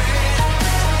hear it?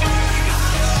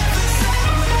 I love the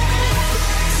sound when it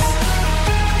breaks.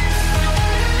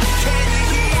 Can you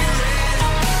hear it?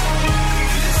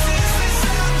 This is the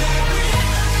sound that we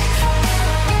make.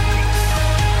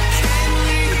 Can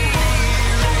you hear it?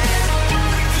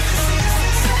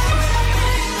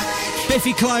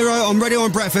 Biffy Clyro on Radio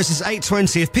 1 Breakfast. It's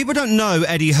 8:20. If people don't know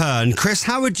Eddie Hearn, Chris,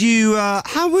 how would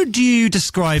you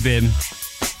describe him?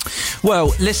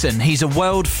 Well, listen, he's a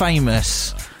world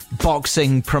famous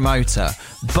boxing promoter,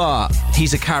 but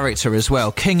he's a character as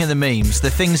well. King of the memes. The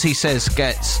things he says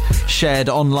gets shared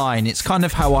online. It's kind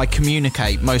of how I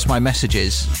communicate most of my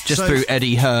messages, just So- through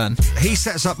Eddie Hearn. He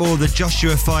sets up all the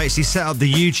Joshua fights. He set up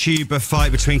the YouTuber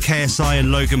fight between KSI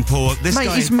and Logan Paul. This Mate,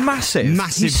 guy, he's massive.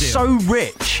 Massive He's deal. so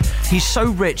rich. He's so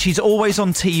rich. He's always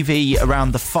on TV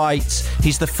around the fights.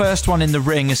 He's the first one in the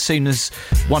ring as soon as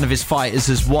one of his fighters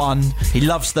has won. He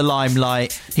loves the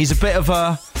limelight. He's a bit of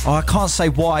a... Oh, I can't say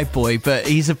why boy, but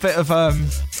he's a bit of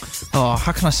oh,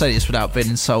 how can I say this without being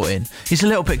insulting? He's a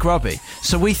little bit grubby.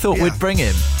 So we thought we'd bring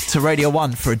him to Radio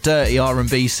 1 for a dirty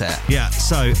R&B set. Yeah,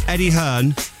 so Eddie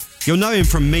Hearn, you'll know him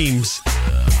from memes.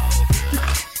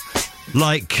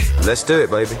 Like... Let's do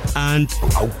it, baby. And...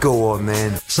 Oh, go on,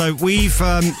 man. So we've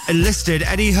enlisted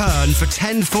Eddie Hearn for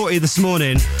 10:40 this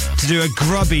morning to do a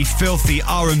grubby, filthy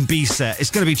R&B set. It's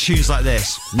going to be tunes like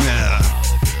this. Yeah.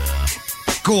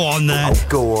 Go on, then. Oh,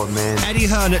 go on, man. Eddie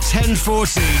Hearn at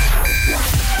 10:40.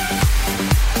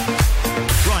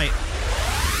 Right.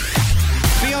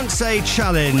 Beyonce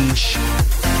challenge.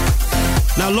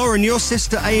 Now, Lauren, your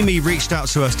sister Amy reached out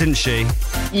to us, didn't she?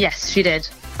 Yes, she did.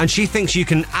 And she thinks you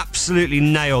can absolutely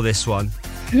nail this one.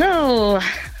 No,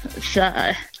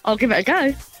 so I'll give it a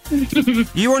go.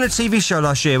 You were on a TV show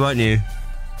last year, weren't you?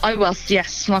 I was,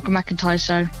 yes, Michael McIntyre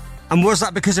show. And was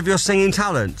that because of your singing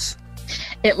talents?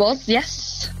 It was,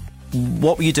 yes.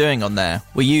 What were you doing on there?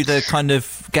 Were you the kind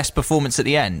of guest performance at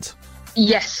the end?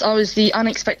 Yes, I was the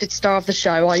unexpected star of the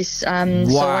show. Wow.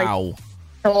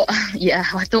 So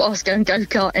I thought I was going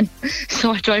go-karting.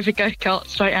 So I drove a go-kart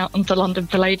straight out onto London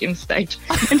Palladium stage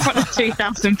in front of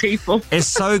 2,000 people. It's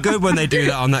so good when they do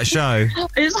that on that show.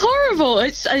 It's horrible.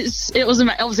 It was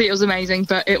obviously it was amazing,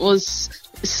 but it was.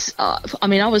 I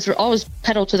was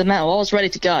pedal to the metal. I was ready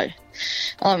to go.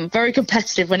 I'm very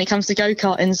competitive when it comes to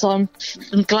go-karting, so I'm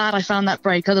glad I found that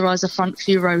break. Otherwise, the front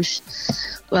few rows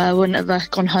wouldn't have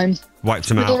gone home. Wiped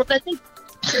them with all out. of their things.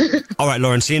 All right,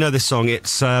 Lauren, so you know this song.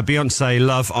 It's Beyonce,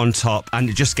 Love on Top, and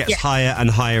it just gets higher and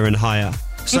higher and higher.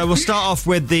 So we'll start off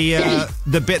with the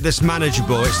bit that's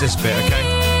manageable. It's this bit, okay?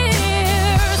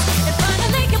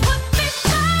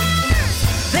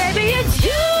 Baby, it's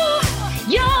you.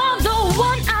 You're the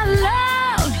one I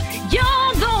love.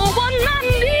 You're the one I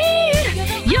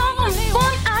need. You're the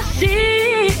one I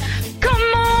see. Come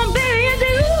on, baby, it's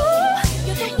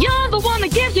you. You're the one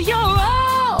that gives you your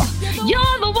all.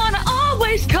 You're the one I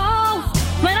always call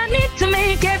when I need to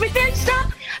make everything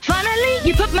stop. Finally,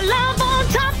 you put my love on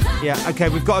top. Yeah, okay,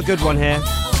 we've got a good one here.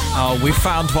 Oh, we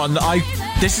found one.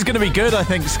 This is going to be good, I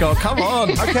think, Scott. Come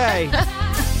on. Okay.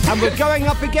 And we're going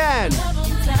up again.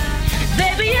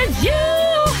 Baby, it's you.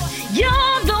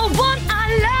 You're the one I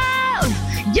love.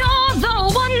 You're the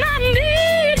one I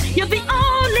need. You're the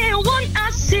only one I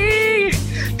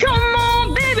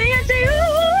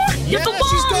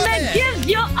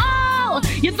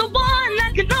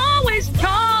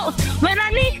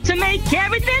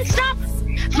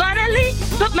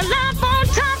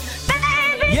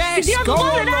Yes, You're the go one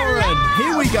on, that I Lauren. love.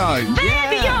 Here we go.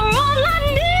 Baby, you're all I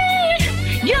need.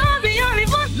 You're the only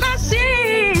one I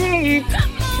see.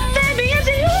 Baby, it's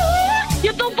you.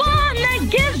 You're the one that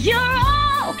gives your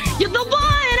all. You're the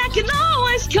one I can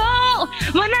always call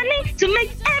when I need to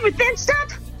make everything stop.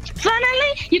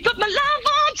 Finally, you put my love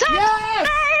on top,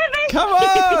 baby. Come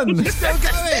on. Still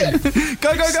going.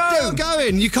 Go. Still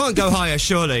going. You can't go higher,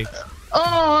 surely.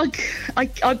 Oh, I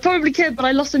probably could, but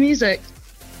I lost the music.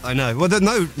 I know. Well,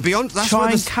 no, Beyonce. That's Try where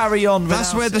and carry on.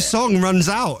 That's without where the it. song runs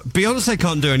out. Beyonce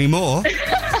can't do any more.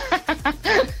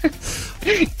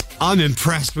 I'm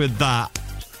impressed with that.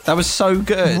 That was so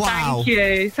good. Wow.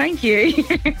 Thank you.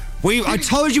 I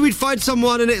told you we'd find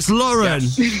someone, and it's Lauren.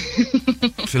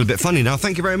 I feel a bit funny now.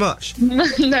 Thank you very much. No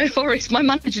worries. My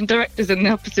managing director's in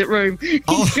the opposite room. He's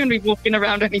going to be walking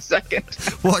around any second.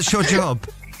 What's your job?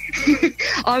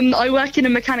 I work in a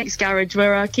mechanics garage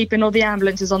where keeping all the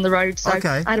ambulances on the road. So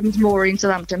Okay. Adams Moor in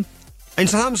Southampton. In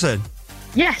Southampton?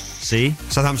 Yes. See?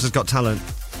 Southampton's got talent.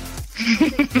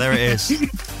 There it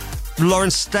is.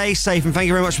 Lauren, stay safe, and thank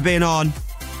you very much for being on.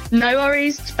 No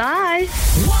worries. Bye.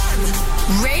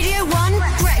 Radio 1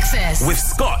 Breakfast. With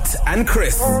Scott and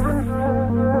Chris.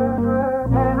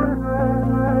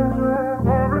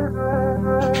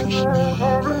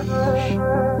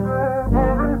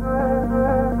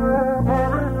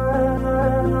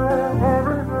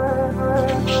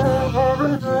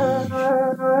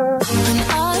 When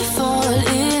I fall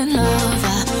in love,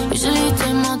 I usually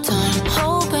take my time,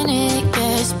 hoping it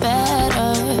gets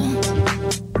better.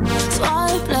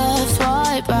 Swipe left,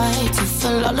 swipe right, to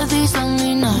fill all of these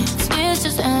lonely nights. It's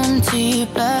just empty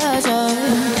pleasure.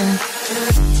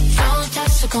 Don't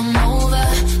text to come over,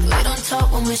 we don't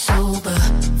talk when we're sober.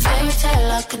 Fairy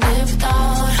tale I could live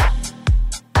without.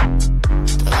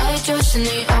 The white dress in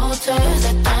the altar,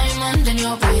 that diamond in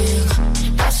your ring,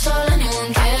 that's all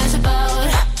anyone cares about.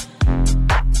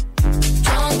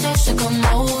 Don't text to come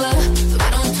over, we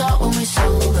don't talk when we're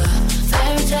sober.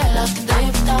 Fairy tale I could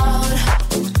live without.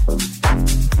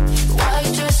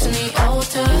 White dress in the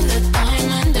altar, that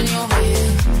diamond in your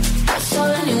ring, that's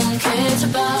all anyone cares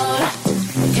about.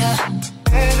 Yeah.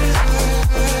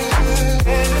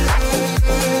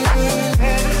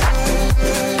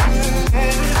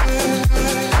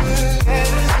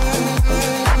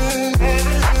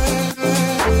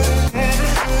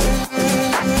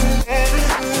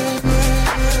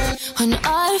 When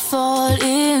I fall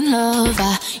in love,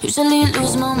 I usually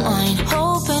lose my mind,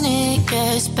 hoping it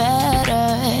gets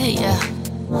better, yeah.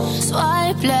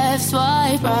 Swipe left,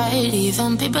 swipe right,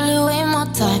 even people who ain't my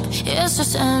type, it's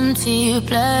just empty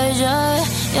pleasure,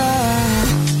 yeah.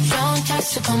 Don't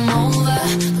text to come over,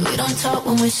 we don't talk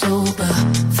when we're sober.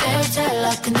 Fairy tale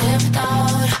I can live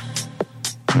without.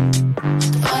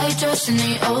 The white dress in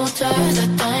the altar, the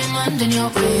diamond in your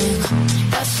ring,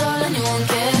 that's all anyone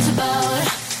cares about.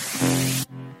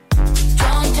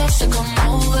 Don't text to come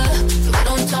over, we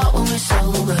don't talk when we're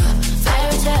sober.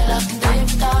 Fairy tale I can live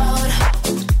without.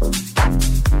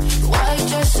 White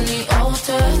dress in the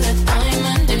altar, that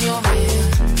diamond in your ring,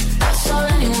 that's all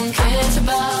anyone cares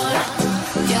about.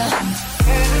 Yeah.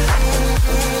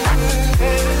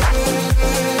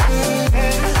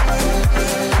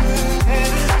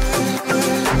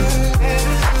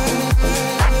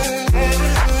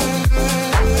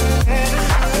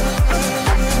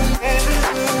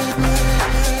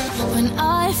 When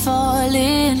I fall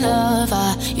in love,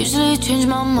 I usually change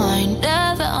my mind,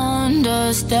 never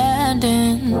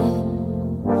understanding.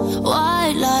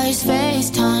 White lies,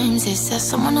 FaceTimes, is there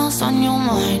someone else on your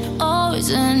mind?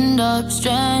 Always end up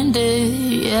stranded,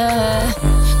 yeah.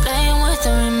 Playing with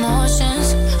our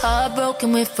emotions,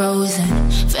 heartbroken, we're frozen.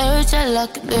 Fairy tale I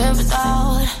could live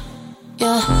without,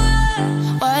 yeah.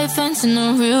 White fence and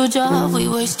a real job, we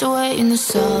waste away in the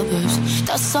suburbs.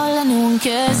 That's all anyone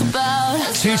cares about.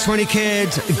 220 Kid,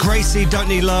 Gracie, Don't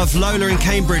Need Love. Lola in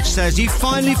Cambridge says, you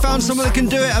finally found someone that can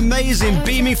do it. Amazing,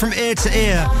 beaming from ear to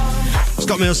ear.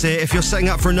 Scott Mills here. If you're setting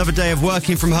up for another day of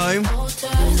working from home,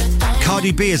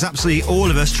 Cardi B is absolutely all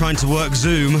of us trying to work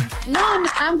Zoom. No,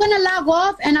 I'm going to log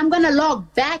off and I'm going to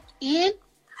log back in.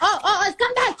 Oh, it's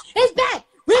come back. It's back.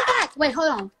 We're back. Wait, hold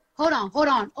on.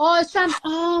 Oh, it's trying.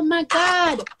 Oh, my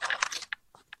God.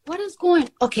 What is going?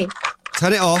 Okay.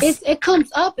 Turn it off. It comes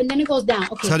up and then it goes down.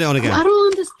 Okay. Turn it on again. I don't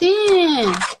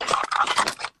understand.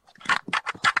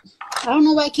 I don't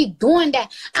know why I keep doing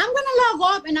that. I'm going to log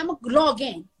off and I'm going to log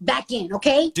in. Back in,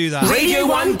 okay? Do that. Radio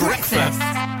 1 Breakfast.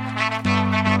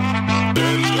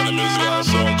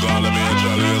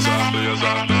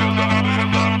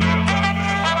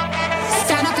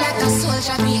 Stand up like a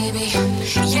soldier, baby.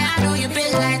 Yeah, I know you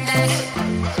built like that.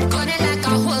 Gun it like a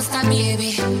holster,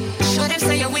 baby. Show them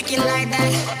say you're wicked like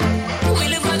that. We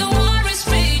live where the war is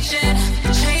raging,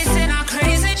 chasing our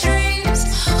crazy dreams,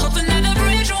 hoping that the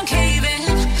bridge won't cave in.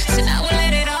 So now we'll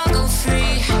let it all go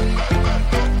free.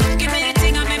 Give me the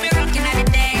thing, I made me rockin' at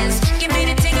the dance. Give me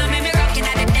the thing, I made me rockin'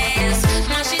 at the dance.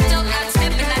 My shit don't got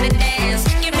steppin' at the dance.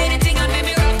 Give me the thing, I made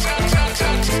me rock.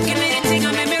 Give me the thing,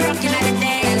 I made me rockin' at the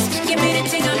dance. Give me the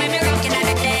thing, I made me rockin' at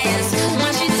the dance.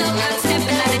 My shit don't got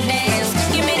steppin' at the dance.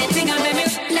 Give me the thing, I made me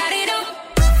light it up.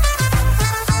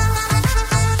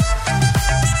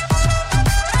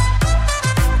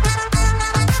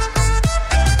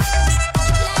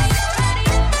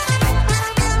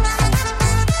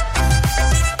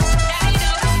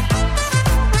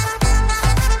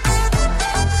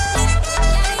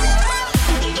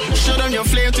 Show them your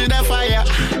flame to the fire.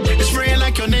 It's spraying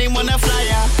like your name on a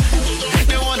flyer.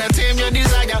 They wanna tame your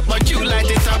desire, but you light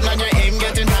it up, now your aim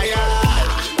getting higher.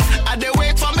 I they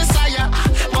wait for Messiah,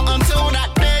 but until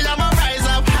that day I'ma rise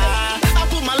up high. I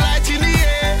put my light in the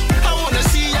air, I wanna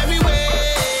see everywhere.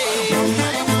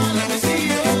 Let me see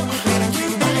you. You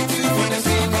might do for the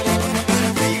single.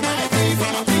 Be my day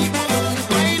for my people.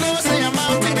 Why you know say I'm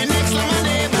out to be next like my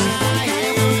neighbor.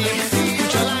 Let me see you.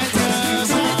 Your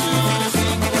lighters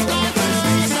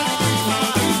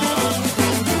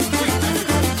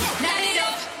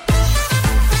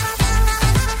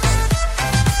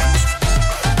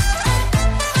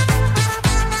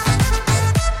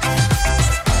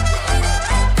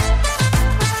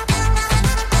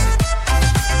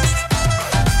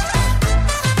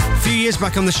A few years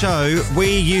back on the show,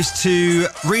 we used to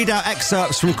read out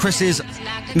excerpts from Chris's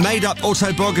made-up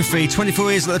autobiography,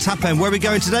 24 Years at the Tap End. Where are we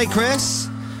going today, Chris?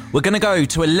 We're going to go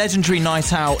to a legendary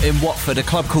night out in Watford, a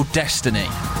club called Destiny.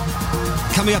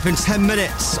 Coming up in 10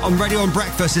 minutes on Radio on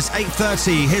Breakfast, it's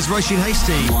 8:30. Here's Roisin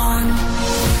Hasty.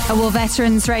 A war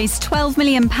veterans raised £12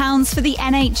 million for the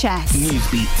NHS.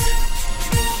 Newsbeat.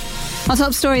 Our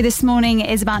top story this morning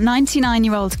is about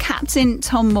 99-year-old Captain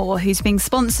Tom Moore, who's being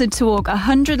sponsored to walk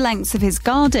 100 lengths of his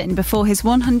garden before his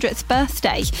 100th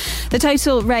birthday. The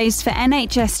total raised for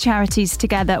NHS charities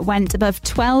together went above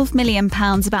 £12 million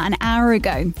about an hour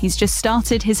ago. He's just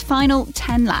started his final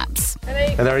 10 laps.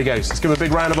 And there he goes. Let's give him a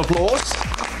big round of applause.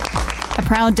 A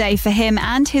proud day for him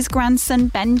and his grandson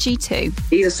Benji too.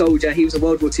 He's a soldier. He was a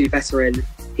World War II veteran.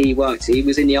 He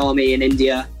was in the army in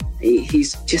India.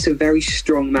 He's just a very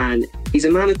strong man. He's a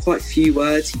man of quite few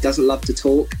words. He doesn't love to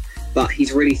talk, but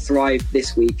he's really thrived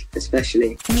this week,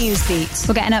 especially. Newsbeat.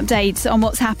 We'll get an update on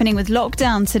what's happening with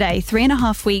lockdown today,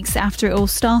 3.5 weeks after it all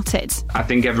started. I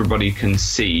think everybody can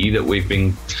see that we've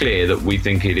been clear that we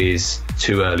think it is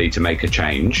too early to make a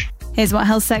change. Here's what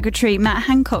Health Secretary Matt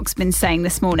Hancock's been saying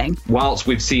this morning. Whilst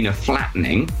we've seen a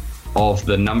flattening of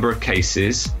the number of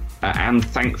cases and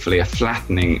thankfully a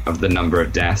flattening of the number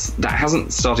of deaths, that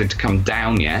hasn't started to come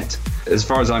down yet. As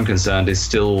far as I'm concerned, is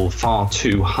still far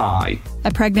too high. A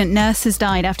pregnant nurse has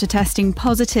died after testing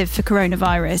positive for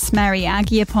coronavirus. Mary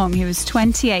Agiapong, who was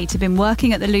 28, had been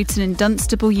working at the Luton and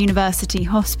Dunstable University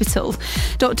Hospital.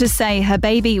 Doctors say her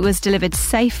baby was delivered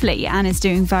safely and is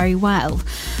doing very well.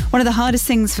 One of the hardest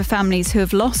things for families who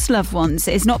have lost loved ones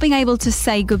is not being able to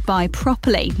say goodbye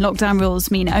properly. Lockdown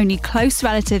rules mean only close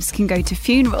relatives can go to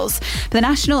funerals. But the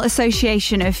National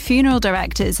Association of Funeral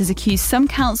Directors has accused some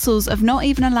councils of not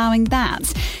even allowing that.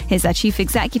 Here's their chief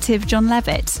executive, John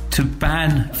Levitt. To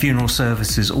ban funeral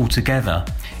services altogether,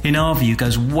 in our view,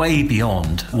 goes way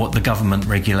beyond what the government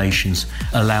regulations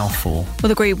allow for. Well,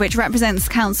 the group, which represents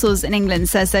councils in England,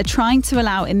 says they're trying to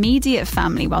allow immediate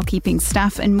family while keeping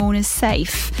staff and mourners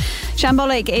safe.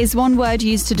 Shambolic is one word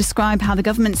used to describe how the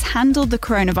government's handled the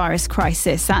coronavirus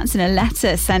crisis. That's in a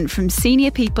letter sent from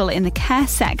senior people in the care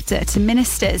sector to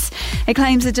ministers. It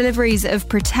claims the deliveries of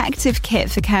protective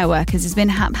kit for care workers has been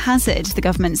haphazard. The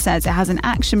government says it has an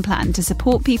action plan to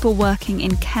support people working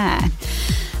in care.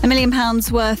 £1 million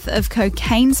worth of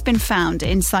cocaine's been found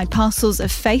inside parcels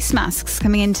of face masks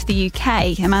coming into the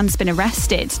UK. A man's been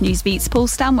arrested. Newsbeat's Paul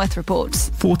Stanworth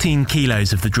reports. 14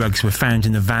 kilos of the drugs were found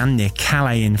in a van near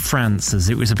Calais in France as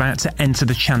it was about to enter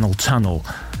the Channel Tunnel.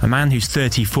 A man who's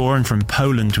 34 and from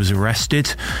Poland was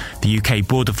arrested. The UK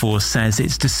Border Force says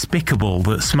it's despicable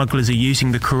that smugglers are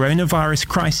using the coronavirus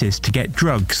crisis to get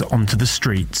drugs onto the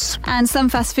streets. And some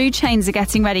fast food chains are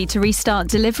getting ready to restart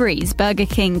deliveries. Burger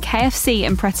King, KFC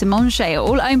and Pret a Manger are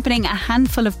all opening a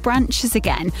handful of branches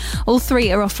again. All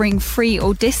three are offering free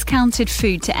or discounted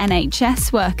food to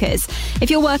NHS workers. If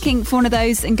you're working for one of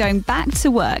those and going back to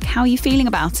work, how are you feeling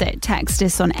about it? Text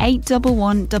us on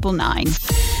 81199.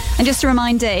 And just a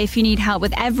reminder, if you need help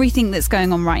with everything that's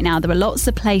going on right now, there are lots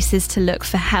of places to look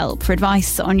for help. For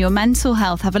advice on your mental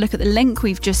health, have a look at the link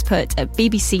we've just put at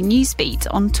BBC Newsbeat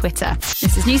on Twitter.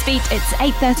 This is Newsbeat, it's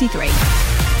 8:33.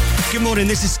 Good morning,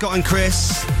 this is Scott and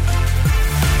Chris.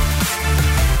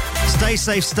 Stay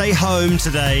safe, stay home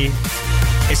today.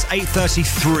 It's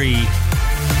 8:33.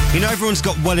 You know, everyone's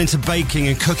got well into baking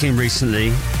and cooking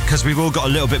recently because we've all got a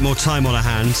little bit more time on our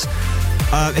hands.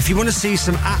 If you want to see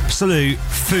some absolute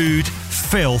food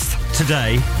filth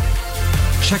today,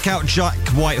 check out Jack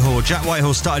Whitehall. Jack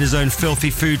Whitehall started his own filthy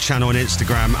food channel on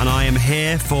Instagram, and I am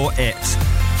here for it.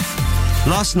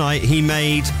 Last night he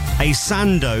made a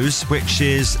sandos, which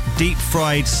is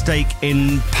deep-fried steak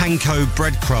in panko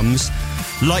breadcrumbs,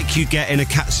 like you get in a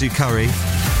katsu curry,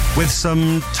 with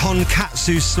some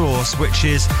tonkatsu sauce, which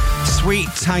is sweet,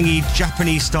 tangy,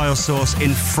 Japanese-style sauce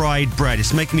in fried bread.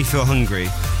 It's making me feel hungry.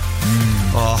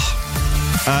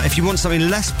 If you want something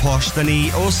less posh, then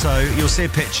he also, you'll see a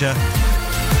picture,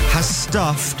 has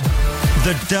stuffed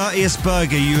the dirtiest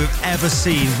burger you have ever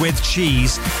seen with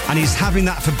cheese, and he's having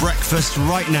that for breakfast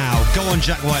right now. Go on,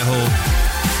 Jack Whitehall.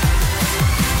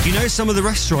 You know, some of the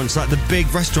restaurants, like the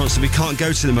big restaurants that we can't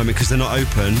go to at the moment because they're not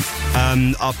open,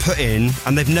 are putting,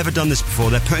 and they've never done this before,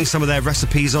 they're putting some of their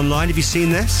recipes online. Have you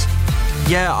seen this?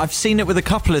 Yeah, I've seen it with a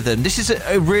couple of them. This is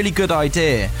a really good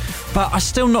idea, but I'm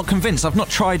still not convinced. I've not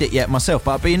tried it yet myself,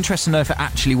 but I'd be interested to know if it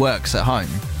actually works at home.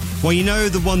 Well, you know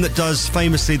the one that does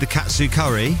famously the katsu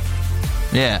curry?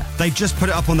 Yeah. They just put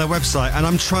it up on their website, and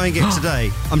I'm trying it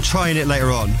today. I'm trying it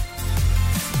later on.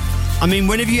 I mean,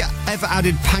 when have you ever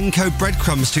added panko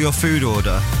breadcrumbs to your food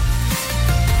order?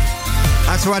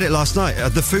 I had to add it last night.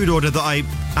 The food order that I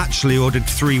actually ordered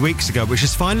 3 weeks ago, which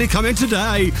is finally coming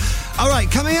today. All right,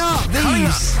 coming up,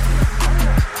 these.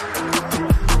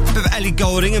 A bit of Ellie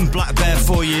Goulding and Black Bear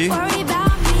for you.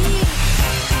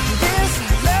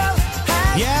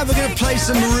 Yeah, we're going to play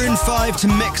some Maroon 5 to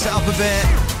mix it up a bit.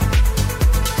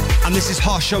 And this is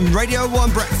Hosh on Radio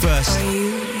 1 Breakfast.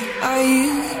 Are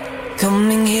you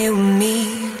coming here with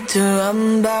me to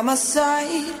run by my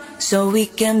side so we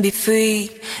can be free?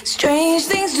 Strange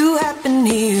things do happen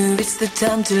here, it's the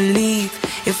time to leave.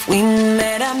 If we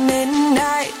met at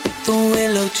midnight at the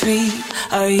willow tree,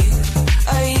 are you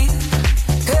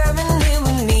coming here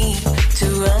with me to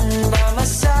run by my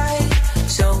side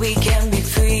so we can be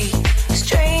free?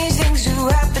 Strange things do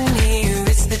happen here,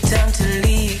 it's the time to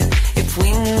leave. If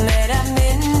we met at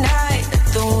midnight at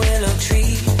the willow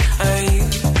tree, are you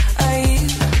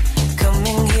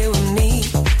coming here with me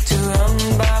to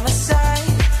run by my side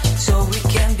so we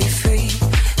can be free?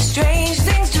 Strange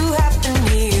things do happen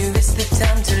here, it's the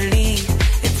time to leave.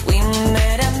 If we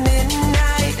met at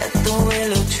midnight at the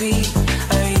willow tree,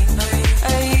 are you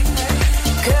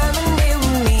coming here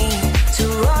with me to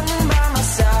run by my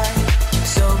side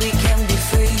so we can be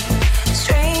free?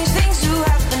 Strange things do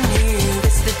happen here,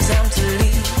 it's the time to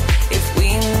leave. If we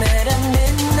met at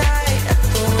midnight at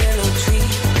the willow tree,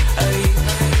 are you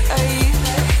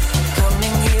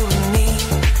coming here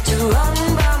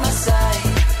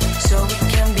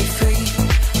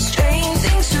with me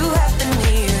to run by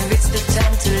my side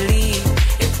so we can be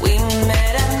free?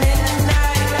 Strange things do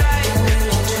happen here,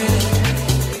 it's the time to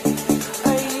leave. If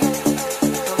we met at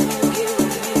midnight at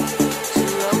the willow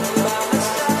tree, are you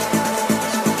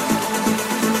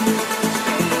coming here with me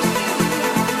to run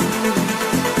by my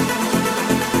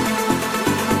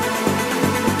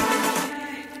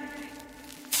side?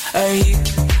 Are you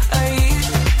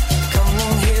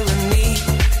coming here with me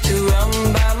to run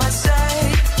by my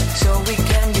side so we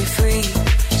can be free?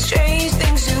 Strange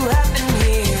things do happen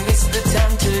here, it's the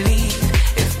time to leave.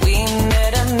 If we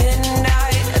met at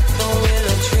midnight at the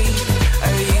willow tree,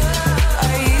 are you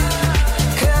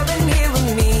coming here with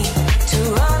me to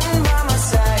run by my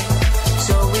side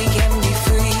so we can be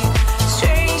free?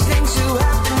 Strange things do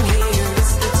happen here,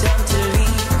 it's the time to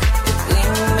leave. If we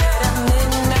met at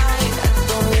midnight at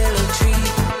the willow tree,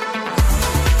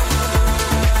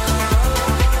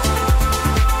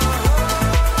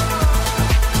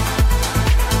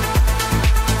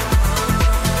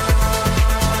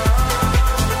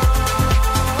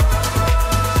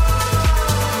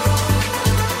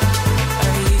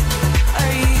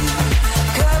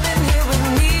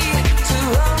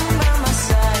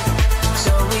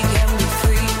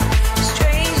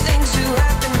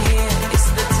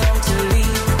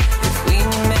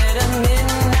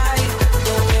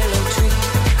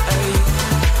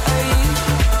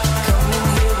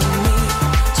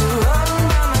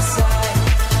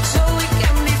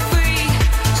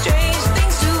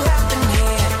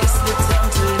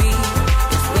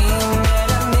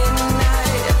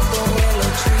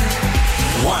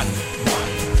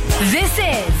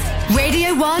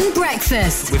 1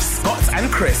 Breakfast. With Scott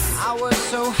and Chris. I was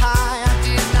so high, I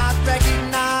did not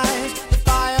recognize the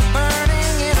fire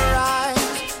burning in her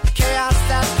eyes, the chaos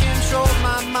that controlled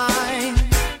my mind.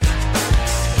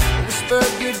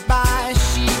 Whispered goodbye,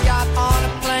 she got on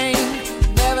a plane,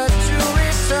 never to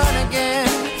return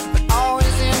again, but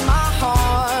always in my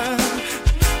heart.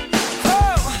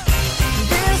 Oh,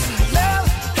 this love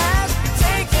has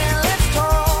taken its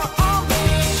toll on me.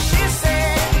 She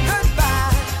said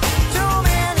goodbye too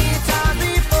many times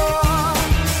before,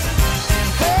 and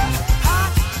her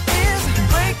heart is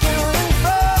breaking in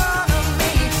front of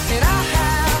me, and I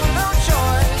have no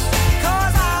choice,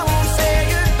 'cause I won't say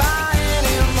goodbye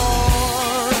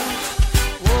anymore.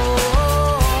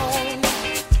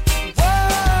 Whoa,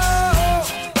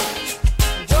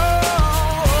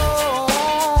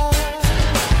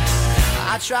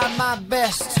 I tried my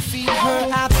best to feed her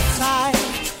appetite,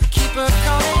 keep her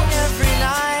coming every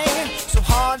night, so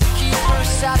hard to keep her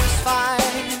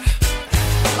satisfied.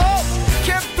 Oh,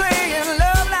 kept playing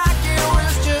love like it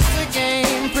was just a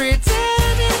game,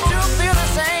 pretending to feel the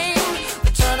same,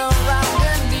 but turn around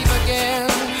and leave again.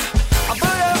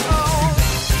 But oh,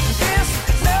 this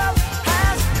love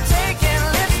has taken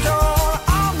its toll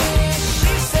on me.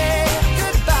 She said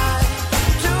goodbye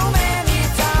too many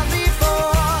times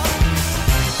before,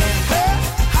 and her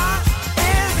heart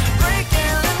is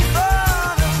breaking in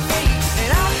front of me,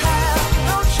 and I have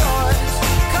no choice,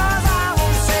 'cause I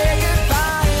won't say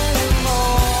goodbye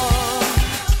anymore.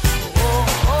 Whoa,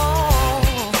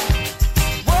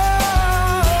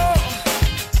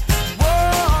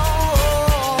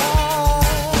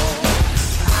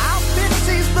 I'll fix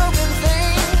these broken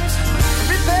things,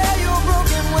 repair your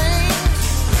broken wings,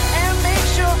 and make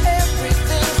sure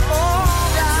everything's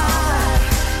alright.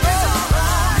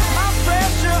 My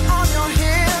pressure on your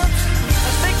hips,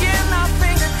 sticking my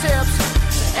fingertips to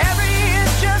every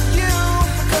inch of you,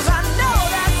 'cause I know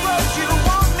that's what you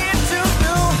want me to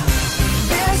do.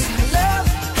 This love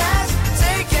has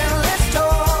taken its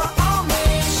toll on me.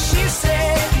 She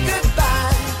said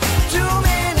goodbye too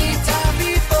many times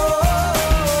before.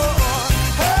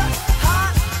 Her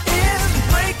heart is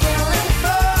breaking in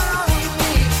front of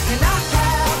me, and I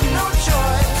have no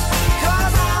choice,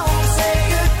 'cause I won't say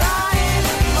goodbye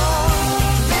anymore.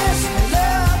 This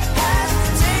love has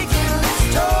taken its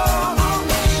toll on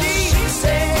me. She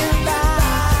said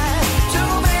goodbye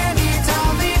too many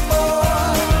times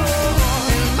before,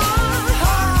 and my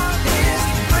heart is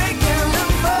breaking in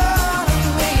front of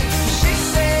me. She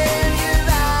said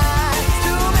goodbye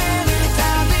too many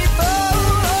times before.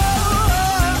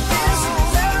 This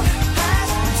love has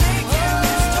taken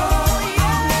its toll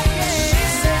on me. She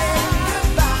said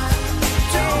goodbye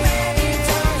too many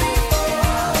times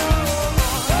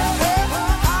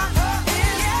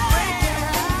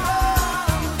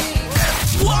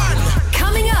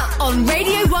Coming up on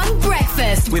Radio 1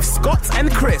 Breakfast. With Scott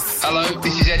and Chris. Hello,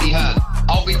 this is Eddie Hearn.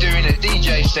 I'll be doing a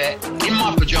DJ set in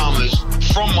my pyjamas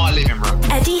from my living room.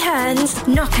 Eddie Hearn's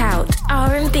Knockout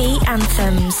R&B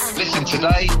Anthems. Listen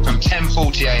today from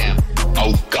 10:40 a.m.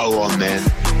 Oh, go on then.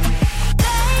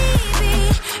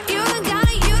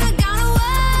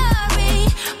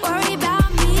 Worry about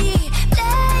me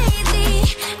lately.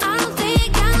 I don't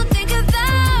think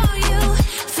about you.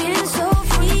 Feeling so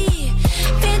free.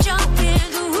 Been jumping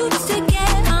the hoops to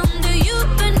get under you,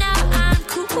 but now I'm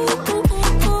cool.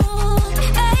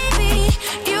 Baby,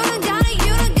 you don't gotta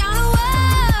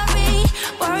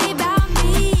worry about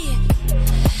me.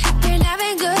 Been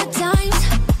having good times.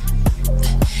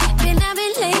 Been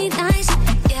having late nights,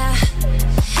 yeah.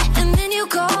 And then you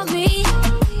call me.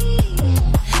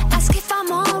 Ask if I'm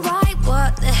alright,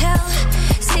 what the hell?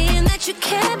 Saying that you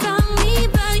care about me,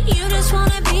 but you just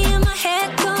wanna be in my head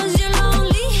 'cause you're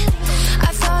lonely. I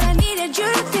thought I needed you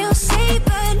to feel safe,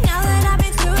 but now that I've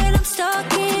been through it, I'm stuck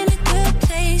in a good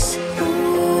place.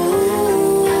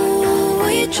 Ooh, why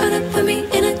you trying to put me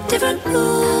in a different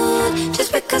mood?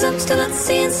 Just because I'm still not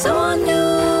seeing someone new.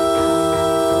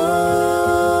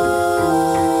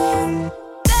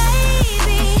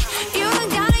 You don't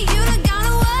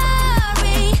gotta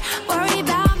worry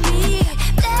about me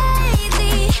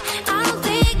lately. I don't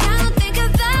think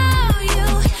about you.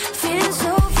 Feeling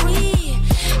so free.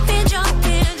 Been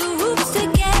jumping the hoops to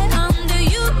get under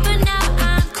you, but now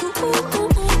I'm cool.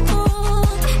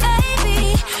 Baby,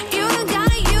 you don't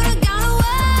gotta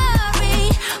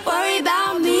worry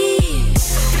about me.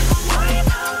 Worry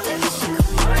about this, you can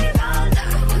worry about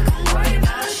that, you can worry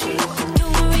about she.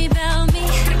 Don't worry about me.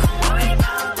 Worry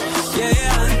about this.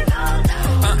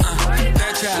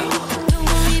 That child.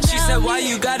 She said, why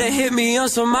you gotta hit me on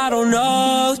some I don't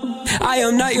know? I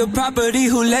am not your property,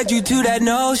 who led you to that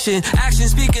notion?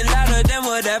 Actions speaking louder than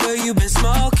whatever you've been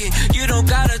smoking. You don't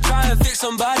gotta try and fix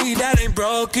somebody that ain't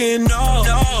broken, no.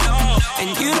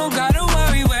 And you don't gotta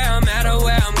worry where I'm at or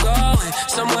where I'm going.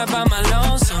 Somewhere by my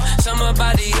lonesome, somewhere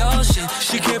by the ocean.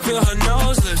 She can't feel her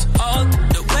nose lips. Oh,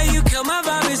 the way you kill my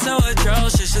vibe is so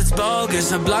atrocious, it's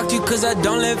bogus. I blocked you cause I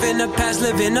don't live in the past,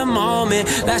 live in the moment.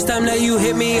 Last time that you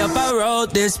hit me up, I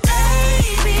wrote this.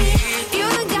 Baby, you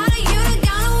don't gotta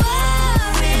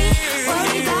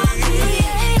worry about me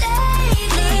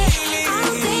lately.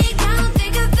 I don't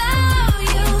think about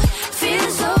you,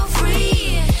 feeling so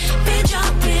free. Been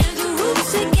jumping through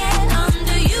hoops to get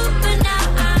under you, but now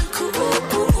I'm cool.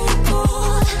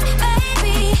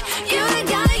 Baby, you don't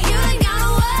gotta worry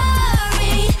about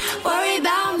me. Don't worry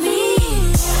about me.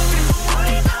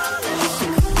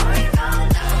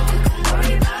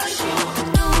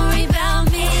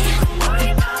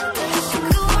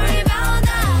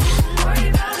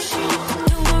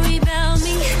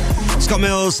 Scott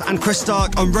Mills and Chris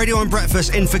Stark on Radio 1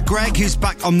 Breakfast, in for Greg, who's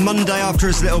back on Monday after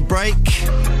his little break.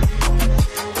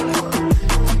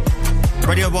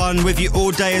 Radio 1 with you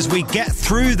all day as we get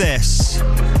through this.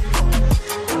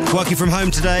 Working from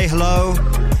home today, hello.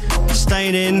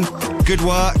 Staying in, good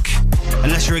work,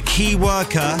 unless you're a key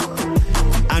worker.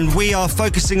 And we are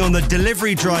focusing on the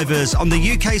delivery drivers on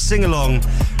the UK Sing-Along.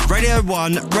 Radio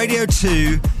 1, Radio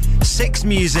 2, 6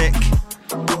 Music,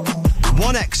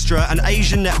 1 Extra and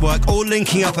Asian Network all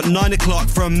linking up at 9 o'clock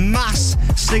for a mass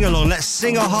sing-along. Let's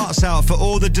sing our hearts out for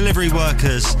all the delivery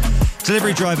workers.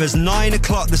 Delivery drivers, 9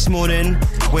 o'clock this morning.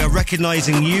 We are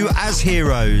recognising you as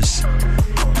heroes.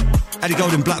 Eddie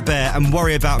Golden, Black Bear and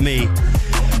Worry About Me.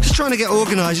 Just trying to get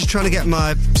organised, just trying to get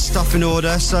my stuff in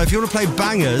order. So if you want to play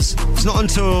bangers, it's not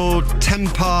until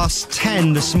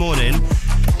 10:10 this morning.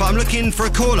 But I'm looking for a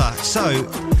caller. So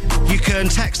you can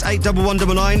text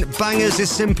 81199. Bangers is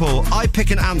simple. I pick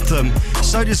an anthem.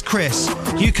 So does Chris.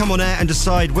 You come on air and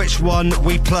decide which one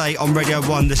we play on Radio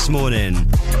 1 this morning.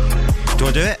 Do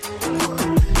I do it?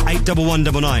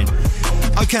 81199.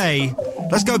 Okay,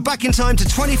 let's go back in time to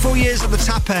 24 years at the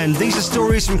Tap End. These are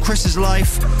stories from Chris's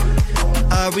life.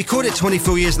 We called it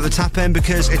 24 years at the Tap End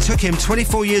because it took him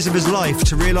 24 years of his life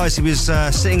to realise he was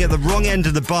sitting at the wrong end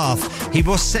of the bath. He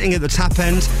was sitting at the Tap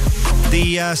End,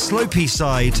 the slopey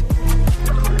side.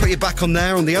 Put your back on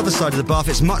there, on the other side of the bath,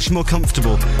 it's much more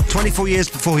comfortable. 24 years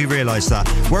before he realised that.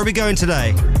 Where are we going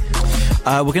today?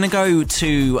 We're going to go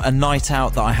to a night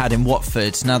out that I had in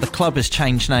Watford. Now, the club has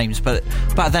changed names, but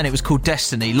back then it was called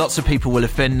Destiny. Lots of people will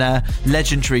have been there.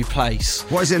 Legendary place.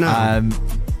 What is it now?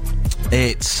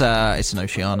 It's an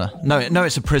Oceana. No,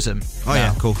 it's a Prism. Oh,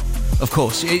 yeah, cool. Of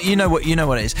course, you know what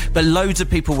it is. But loads of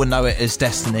people will know it as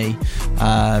Destiny,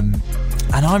 and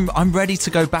I'm ready to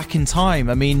go back in time.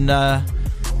 I mean,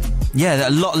 yeah, a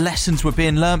lot of lessons were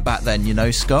being learnt back then. You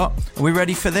know, Scott. Are we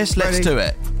ready for this? Let's do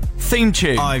it. Theme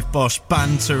tune. I've boshed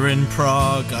banter in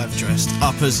Prague. I've dressed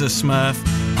up as a Smurf.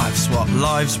 I've swapped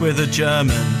lives with a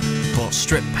German. Bought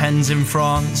strip pens in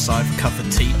France. I've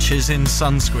covered teachers in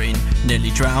sunscreen.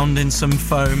 Nearly drowned in some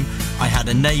foam. I had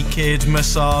a naked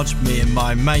massage. Me and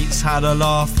my mates had a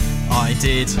laugh. I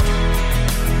did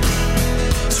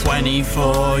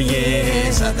 24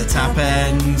 years at the Tap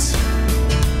End.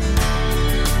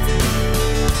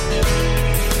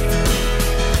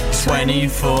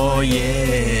 "24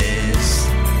 years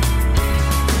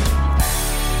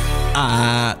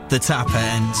at the Tap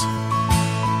End."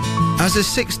 As a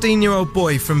 16-year-old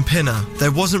boy from Pinner,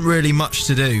 there wasn't really much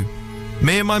to do.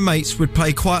 Me and my mates would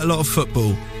play quite a lot of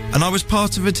football, and I was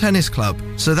part of a tennis club,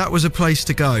 so that was a place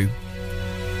to go.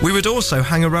 We would also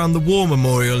hang around the War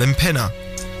Memorial in Pinner,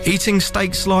 eating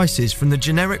steak slices from the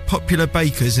generic popular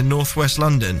bakers in northwest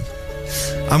London,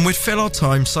 and we'd fill our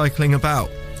time cycling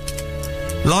about.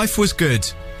 Life was good,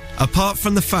 apart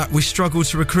from the fact we struggled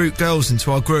to recruit girls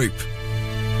into our group.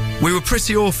 We were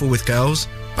pretty awful with girls,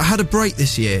 but had a break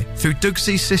this year through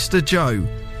Dougsy's sister Jo,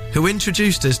 who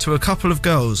introduced us to a couple of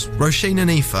girls, Roisin and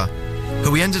Aoife,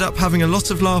 who we ended up having a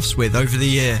lot of laughs with over the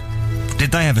year.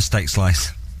 Did they have a steak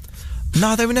slice?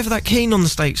 No, they were never that keen on the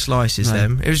steak slices,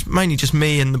 them. It was mainly just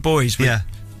me and the boys. Yeah.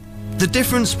 The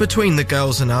difference between the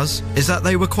girls and us is that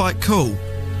they were quite cool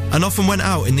and often went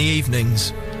out in the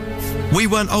evenings. We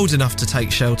weren't old enough to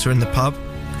take shelter in the pub,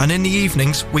 and in the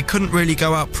evenings we couldn't really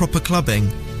go out proper clubbing.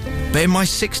 But in my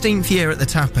 16th year at the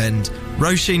Tap End,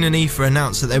 Roisin and Aoife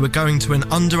announced that they were going to an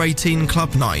under-18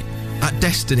 club night at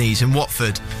Destiny's in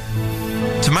Watford.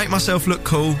 To make myself look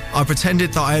cool, I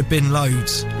pretended that I had been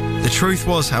loads. The truth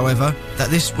was, however, that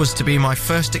this was to be my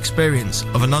first experience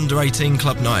of an under-18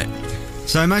 club night.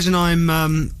 So imagine I'm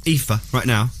Aoife right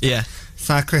now. Yeah.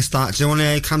 So, Chris, like, do you want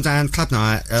to come down club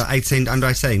night, under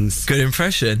 18s? Good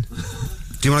impression.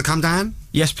 Do you want to come down?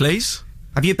 Yes, please.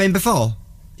 Have you been before?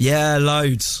 Yeah,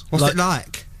 loads. What's it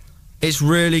like? It's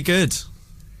really good.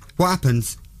 What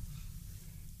happens?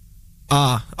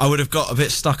 I would have got a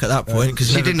bit stuck at that point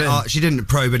because she didn't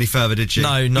probe any further, did she?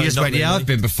 No, You just not went, yeah, really. I've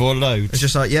been before, loads. It's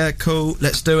just like, yeah, cool,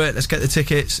 let's do it, let's get the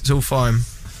tickets, it's all fine.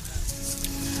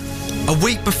 A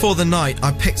week before the night,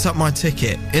 I picked up my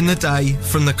ticket in the day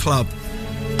from the club,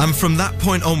 and from that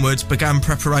point onwards began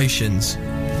preparations.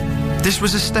 This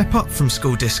was a step up from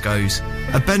school discos.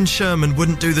 A Ben Sherman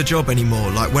wouldn't do the job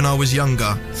anymore like when I was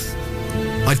younger.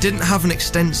 I didn't have an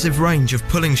extensive range of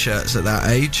pulling shirts at that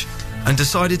age, and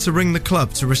decided to ring the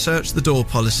club to research the door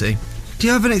policy. Do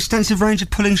you have an extensive range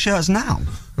of pulling shirts now?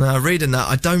 Now, reading that,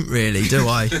 I don't really, do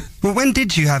I? Well, when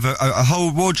did you have a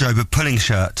whole wardrobe of pulling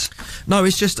shirts? No,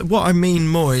 it's just, what I mean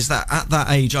more is that at that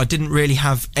age, I didn't really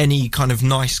have any kind of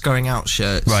nice going out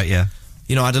shirts. Right, yeah.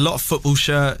 You know, I had a lot of football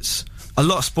shirts, a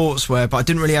lot of sportswear, but I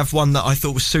didn't really have one that I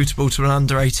thought was suitable to an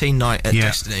under-18 night at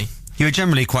Destiny. You were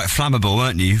generally quite flammable,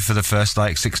 weren't you, for the first,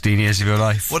 16 years of your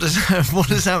life? What does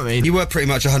that mean? You were pretty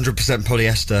much 100%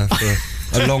 polyester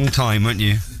for a long time, weren't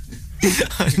you?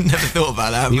 I never thought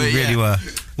about that, You but really were.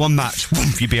 One match,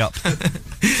 whoomp, you'd be up.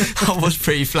 I was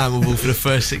pretty flammable for the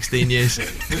first 16 years.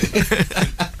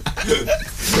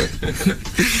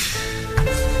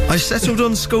 I settled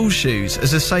on school shoes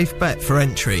as a safe bet for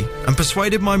entry and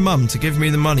persuaded my mum to give me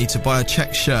the money to buy a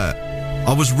check shirt.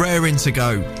 I was raring to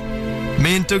go.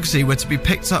 Me and Dugsy were to be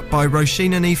picked up by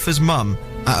Roisin and Aoife's mum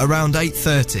at around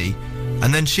 8:30,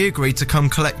 and then she agreed to come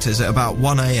collect us at about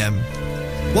 1 a.m.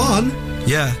 1?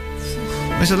 Yeah.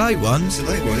 It's a late one. It's a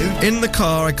late one, yeah. In the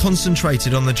car, I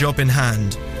concentrated on the job in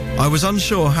hand. I was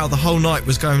unsure how the whole night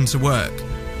was going to work,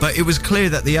 but it was clear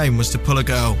that the aim was to pull a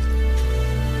girl.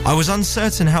 I was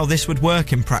uncertain how this would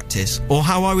work in practice, or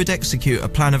how I would execute a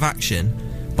plan of action,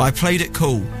 but I played it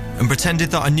cool and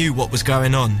pretended that I knew what was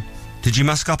going on. Did you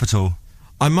musk up at all?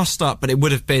 I musked up, but it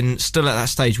would have been still at that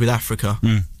stage with Africa.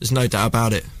 There's no doubt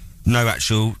about it. No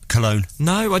actual cologne?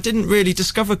 No, I didn't really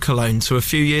discover cologne till a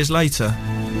few years later.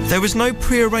 There was no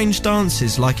pre-arranged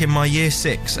dances like in my Year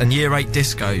 6 and Year 8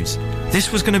 discos.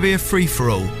 This was going to be a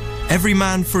free-for-all. Every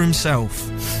man for himself.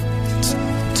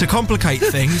 To complicate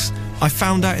things, I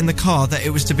found out in the car that it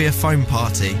was to be a foam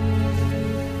party.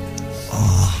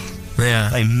 Oh, yeah.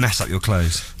 They mess up your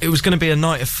clothes. It was going to be a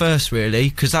night of first, really,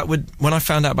 because that would, when I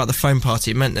found out about the foam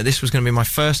party, it meant that this was going to be my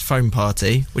first foam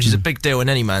party, which is a big deal in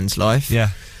any man's life.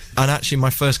 Yeah. And actually my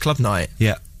first club night.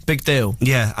 Yeah. Big deal.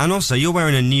 Yeah, and also you're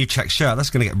wearing a new check shirt.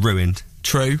 That's going to get ruined.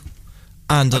 True.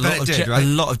 And a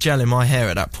lot of gel in my hair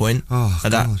at that point. Oh,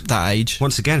 at that age.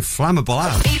 Once again, flammable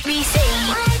out.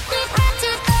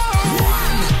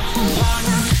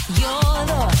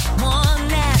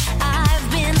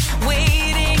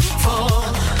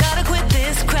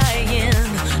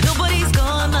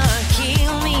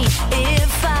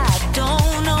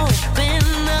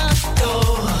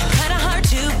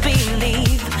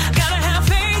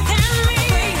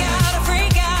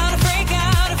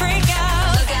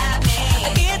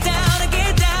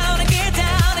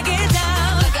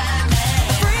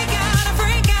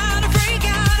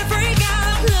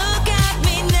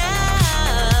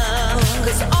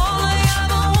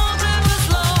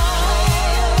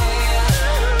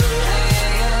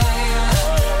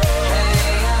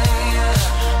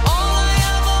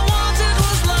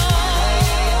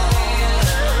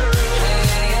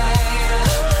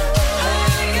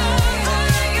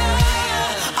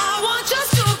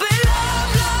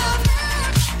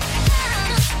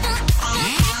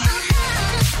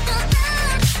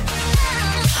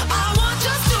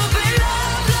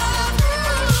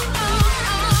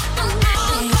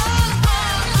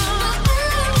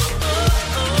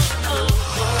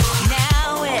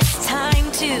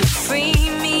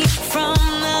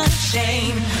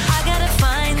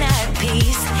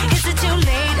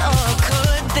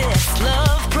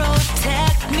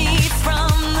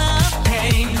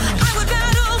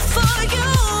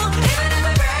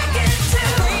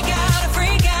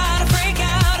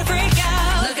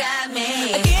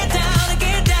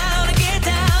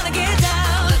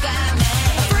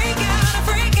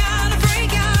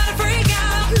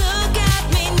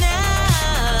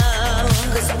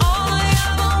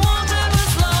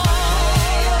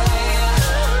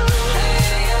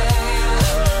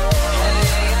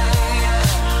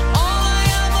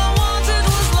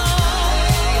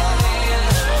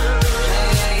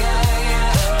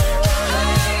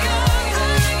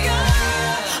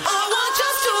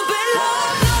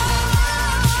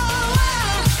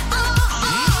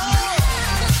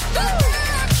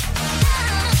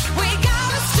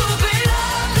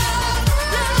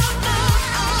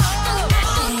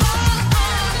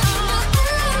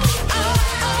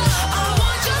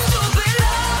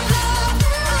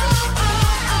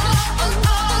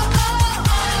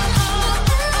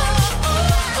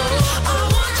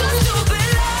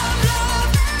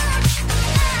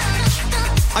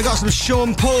 I got some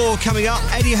Sean Paul coming up.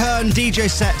 Eddie Hearn DJ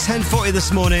set 10:40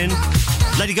 this morning.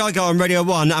 Lady Gaga on Radio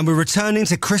 1, and we're returning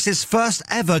to Chris's first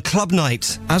ever club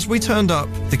night. As we turned up,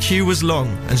 the queue was long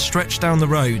and stretched down the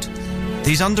road.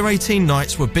 These under-18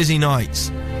 nights were busy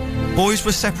nights. Boys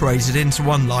were separated into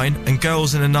one line and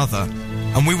girls in another,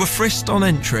 and we were frisked on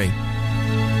entry.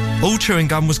 All chewing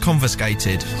gum was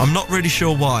confiscated. I'm not really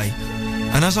sure why.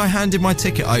 And as I handed my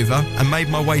ticket over and made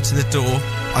my way to the door,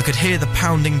 I could hear the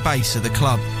pounding bass of the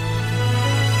club.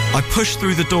 I pushed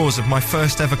through the doors of my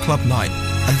first ever club night,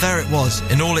 and there it was,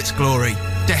 in all its glory,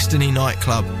 Destiny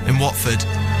Nightclub in Watford.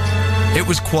 It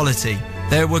was quality.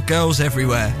 There were girls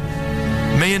everywhere.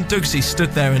 Me and Dugsy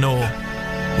stood there in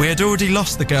awe. We had already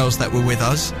lost the girls that were with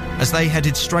us, as they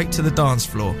headed straight to the dance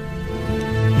floor.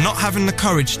 Not having the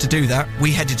courage to do that,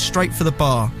 we headed straight for the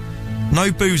bar.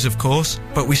 No booze, of course,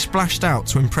 but we splashed out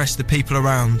to impress the people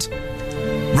around.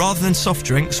 Rather than soft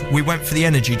drinks, we went for the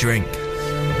energy drink.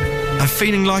 And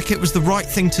feeling like it was the right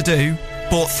thing to do,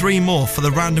 bought 3 more for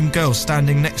the random girls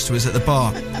standing next to us at the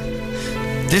bar.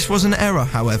 This was an error,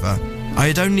 however. I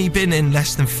had only been in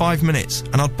less than 5 minutes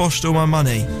and I'd boshed all my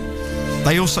money.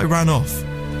 They also ran off.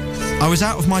 I was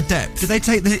out of my depth. Did they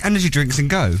take the energy drinks and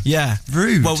go? Yeah.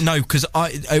 Rude. Well, no, because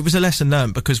it was a lesson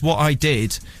learned, because what I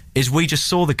did is we just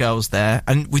saw the girls there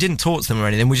and we didn't talk to them or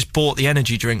anything, we just bought the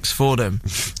energy drinks for them.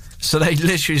 So they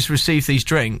literally just received these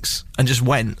drinks and just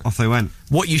went. Off they went.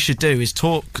 What you should do is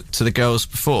talk to the girls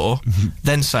before,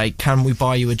 then say, can we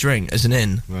buy you a drink as an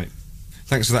in? Right.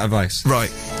 Thanks for that advice.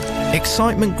 Right.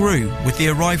 Excitement grew with the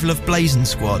arrival of Blazing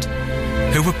Squad,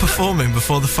 who were performing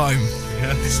before the foam.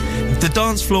 Yes. The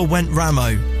dance floor went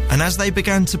ramo, and as they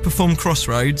began to perform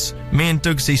Crossroads, me and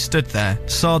Dugsy stood there,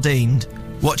 sardined,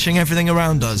 watching everything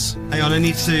around us. Hang on,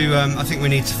 I think we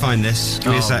need to find this.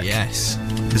 Give me a sec. Yes.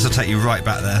 This will take you right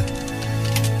back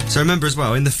there. So remember as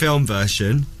well, in the film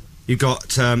version, you've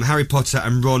got Harry Potter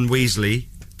and Ron Weasley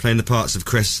playing the parts of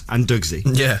Chris and Dugsy.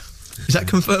 Yeah. Is that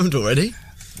confirmed already?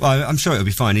 Well, I'm sure it'll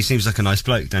be fine. He seems like a nice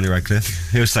bloke, Danny Radcliffe.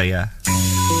 He'll say yeah.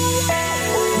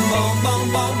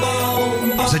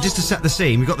 So just to set the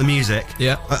scene, we've got the music.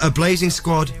 Yeah. A Blazing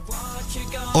Squad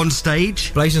on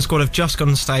stage. Blazing Squad have just gone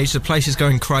on stage. The place is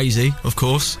going crazy, of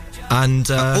course.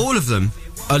 And all of them?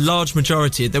 A large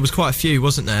majority. There was quite a few,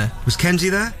 wasn't there? Was Kenzie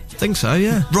there? I think so,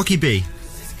 yeah. Rocky B.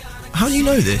 How do you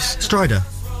know this? Strider.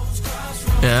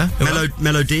 Yeah.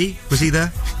 Melody, was he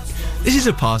there? This is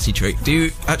a party trick. Do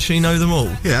you actually know them all?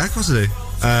 Yeah, of course I do.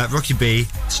 Rocky B,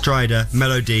 Strider,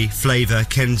 Melody, Flavour,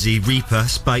 Kenzie, Reaper,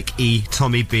 Spike E,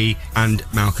 Tommy B, and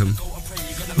Malcolm.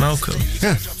 Malcolm?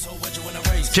 Yeah.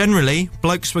 Generally,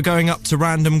 blokes were going up to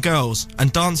random girls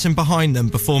and dancing behind them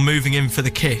before moving in for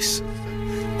the kiss.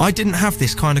 I didn't have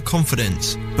this kind of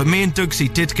confidence, but me and Dugsy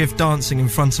did give dancing in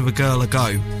front of a girl a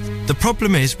go. The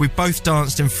problem is we both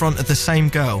danced in front of the same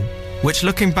girl, which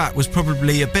looking back was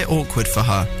probably a bit awkward for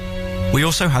her. We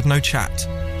also had no chat.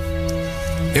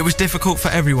 It was difficult for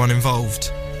everyone involved.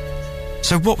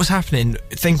 So what was happening,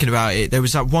 thinking about it, there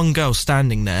was that one girl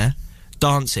standing there,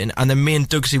 dancing, and then me and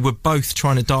Dugsy were both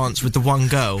trying to dance with the one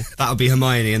girl. That would be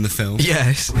Hermione in the film.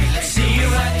 Yes.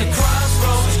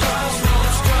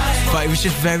 But it was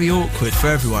just very awkward for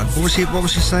everyone. What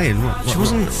was she saying?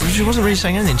 She wasn't really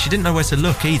saying anything. She didn't know where to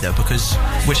look either, because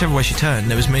whichever way she turned,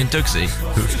 there was me and Dugsy.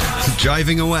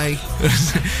 Jiving away.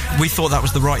 We thought that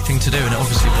was the right thing to do, and it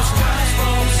obviously wasn't.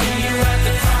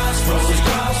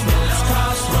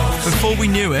 Before we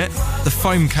knew it, the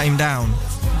foam came down.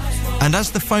 And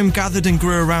as the foam gathered and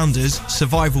grew around us,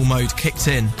 survival mode kicked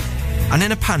in. And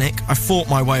in a panic, I fought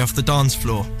my way off the dance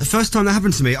floor. The first time that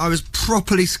happened to me, I was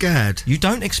properly scared. You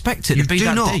don't expect it to be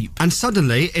that deep. And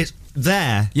suddenly, it's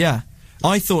there. Yeah.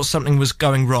 I thought something was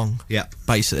going wrong. Yeah.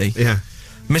 Basically. Yeah.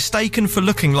 Mistaken for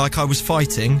looking like I was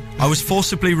fighting, I was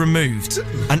forcibly removed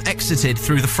and exited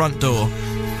through the front door.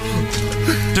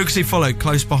 Dugsy followed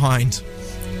close behind.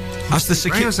 As the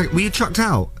Hang on a second, were you chucked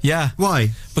out? Yeah. Why?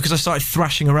 Because I started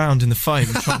thrashing around in the foam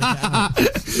and trying to get out.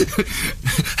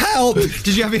 Help!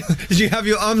 Did you have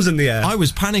your arms in the air? I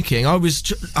was panicking.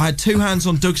 I had 2 hands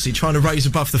on Dugsy trying to raise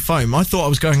above the foam. I thought I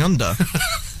was going under.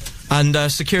 And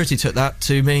security took that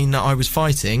to mean that I was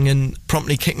fighting and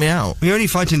promptly kicked me out. You're only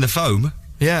fighting the foam.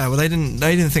 Yeah, well they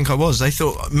didn't think I was. They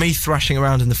thought me thrashing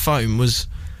around in the foam was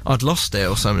I'd lost it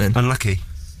or something. Unlucky.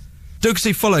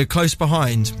 Dugsy followed close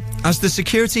behind. As the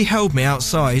security held me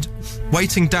outside,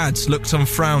 waiting dads looked on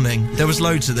frowning. There was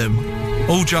loads of them,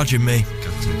 all judging me.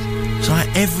 So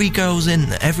every girl in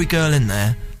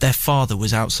there, their father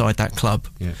was outside that club.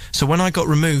 Yeah. So when I got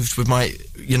removed with my,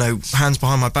 hands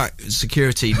behind my back,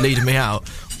 security leading me out,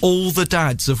 all the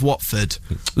dads of Watford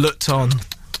looked on.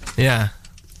 Yeah.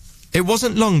 It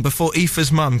wasn't long before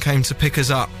Aoife's mum came to pick us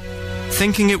up.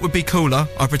 Thinking it would be cooler,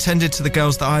 I pretended to the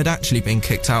girls that I had actually been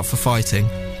kicked out for fighting.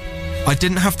 I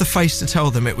didn't have the face to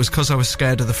tell them it was because I was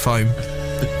scared of the foam.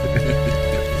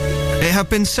 It had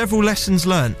been several lessons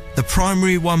learnt, the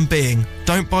primary one being,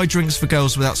 don't buy drinks for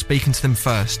girls without speaking to them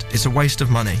first. It's a waste of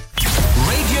money.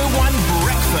 Radio 1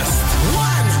 Breakfast.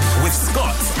 1 with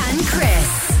Scott and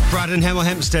Chris. Brad in Hemel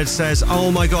Hempstead says,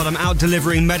 oh my God, I'm out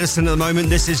delivering medicine at the moment.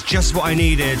 This is just what I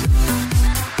needed.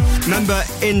 Remember,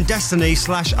 in Destiny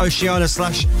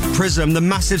 /Oceana/Prism, the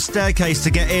massive staircase to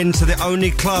get into the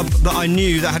only club that I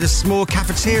knew that had a small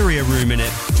cafeteria room in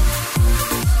it.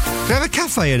 Did they have a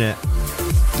cafe in it?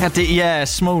 Yeah,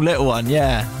 small little one,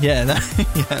 yeah,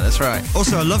 that's right.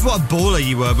 Also, I love what a baller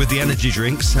you were with the energy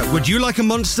drinks. Would you like a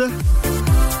Monster?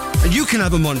 And you can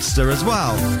have a Monster as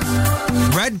well.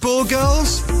 Red Bull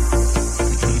girls?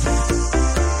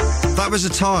 That was a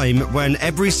time when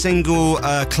every single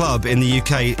club in the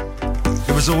UK,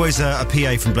 there was always a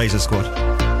PA from Blazing Squad.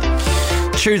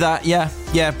 True that, yeah.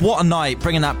 What a night,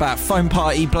 bringing that back. Foam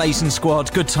party, Blazing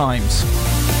Squad, good times.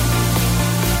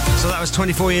 So that was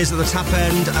 24 years at the tap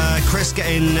end. Chris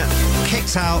getting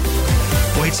kicked out.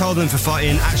 Well, he told them for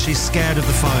fighting, actually scared of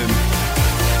the foam.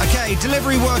 Okay,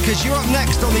 delivery workers, you're up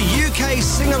next on the UK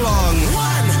Sing-Along.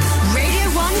 1 Radio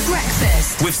 1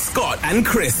 Breakfast with Scott and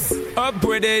Chris. Up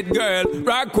with it, girl.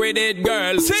 Rock with it,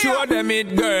 girl. Show them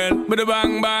it, girl. With a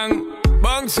bang bang.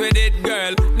 Bounce with it,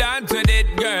 girl. Dance with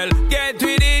it, girl. Get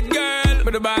with it, girl.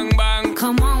 With a bang bang.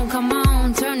 Come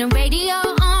on, turn the radio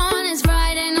on. It's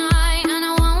Friday night and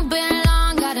I won't be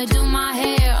long. Gotta do my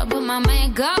hair, put my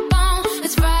makeup on.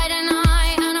 It's Friday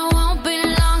night and I won't be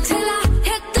long till I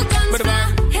hit the dance floor.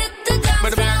 Hit the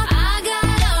dance floor. I got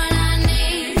all I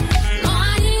need. No, I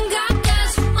ain't got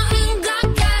cash,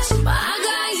 but I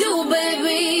got you,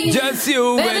 baby. Just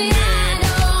you baby, and me.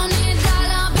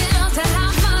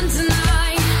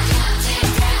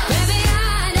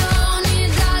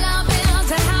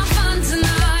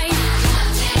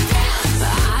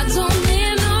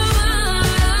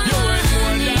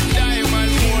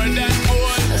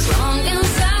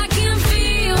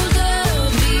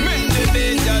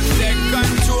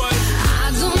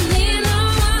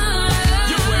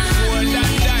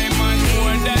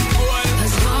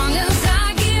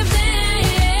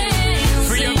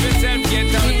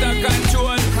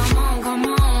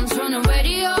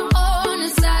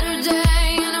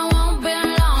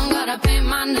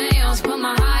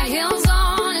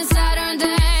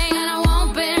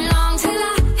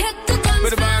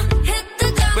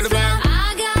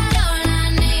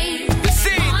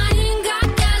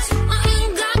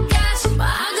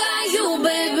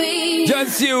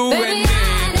 You and me.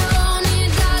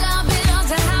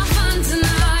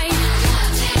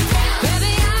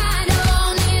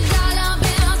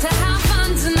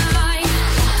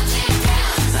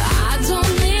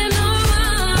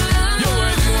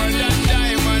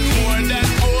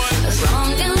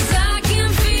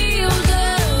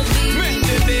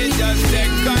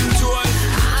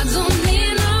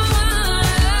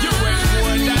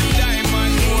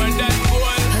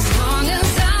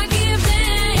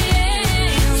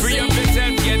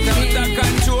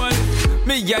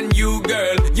 And you,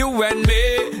 girl, you and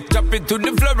me. Drop it to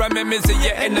the floor and make me see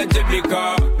your energy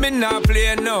because me not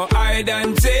play no hide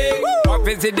and seek. What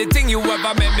is it the thing you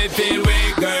ever make me feel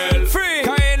weak, girl? Free.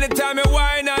 Cause anytime I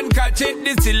whine and catch it,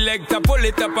 the selector pull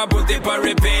it up and put it for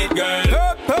repeat, girl.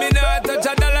 Me not touch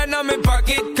a dollar in my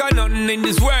pocket, cause nothing in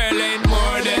this world ain't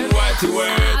more than what you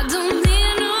worth. I don't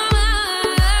need no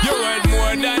money. You worth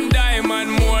more than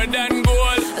diamond, more than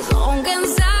gold. As long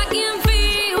as I can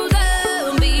feel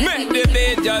the beat. Make the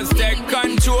beat just take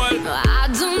control. I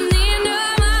don't need no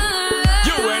money.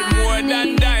 You worth more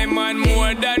than diamond,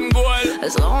 more than gold.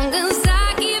 As long as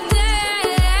I keep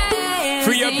dancing.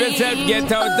 Free up yourself,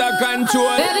 get out of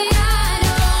control. Baby,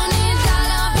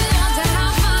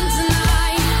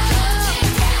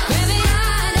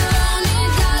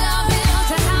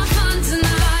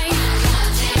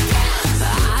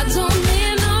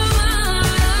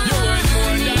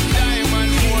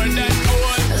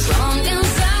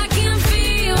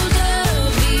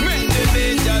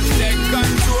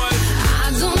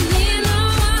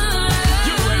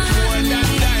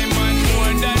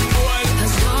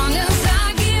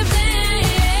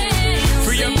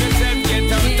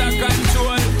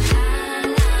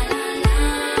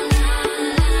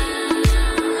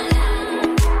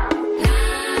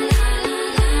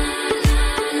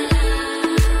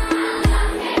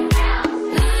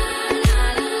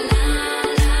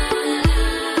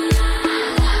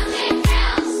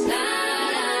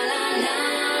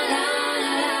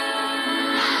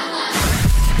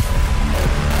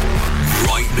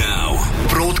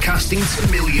 broadcasting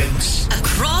to millions.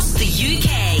 Across the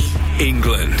UK,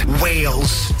 England,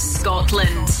 Wales,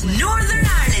 Scotland, Northern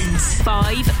Ireland.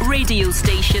 5 radio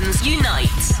stations unite.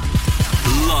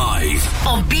 live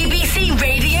On BBC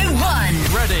Radio 1.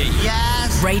 Ready?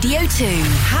 Yes. Radio 2.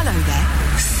 Hello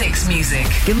there. 6 Music.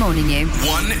 Good morning, you.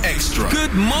 1 Extra.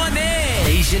 Good morning.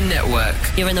 Asian Network.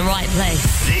 You're in the right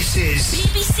place. This is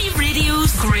BBC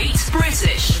Radio's Great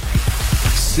British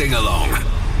Sing Along.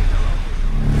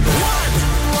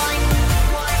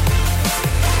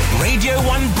 Radio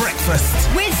 1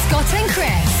 Breakfast. With Scott and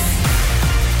Chris.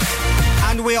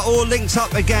 And we are all linked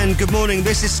up again. Good morning.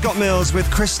 This is Scott Mills with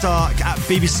Chris Stark at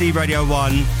BBC Radio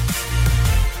 1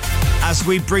 as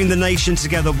we bring the nation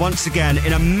together once again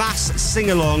in a mass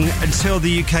sing-along until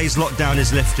the UK's lockdown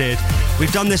is lifted.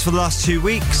 We've done this for the last 2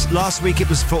 weeks. Last week it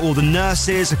was for all the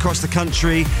nurses across the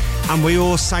country, and we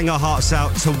all sang our hearts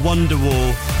out to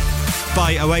Wonderwall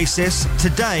by Oasis.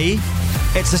 Today,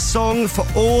 it's a song for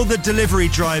all the delivery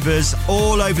drivers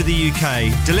all over the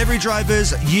UK. Delivery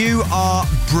drivers, you are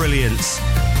brilliant.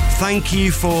 Thank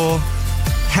you for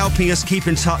helping us keep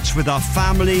in touch with our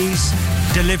families,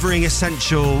 delivering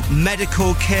essential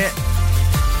medical kit,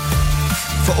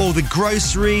 for all the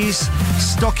groceries,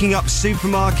 stocking up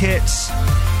supermarkets,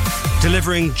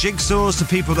 delivering jigsaws to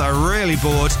people that are really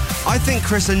bored. I think,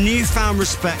 Chris, a newfound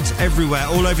respect everywhere,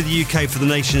 all over the UK, for the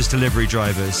nation's delivery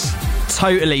drivers.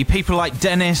 Totally. People like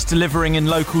Dennis delivering in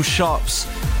local shops,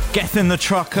 Gethin the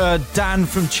trucker, Dan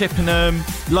from Chippenham,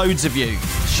 loads of you.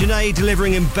 Sinead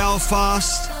delivering in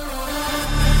Belfast,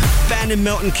 Ben in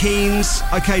Milton Keynes.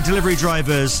 Okay, delivery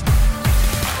drivers.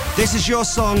 This is your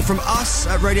song from us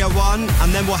at Radio 1,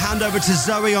 and then we'll hand over to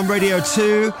Zoe on Radio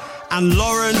 2, and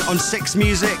Lauren on 6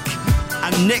 Music,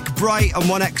 and Nick Bright on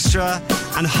 1 Extra,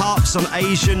 and Harps on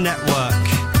Asian Network.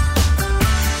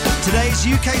 Today's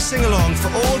UK sing-along for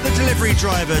all the delivery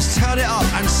drivers. Turn it up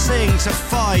and sing to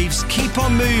Fives. Keep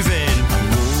on moving. I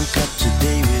woke up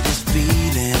today with this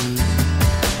feeling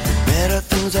that better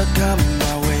things are coming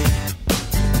my way.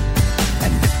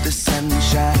 And if the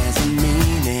sunshine has a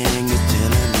meaning, it's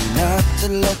telling me not to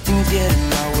let things get in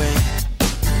my way.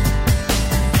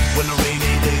 When the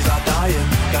rainy days are dying,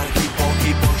 gotta keep on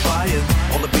trying.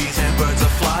 All the bees and birds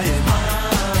are flying.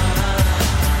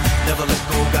 Never let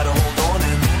go, gotta hold on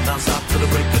in. Non-stop till the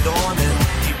break of dawn and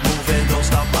keep moving, don't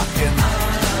stop rocking.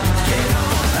 Get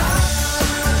on up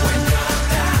when you're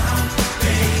down,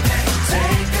 baby.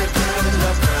 Take a good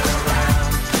look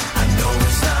around. I know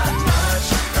it's not much,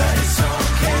 but it's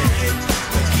okay.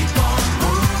 We'll keep on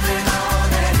moving on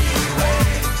anyway.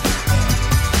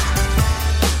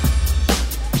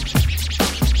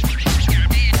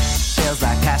 Feels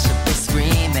like I should be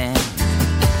screaming,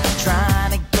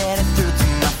 trying to get it through to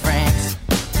my friends.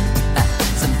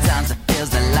 Sometimes it feels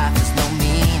that life has no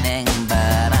meaning,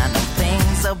 but I know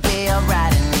things will be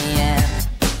alright in the end.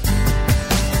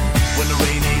 When the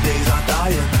rainy days are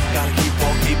dying, gotta keep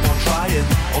on trying.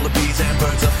 All the bees and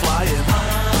birds are flying.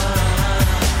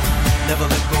 Never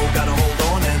let go, gotta hold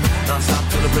on and non-stop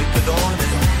till the break of dawn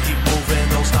and keep moving,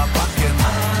 don't stop rocking.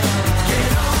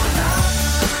 Get on up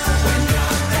when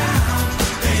you're down,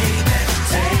 baby.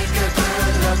 Take a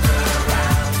good look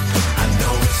around. I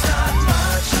know it's not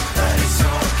much, but it's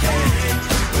okay.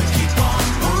 We'll keep on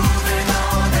moving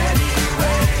on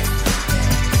anyway.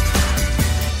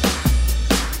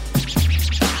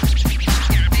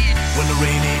 When the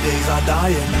rainy days are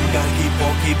dying, gotta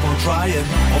keep on trying.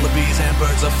 All the bees and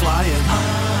birds are flying.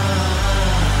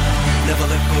 Never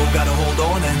let go, gotta hold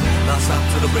on and non-stop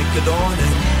till the break of dawn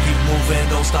and keep moving,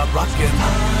 don't stop rocking.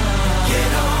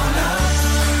 Get on up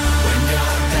when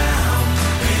you're down,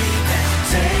 baby.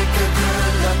 Take a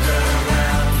good look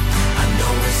around. I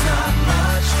know it's not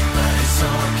much, but it's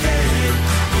okay.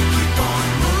 We'll keep on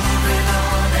moving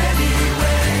on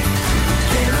anyway.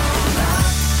 Get on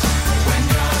up when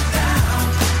you're down,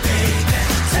 baby.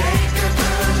 Take a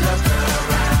good look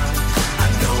around. I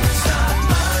know it's not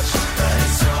much, but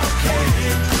it's okay.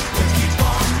 We'll keep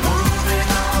on moving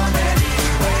on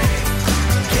anyway.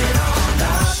 Get on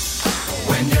up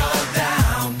when you're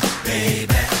down,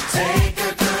 baby. Take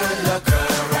a good look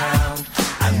around.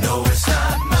 I know it's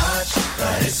not much,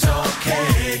 but it's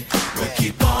okay. We'll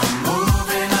keep on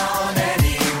moving on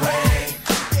anyway.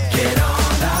 Get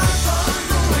on up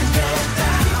when you're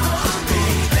down,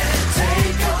 baby.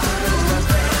 Take a good look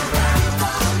around.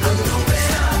 I know it's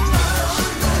not much,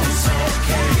 but it's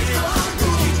okay.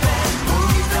 We'll keep on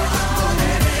moving on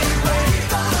anyway.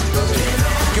 Get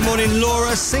on. Good morning,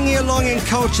 Laura. Singing along in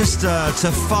Colchester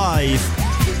to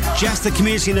 5. Jess, the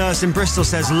community nurse in Bristol,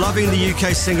 says, loving the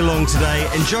UK sing-along today,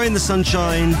 enjoying the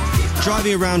sunshine,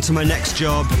 driving around to my next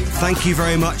job. Thank you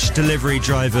very much, delivery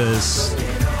drivers.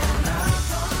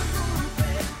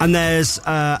 And there's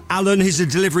Alan, who's a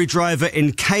delivery driver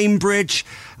in Cambridge.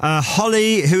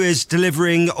 Holly, who is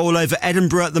delivering all over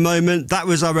Edinburgh at the moment. That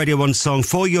was our Radio 1 song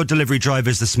for your delivery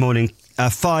drivers this morning.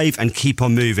 5 and keep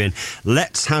on moving.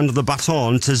 Let's hand the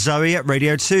baton to Zoe at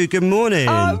Radio 2. Good morning.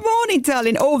 Morning,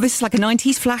 darling. Oh, this is like a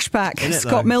 90s flashback.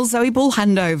 Scott Mills, Zoe Ball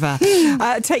handover.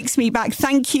 Takes me back.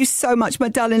 Thank you so much, my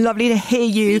darling. Lovely to hear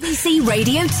you. BBC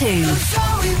Radio 2.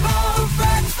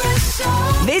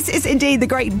 This is indeed the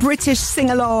great British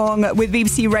sing-along with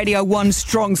BBC Radio 1.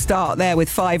 Strong start there with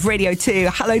 5. Radio 2.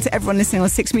 Hello to everyone listening on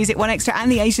 6 Music, 1 Extra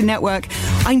and the Asian Network.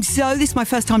 This is my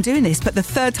first time doing this, but the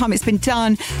third time it's been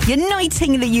done.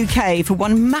 Uniting the UK for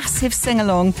one massive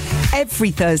sing-along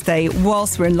every Thursday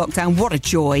whilst we're in lockdown. What a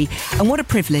joy and what a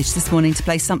privilege this morning to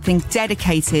play something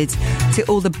dedicated to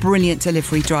all the brilliant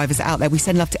delivery drivers out there. We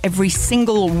send love to every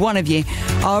single one of you.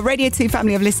 Our Radio 2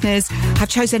 family of listeners have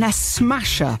chosen a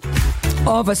smasher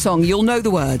of a song. You'll know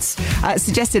the words.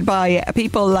 Suggested by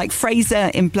people like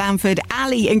Fraser in Blandford,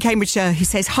 Ali in Cambridgeshire, who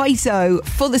says, "Hi Zoe,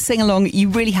 for the sing-along, you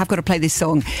really have got to play this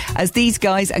song, as these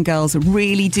guys and girls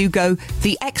really do go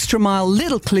the extra mile."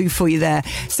 Little clue for you there.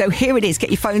 So here it is.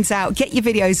 Get your phones out, get your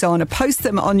videos on, post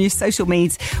them on your social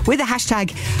medias with the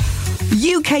hashtag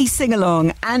UK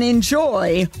Sing-along and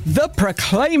enjoy the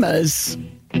Proclaimers.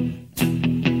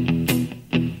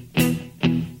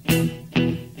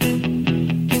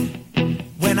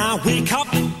 When I wake up,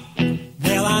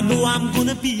 well, I know I'm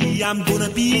gonna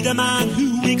be the man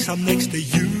who wakes up next to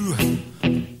you.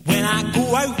 When I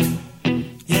go out,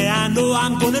 yeah, I know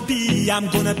I'm gonna be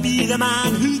the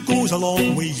man who goes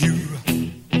along with you.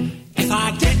 If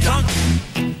I get drunk,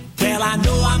 well, I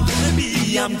know I'm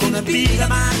gonna be the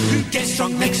man who gets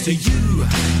drunk next to you.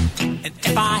 And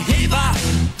if I haver,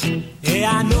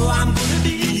 yeah, I know I'm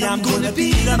gonna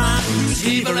be the man who's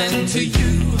havering to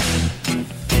you.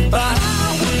 But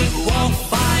I would walk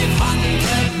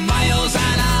 500 miles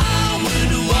and I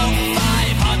would walk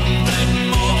 500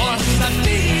 more to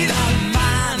be the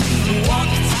man who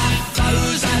walked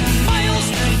 1,000 miles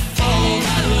to fall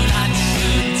down at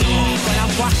your door. When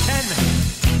I'm working,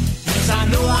 yes, I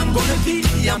know I'm gonna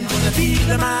be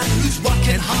the man who's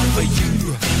working hard for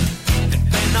you. And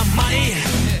when the money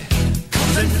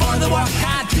comes in for the work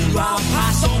I do, I'll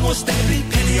pass almost every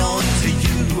penny on to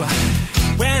you.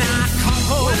 When I come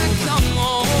home,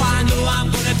 oh, I know I'm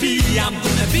gonna be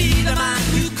the man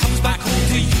who comes back home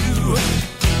to you.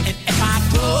 And if I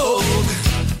broke,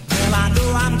 well, I know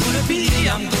I'm gonna be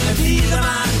the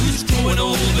man who's growing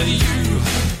over you.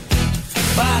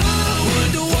 But I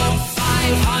would walk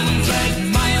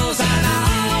 500 miles and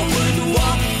I would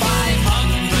walk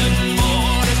 500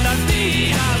 more to be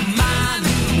a man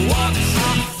who walks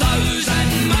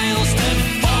 1,000 miles to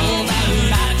fall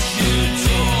down at your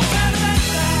door.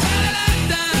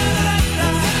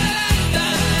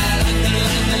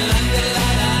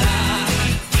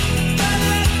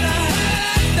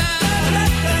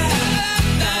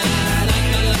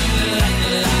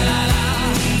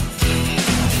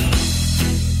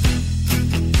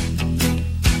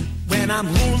 I'm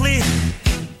lonely,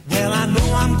 well, I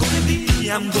know I'm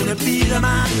gonna be the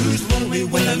man who's lonely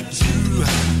without you.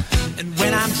 And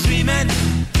when I'm dreaming,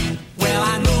 well,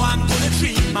 I know I'm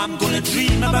gonna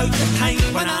dream about the time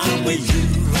when I'm with you.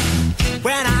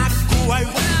 When I go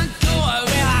out,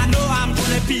 well, I know I'm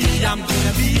gonna be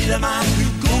the man who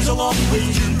goes along with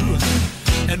you.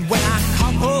 And when I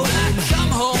come home, yes,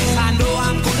 I know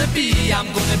I'm gonna be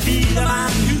the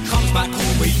man who comes back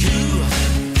home with you.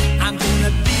 I'm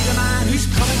gonna be the man who's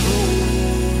coming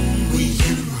home with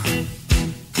you.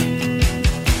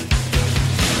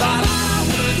 But I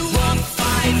would walk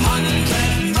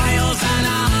 500 miles and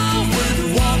I would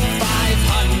walk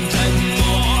 500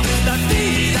 more to be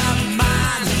the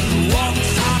man who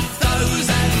walks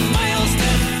 1,000 miles to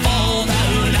fall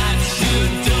down at your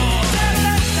door.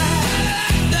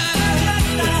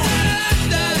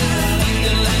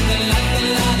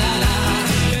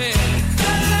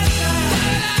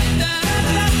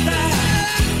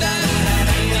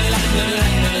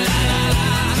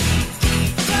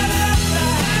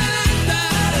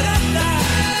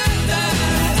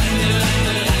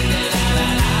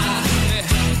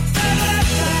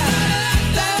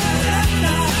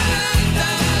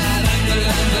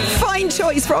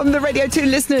 from the Radio 2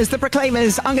 listeners, the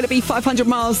Proclaimers. I'm going to be 500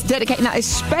 miles, dedicating that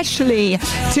especially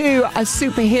to a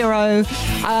superhero,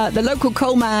 the local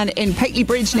coal man in Pateley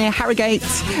Bridge near Harrogate,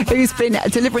 who's been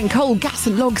delivering coal, gas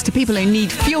and logs to people who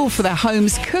need fuel for their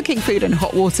homes, cooking food and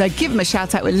hot water. Give him a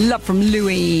shout out with love from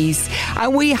Louise.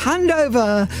 And we hand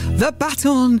over the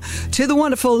baton to the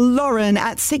wonderful Lauren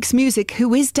at Six Music,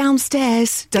 who is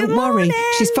downstairs. Don't worry,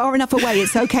 she's far enough away.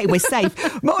 It's okay, we're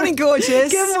safe. Morning,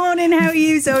 gorgeous. Good morning, how are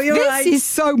you, Zoe? You're right. This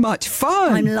is so much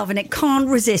fun. I'm loving it. Can't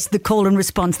resist the call and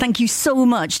response. Thank you so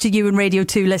much to you and Radio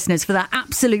 2 listeners for that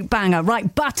absolute banger.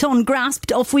 Right, baton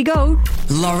grasped, off we go.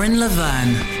 Lauren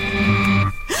Levan.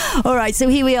 All right, so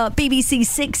here we are, BBC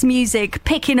Six Music,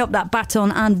 picking up that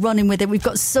baton and running with it. We've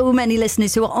got so many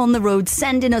listeners who are on the road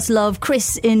sending us love.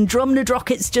 Chris in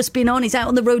Drumnadrocket's just been on. He's out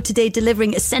on the road today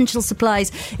delivering essential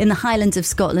supplies in the Highlands of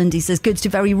Scotland. He says goods to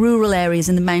very rural areas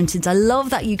in the mountains. I love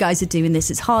that you guys are doing this.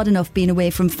 It's hard enough being away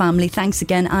from family. Thanks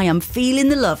again. I am feeling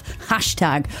the love.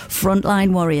 Hashtag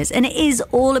Frontline Warriors. And it is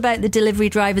all about the delivery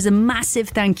drivers. A massive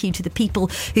thank you to the people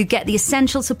who get the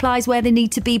essential supplies where they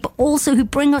need to be, but also who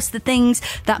bring us the things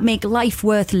that make life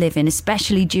worth living,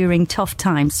 especially during tough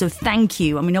times. So thank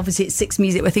you. I mean, obviously at Six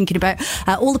Music we're thinking about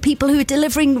all the people who are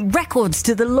delivering records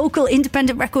to the local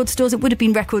independent record stores. It would have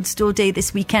been Record Store Day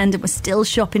this weekend and we're still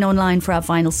shopping online for our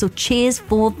vinyl, so cheers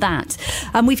for that.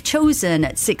 And we've chosen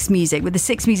at Six Music, with the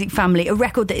Six Music family, a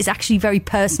record that is actually very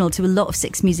personal to a lot of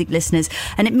Six Music listeners,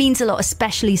 and it means a lot,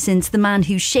 especially since the man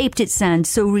who shaped its sound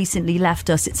so recently left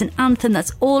us. It's an anthem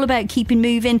that's all about keeping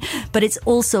moving, but it's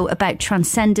also about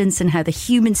transcendence and how the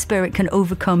human spirit can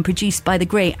overcome, produced by the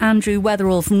great Andrew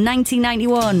Weatherall from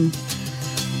 1991.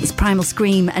 It's Primal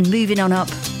Scream and Moving On Up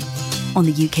on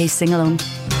the UK Sing-Along.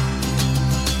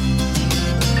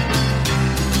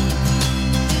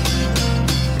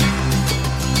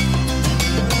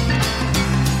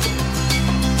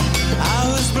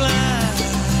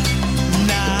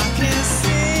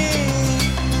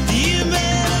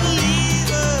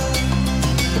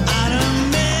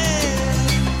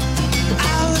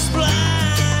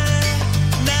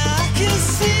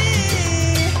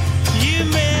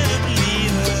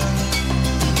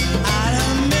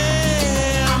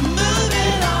 I'm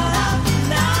moving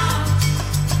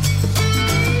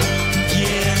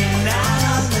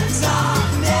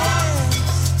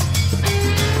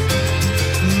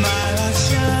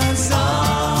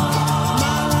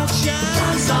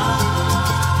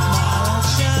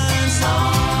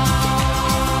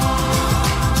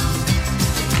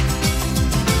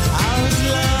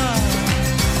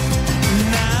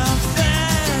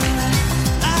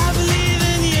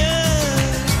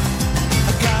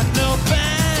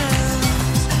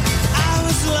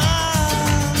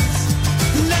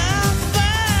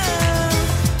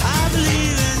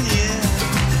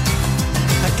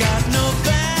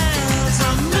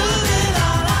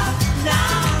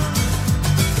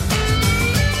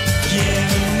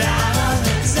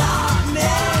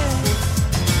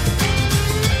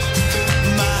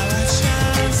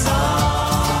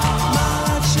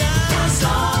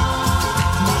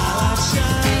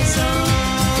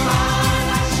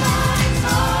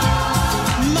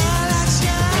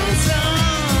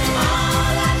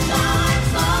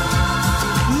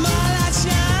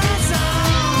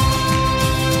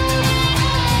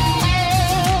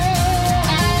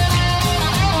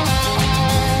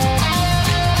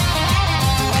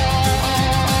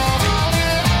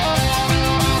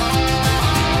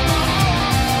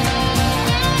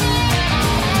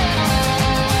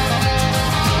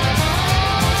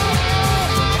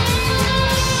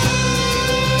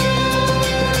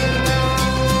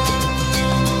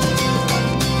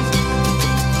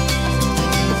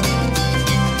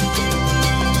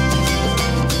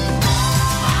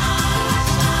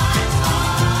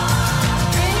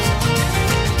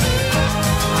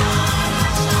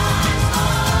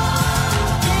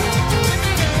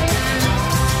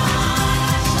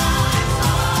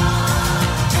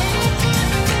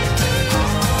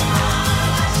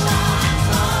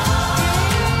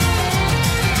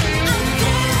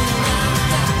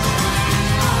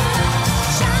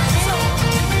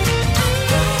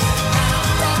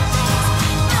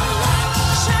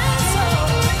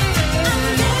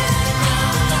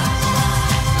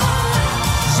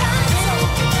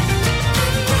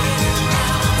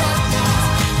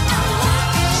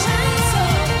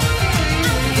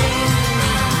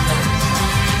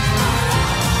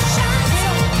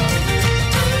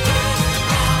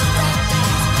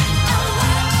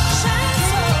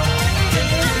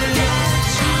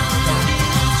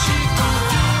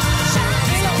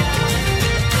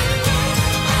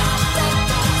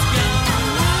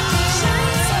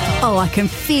Oh, I can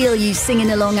feel you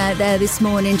singing along out there this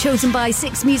morning. Chosen by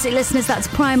 6 music listeners, that's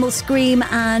Primal Scream.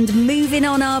 And moving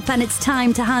on up, and it's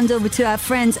time to hand over to our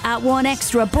friends at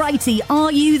 1Xtra. Brighty,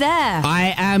 are you there?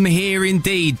 I am here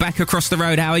indeed, back across the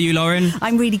road. How are you, Lauren?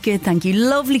 I'm really good, thank you.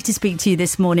 Lovely to speak to you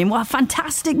this morning. What a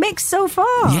fantastic mix so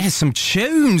far. Yeah, some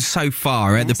tunes so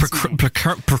far. The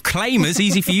Proclaimers,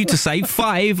 easy for you to say.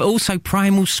 5, also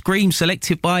Primal Scream,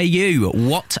 selected by you.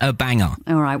 What a banger.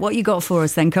 All right, what you got for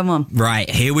us then? Come on. Right,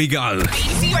 here we go.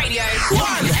 BBC Radio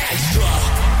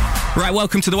 1Xtra. Right,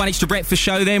 welcome to the 1Xtra Breakfast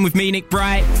Show then with me, Nick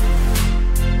Bright.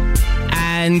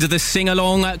 And the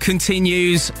sing-along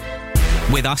continues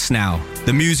with us now.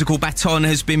 The musical baton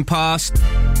has been passed,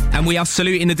 and we are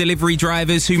saluting the delivery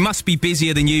drivers who must be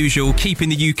busier than usual, keeping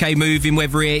the UK moving,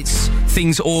 whether it's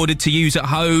things ordered to use at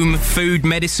home, food,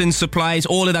 medicine, supplies,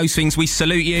 all of those things. We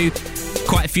salute you.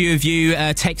 Quite a few of you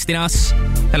texting us.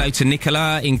 Hello to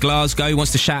Nicola in Glasgow, who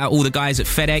wants to shout out all the guys at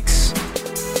FedEx.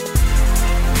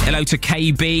 Hello to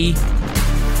KB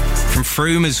from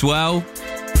Froome as well,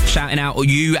 shouting out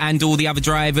you and all the other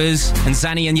drivers. And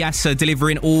Zanny and Yasser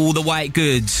delivering all the white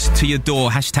goods to your door.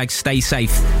 Hashtag stay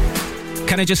safe.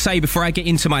 Can I just say, before I get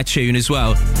into my tune as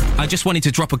well, I just wanted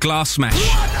to drop a glass smash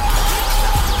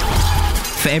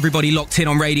for everybody locked in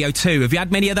on Radio 2. Have you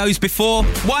had many of those before?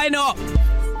 Why not?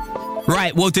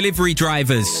 Right, well, delivery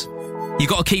drivers, you've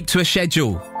got to keep to a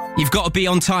schedule. You've got to be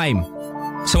on time.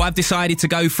 So I've decided to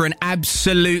go for an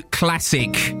absolute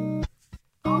classic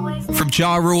from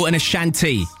Ja Rule and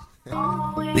Ashanti.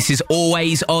 This is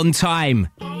Always on Time.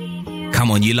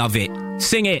 Come on, you love it.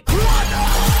 Sing it.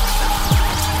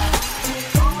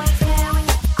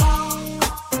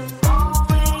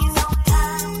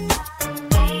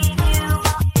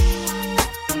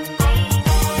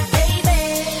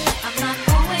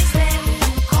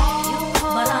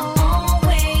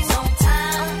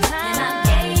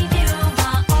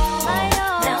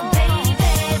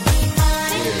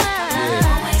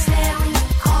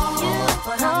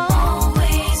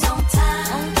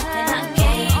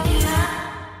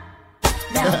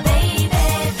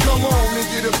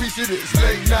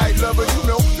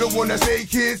 That's 8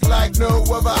 kids like no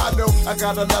other. I know I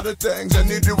got a lot of things I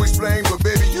need to explain, but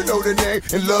baby, you know the name,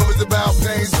 and love is about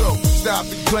pain. So stop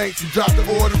the complaints and drop the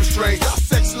order of restraint. Our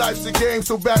sex life's a game,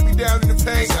 so back me down in the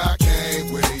pain. I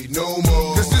can't wait no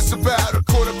more, 'cause it's about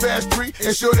 3:15,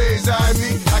 and sure days I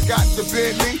me. I got the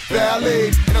Bentley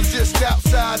Ballet, and I'm just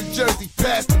outside of Jersey,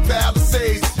 past the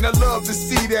Palisades. And I love to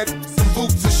see that, some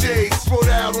boots and shades, spread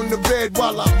out on the bed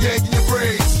while I'm yanking your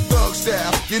braids. Thug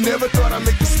style, you never thought I'd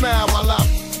make you smile while I'm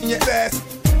in your ass.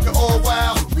 You're all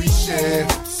wild. We share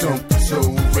something so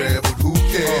rare, but who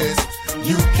cares?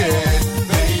 You can,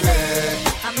 baby.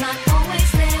 I'm not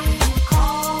always there when you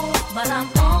call, but I'm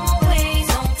always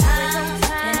on time.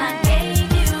 And I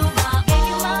gave you my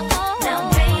all. Now,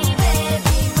 baby,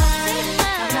 be mine.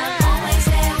 I'm not always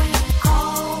there when you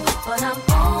call, but I'm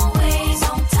always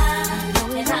on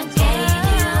time. And I gave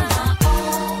you my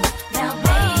all. Now,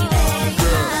 baby, be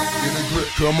mine. Get a grip,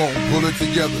 come on, pull it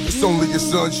together. It's only a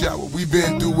sun shower. We've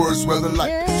been through worse weather,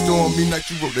 like stormy night.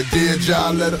 You wrote a Dear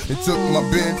John letter and took my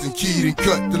Benz and keyed and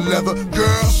cut the leather.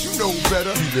 Girl, you know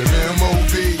better. You live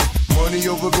M.O.B. Money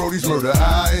over Brody's murder,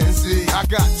 I.N.C. I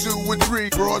got 2 or 3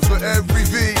 broads for every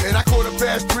V, and I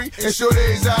 3:15, and sure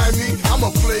days I me. I'm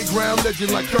a playground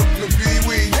legend like Kirkland Pee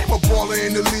Wee. Name a baller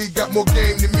in the league, got more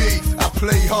game than me. I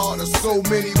play harder, so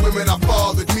many women I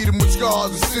fathered. Meet them with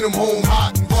scars and send them home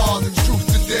hot and bothered. Truth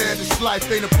to dare, this life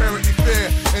ain't apparently fair,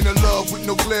 and a love with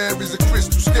no glare is a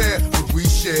crystal stare. But we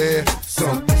share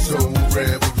something so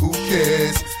rare, but who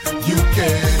cares? You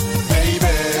can, baby.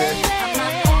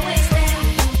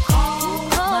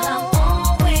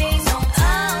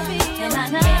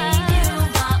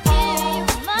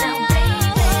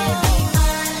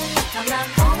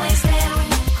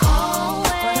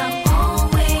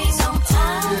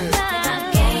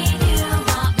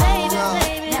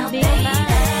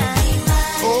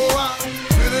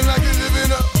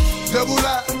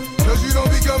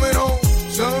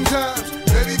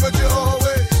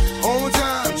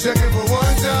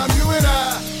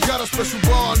 Special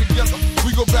bond together.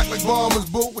 We go back like bombers,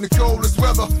 boo, in the coldest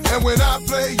weather. And when I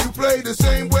play, you play the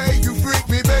same way. You freak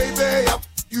me, baby.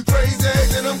 You crazy,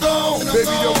 then I'm gone.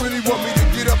 Baby, don't really want me to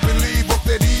get up and leave up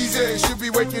that easy. Should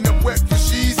be waking up wet, 'cause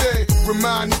she's a.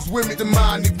 Remind these women to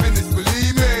mind their business.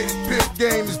 Believe me, this pimp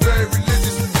game is very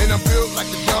religious. And I'm built like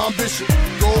the Don Bishop.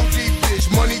 Gold deep dish,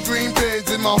 money green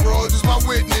pens, and my bros is my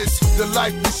witness. The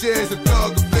life we share is a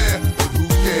thug affair. But who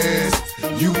cares?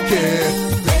 You care,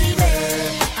 baby.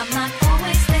 I'm not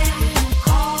always there when you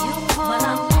call, but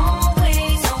I'm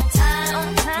always on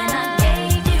time. And I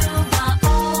gave you my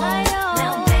all.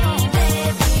 Now, baby,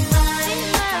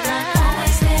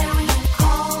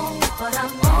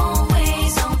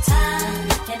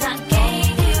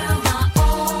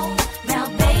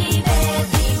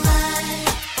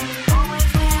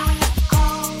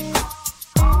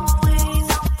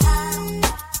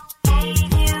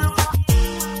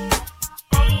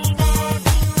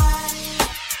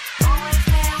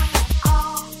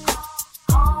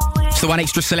 1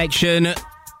 Extra selection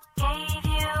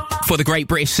for the Great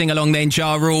British Sing-Along then,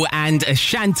 Ja Rule and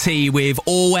Ashanti with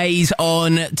Always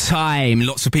On Time.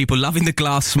 Lots of people loving the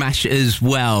glass smash as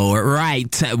well.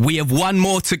 Right, we have one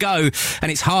more to go,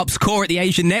 and it's Harp's Core at the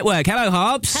Asian Network. Hello,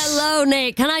 Harps. Hello,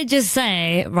 Nick. Can I just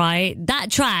say, right, that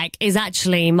track is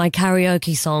actually my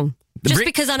karaoke song. Just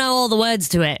because I know all the words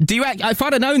to it. Do you? If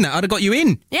I'd have known that, I'd have got you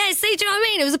in. Yeah, see, do you know what I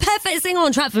mean? It was a perfect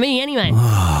sing-along track for me anyway.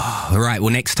 All right, well,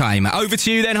 next time. Over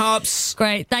to you then, Harps.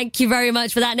 Great. Thank you very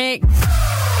much for that, Nick.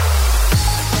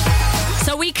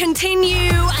 So we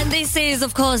continue, and this is,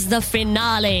 of course, the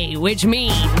finale, which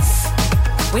means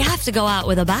we have to go out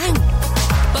with a bang.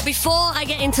 But before I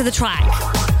get into the track,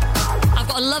 I've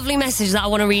got a lovely message that I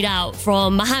want to read out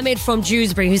from Mohammed from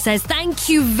Dewsbury, who says, thank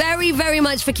you very, very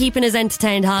much for keeping us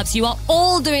entertained, Harps. You are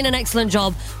all doing an excellent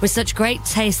job with such great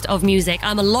taste of music.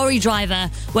 I'm a lorry driver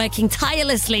working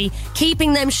tirelessly,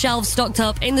 keeping them shelves stocked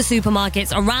up in the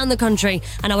supermarkets around the country,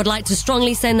 and I would like to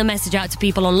strongly send the message out to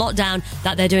people on lockdown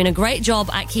that they're doing a great job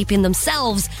at keeping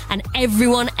themselves and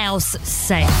everyone else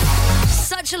safe.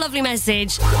 Such a lovely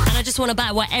message, and I just want to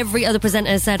back what every other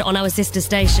presenter has said on our sister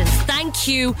stations. Thank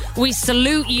you, we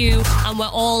salute you, and we're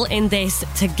all in this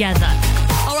together.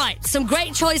 All right, some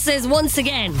great choices once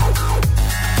again.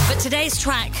 But today's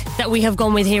track that we have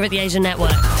gone with here at the Asian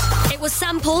Network, it was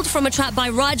sampled from a track by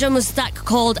Raja Mustaq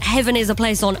called Heaven is a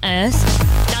Place on Earth.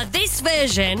 Now, this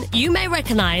version you may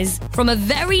recognise from a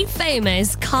very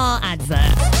famous car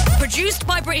advert. Produced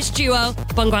by British duo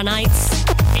Bhangra Nights.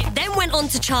 It then went on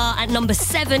to chart at number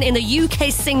 7 in the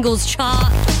UK singles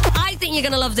chart. I think you're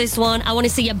going to love this one. I want to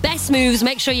see your best moves.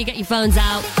 Make sure you get your phones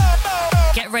out.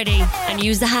 Get ready and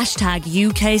use the hashtag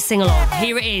UK Singalong.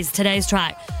 Here it is, today's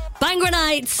track. Bhangra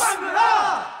Nights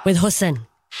with Hussain.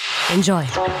 Enjoy.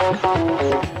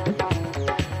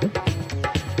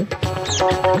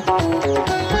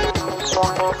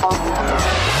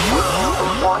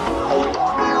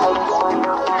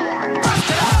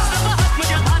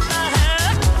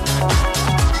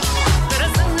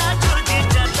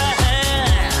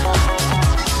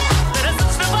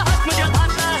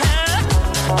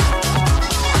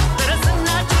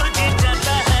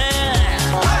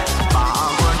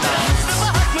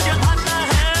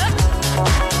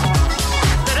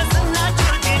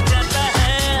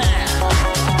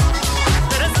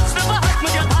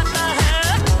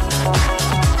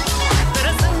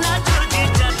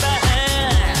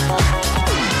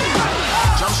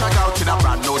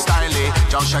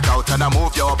 Check out and I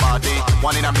move your body.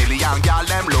 1 in a million, girl,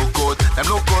 them look good. Them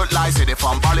look good like city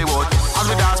from Bollywood. As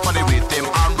we dance for the rhythm,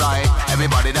 alright.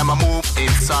 Everybody them a move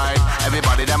inside.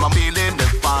 Everybody them a feeling the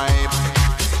vibe.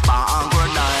 Bhangra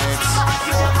Nights.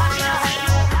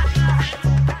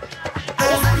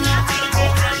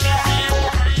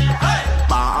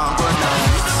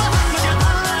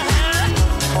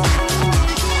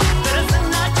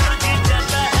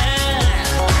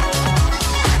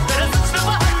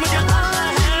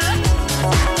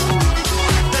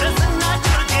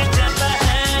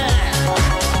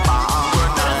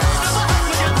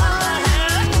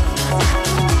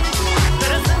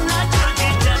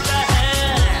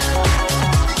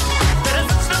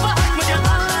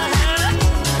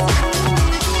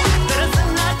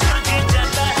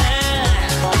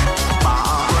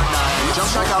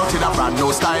 No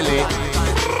styling.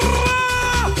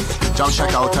 Jump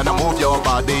check out and I move your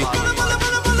body.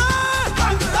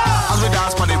 As we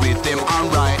dance for the rhythm,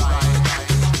 alright.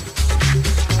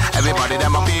 Everybody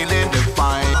them a feeling the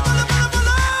vibe.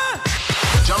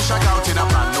 Jump check out in a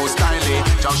brand new styling.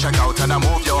 Jump check out and I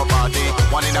move your body.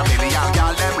 1 in a million,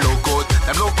 girl, them look good.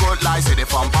 Them look good like city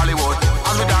from Bollywood.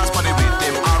 As we dance for the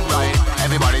rhythm, alright.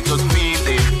 Everybody just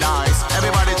feeling nice.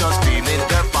 Everybody just feeling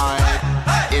the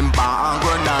vibe. In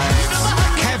Bhangra Nights.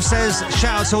 Says,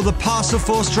 shout out to all the parcel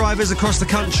force drivers across the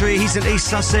country. He's in East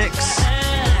Sussex.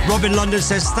 Robin London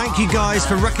says, thank you guys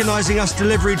for recognising us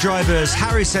delivery drivers.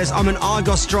 Harry says, I'm an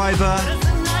Argos driver.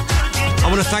 I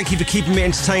want to thank you for keeping me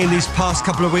entertained these past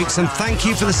couple of weeks, and thank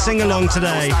you for the sing-along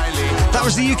today. That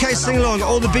was the UK sing-along,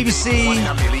 all the BBC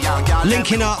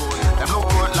linking up.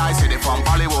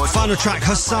 Final track,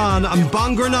 Hassan and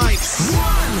Bhangra Nights.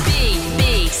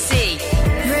 BBC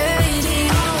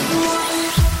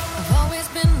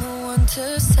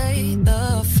to say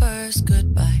the first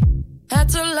goodbye. Had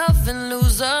to love and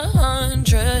lose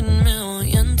 100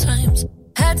 million times.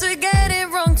 Had to get it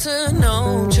wrong to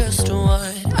know just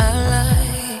what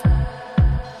I like.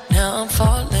 Now I'm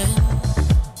falling.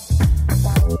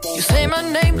 You say my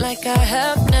name like I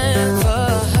have never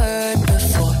heard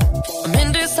before. I'm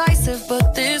indecisive,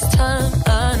 but this time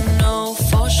I know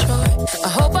for sure. I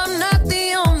hope I'm not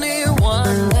the only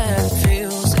one that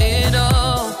feels it all.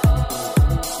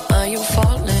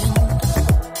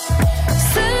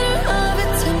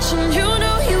 attention. You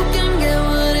know you can get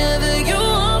whatever you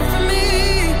want from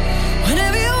me.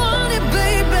 Whenever you want it,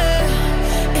 baby.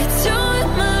 It's you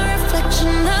and my reflection.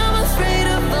 I'm afraid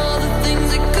of all the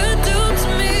things it could do to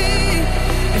me.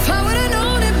 If I would've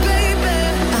known it, baby,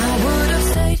 I would've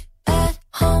stayed at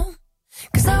home.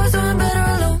 'Cause I was doing better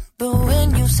alone. But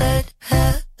when you said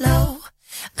hello,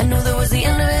 I knew that was the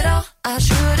end of it all. I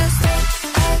should've stayed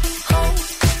at home.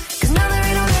 'Cause now there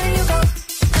ain't no letting you go.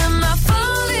 Am I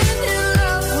falling in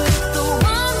love with the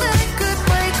one that could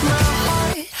break my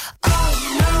heart? Oh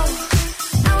no,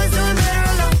 I was doing better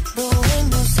alone. But when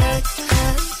you said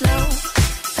hello,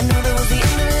 I knew that was the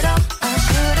end of it all. I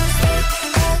should've stayed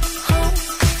at home.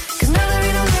 'Cause now there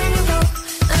ain't no letting you go.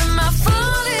 Am I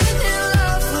falling in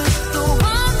love with the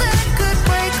one that could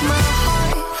break my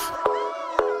heart?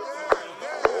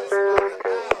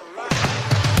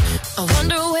 I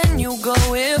wonder when you go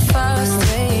if I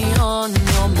stay on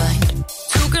your mind.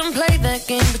 Two can play that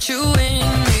game, but you win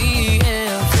me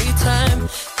every time.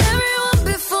 Everyone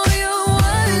before you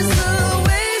was a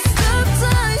waste of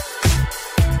time.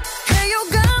 Hey, you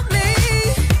got me.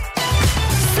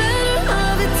 Center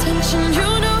of attention. You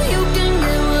know you can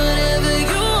get whatever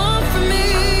you want from me.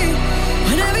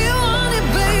 Whenever you want it,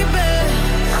 baby.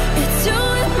 It's you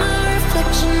and my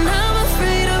reflection. I'm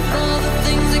afraid of all the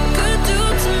things it could do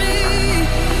to me.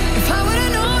 If I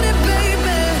would've known it,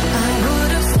 baby, I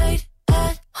would've stayed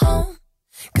at home.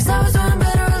 'Cause I was doing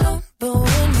better alone. But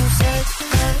when you said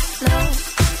hello,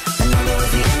 I knew that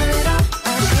was the end of it all.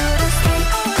 I should've stayed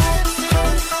at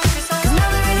home. 'Cause now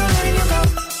there ain't no letting you go.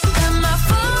 Am I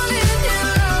falling in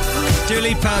love with Dua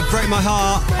Lipa, Break My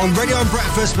Heart on Radio and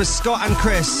Breakfast with Scott and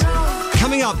Chris.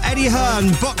 Coming up, Eddie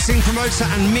Hearn, boxing promoter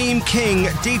and meme king,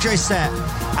 DJ set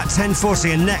at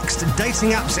 10:40. And next,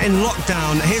 dating apps in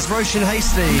lockdown. Here's Roshan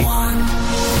Hasty.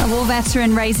 A war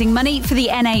veteran raising money for the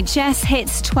NHS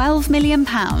hits £12 million.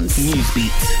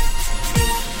 Newsbeat.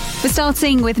 We're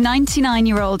starting with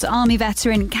 99-year-old Army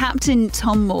veteran Captain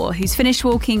Tom Moore, who's finished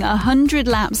walking 100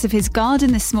 laps of his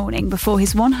garden this morning before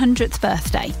his 100th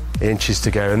birthday. Inches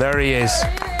to go, and there he is.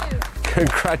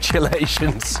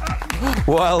 Congratulations.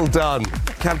 Well done.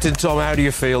 Captain Tom, how do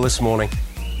you feel this morning?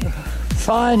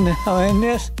 Fine. I mean,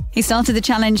 yes. He started the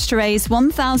challenge to raise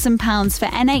 £1,000 for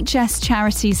NHS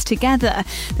charities together.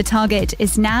 The target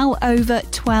is now over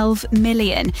 12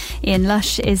 million. Ian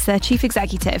Lush is their chief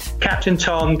executive. Captain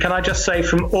Tom, can I just say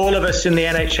from all of us in the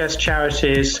NHS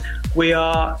charities, we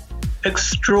are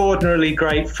extraordinarily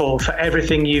grateful for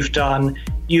everything you've done.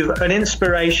 You're an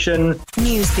inspiration.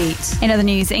 Newsbeat. In other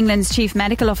news, England's chief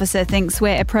medical officer thinks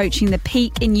we're approaching the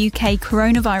peak in UK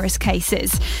coronavirus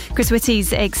cases. Chris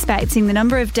Whitty's expecting the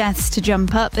number of deaths to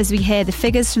jump up as we hear the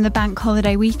figures from the bank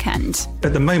holiday weekend.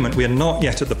 At the moment, we are not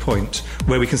yet at the point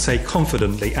where we can say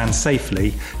confidently and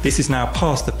safely this is now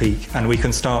past the peak and we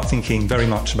can start thinking very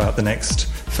much about the next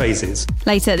phases.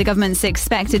 Later, the government's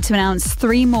expected to announce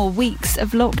 3 more weeks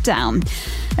of lockdown.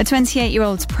 A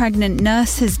 28-year-old pregnant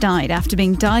nurse has died after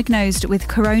being diagnosed with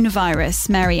coronavirus.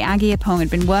 Mary Agiapong had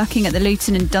been working at the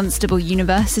Luton and Dunstable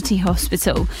University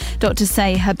Hospital. Doctors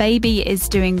say her baby is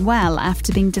doing well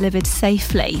after being delivered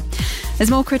safely. There's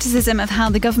more criticism of how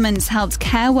the government's helped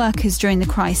care workers during the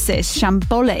crisis.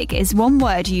 Shambolic is one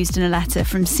word used in a letter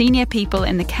from senior people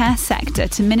in the care sector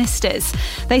to ministers.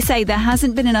 They say there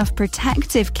hasn't been enough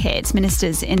protective kit.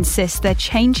 Ministers insist they're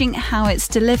changing how it's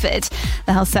delivered.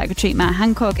 The Health Secretary, Matt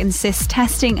Hancock, insists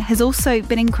testing has also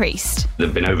been increased. There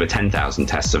have been over 10,000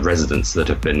 tests of residents that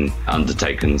have been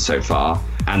undertaken so far,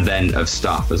 and then of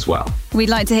staff as well. We'd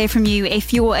like to hear from you.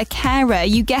 If you're a carer, are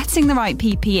you getting the right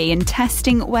PPE and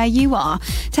testing where you are?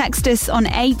 Text us on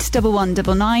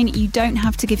 81199. You don't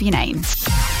have to give your name.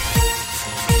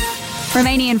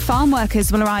 Romanian farm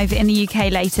workers will arrive in the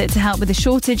UK later to help with the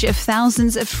shortage of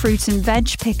thousands of fruit and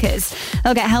veg pickers.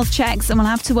 They'll get health checks and will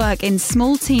have to work in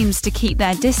small teams to keep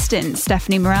their distance.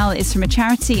 Stephanie Morrell is from a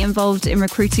charity involved in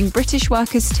recruiting British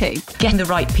workers too. Getting the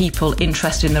right people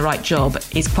interested in the right job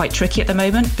is quite tricky at the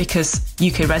moment because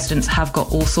UK residents have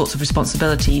got all sorts of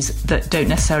responsibilities that don't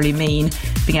necessarily mean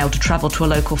being able to travel to a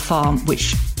local farm,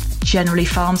 which generally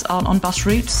farms aren't on bus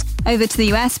routes. Over to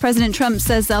the US, President Trump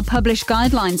says they'll publish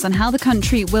guidelines on how the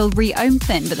country will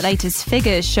reopen, but the latest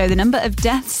figures show the number of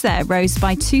deaths there rose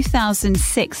by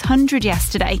 2,600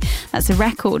 yesterday. That's a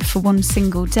record for one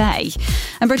single day.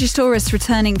 And British tourists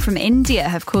returning from India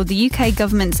have called the UK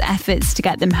government's efforts to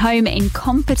get them home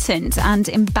incompetent and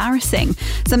embarrassing.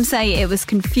 Some say it was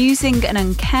confusing and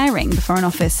uncaring. The Foreign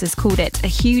Office has called it a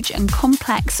huge and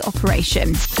complex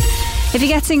operation. If you're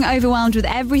getting overwhelmed with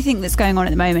everything that's going on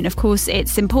at the moment, of course,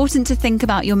 it's important to think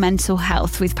about your mental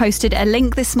health. We've posted a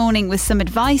link this morning with some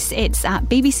advice. It's at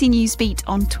BBC Newsbeat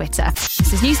on Twitter.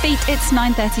 This is Newsbeat. It's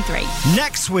 9:33.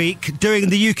 Next week, doing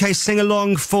the UK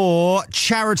sing-along for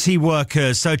charity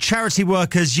workers. So charity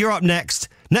workers, you're up next.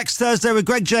 Next Thursday with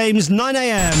Greg James, 9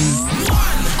 a.m.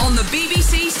 On the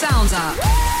BBC Sounds app,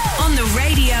 on the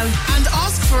radio, and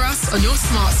ask for us on your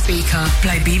smart speaker.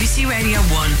 Play BBC Radio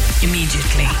 1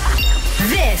 immediately.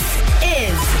 This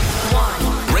is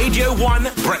Radio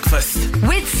 1 Breakfast.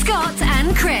 with Scott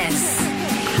and Chris.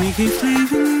 We keep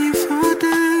leaving you for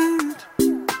dead.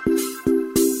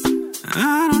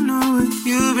 I don't know what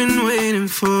you've been waiting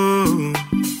for.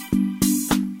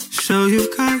 So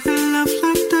you've got your love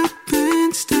locked up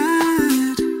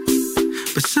instead.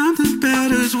 But something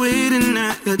better's waiting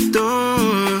at your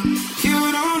door.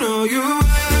 You don't know your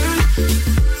worth.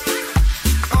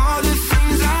 All the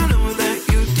things I know that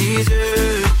you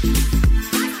deserve.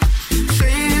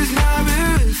 Say it's not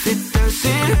real if it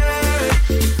doesn't hurt.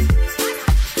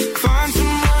 Find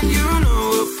someone you know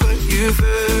will put you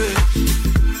first.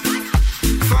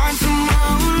 Find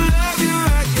someone who love you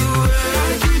at your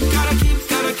word. Gotta keep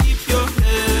your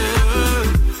head up.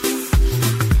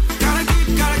 Gotta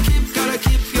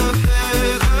keep your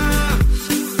head up.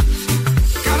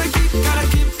 Gotta keep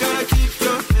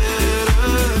your head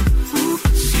up. Who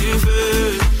puts you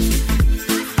first?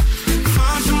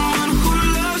 Find someone who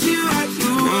loves you at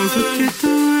your word. Don't forget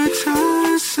the words I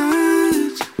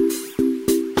said.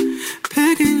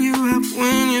 Picking you up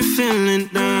when you're feeling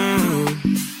down.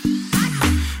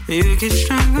 You get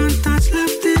strong on thoughts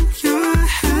left in your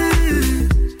head.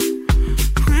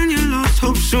 When you lost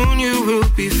hope, soon you will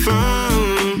be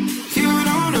found. You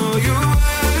don't know your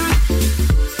worth.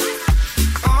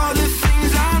 All the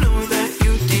things I know that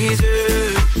you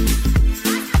deserve.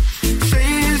 Say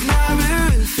it's not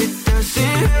real if it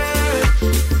doesn't hurt.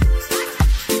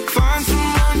 Find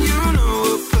someone you know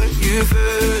will put you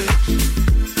first.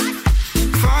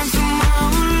 Find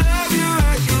someone who love you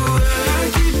at your word.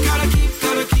 Gotta keep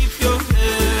your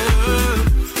head up.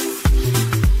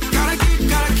 Gotta keep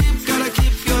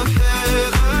your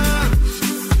head up.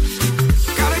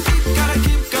 Gotta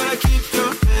keep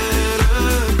your head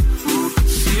up. Who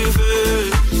puts you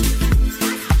first?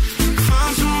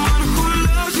 Find someone who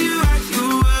loves you at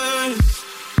your worst.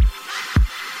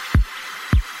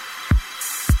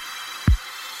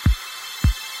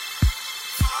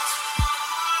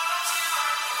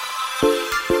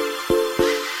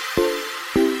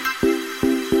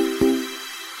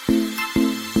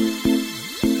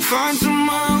 Find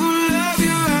someone who love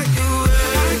you at your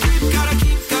word. Gotta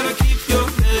keep your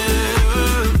head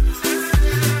up.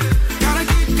 Gotta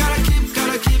keep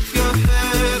your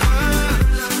head up.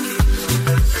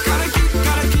 Gotta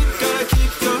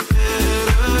keep your head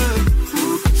up. Who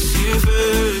puts you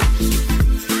first?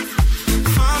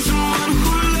 Find someone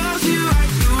who loves you at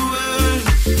your word.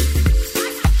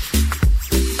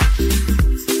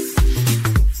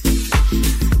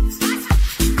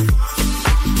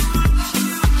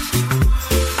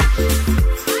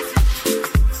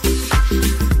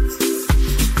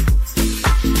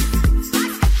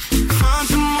 Find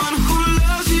someone who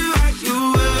loves you at your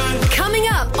word. Coming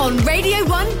up on Radio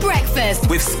 1 Breakfast.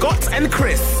 With Scott and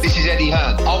Chris. This is Eddie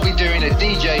Hearn. I'll be doing a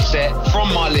DJ set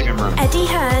from my living room. Eddie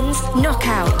Hearn's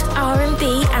Knockout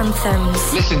R&B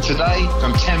Anthems. Listen today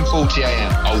from 10:40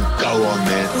 a.m. Oh, go on,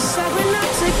 man. We're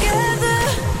not together,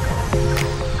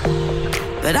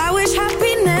 but I wish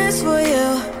happiness for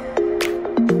you.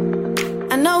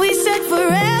 I know we said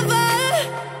forever.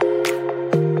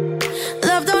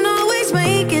 Love don't always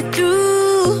make it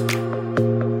through.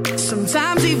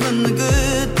 Sometimes even the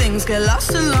good things get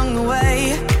lost along the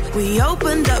way. We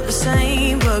opened up the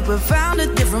same book but found a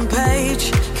different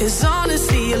page. Cause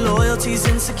honestly your loyalties,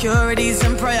 insecurities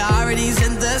and priorities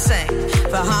ain't the same.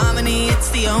 For harmony it's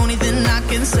the only thing I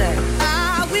can say.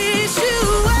 I wish you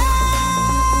well.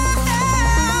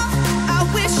 I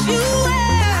wish you well.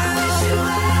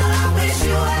 I wish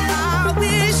you well. I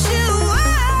wish you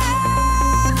well.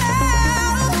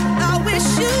 I wish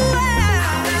you well.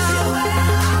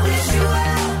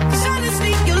 Cause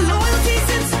honestly your loyalties,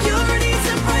 insecurities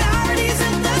and priorities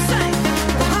ain't the same.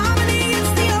 For harmony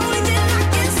it's the only thing I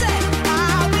can say.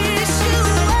 I wish you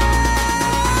well.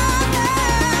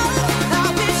 I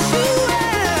wish you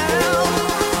well.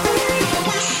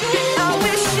 I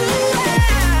wish you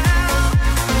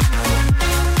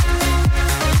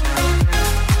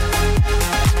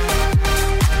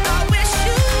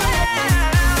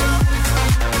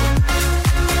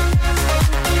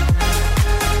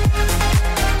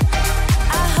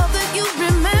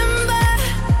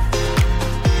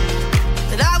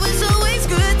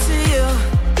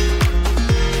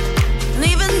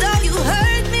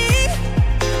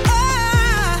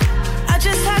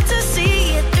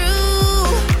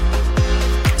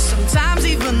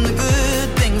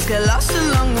things get lost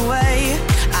along the way.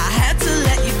 I had to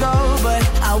let you go, but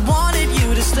I wanted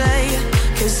you to stay.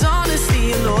 'Cause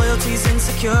honesty and loyalties,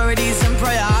 insecurities and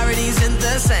priorities ain't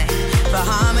the same. For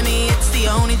harmony, it's the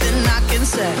only thing I can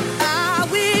say. I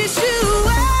wish you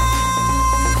well.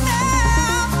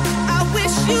 I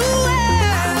wish you well.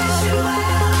 I wish you well.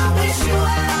 I wish you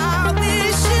well. I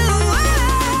wish you well.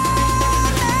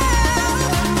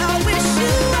 I wish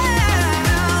you well.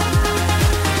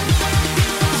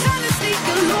 'Cause honesty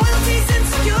and loyalties,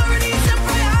 insecurities and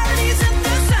priorities ain't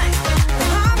the same. For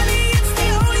harmony, it's the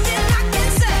only thing I can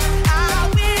say. I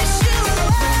wish you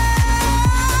well.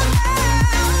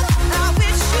 I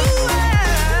wish you well.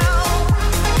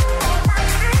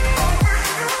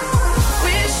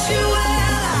 Wish you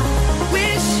well.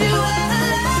 Wish you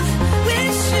well.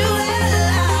 Wish you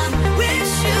well.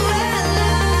 Wish you well.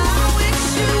 Wish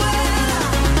you well.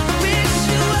 Wish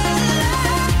you well.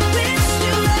 Wish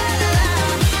you well.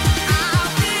 I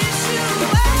wish you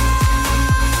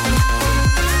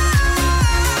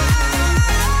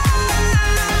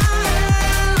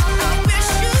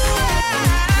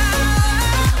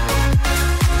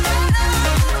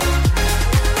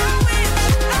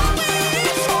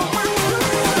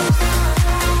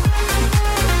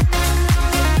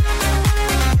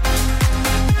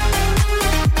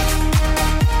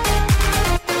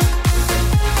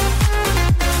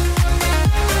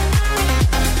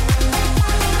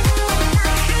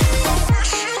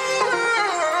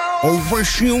Oh,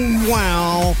 wish you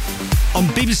well. On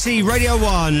BBC Radio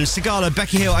 1, Sigala,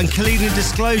 Becky Hill and Kalina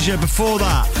Disclosure before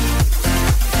that.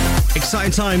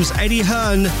 Exciting times. Eddie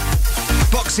Hearn,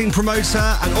 boxing promoter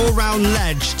and all-round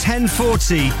ledge,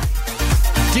 10:40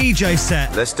 DJ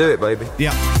set. Let's do it, baby.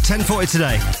 Yeah, 10:40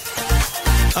 today.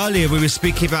 Earlier we were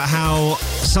speaking about how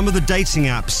some of the dating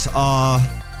apps are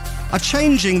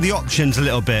changing the options a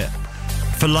little bit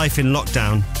for life in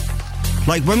lockdown.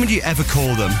 Like, when would you ever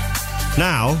call them?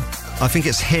 Now, I think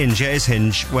it's Hinge, it is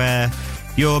Hinge, where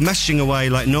you're messaging away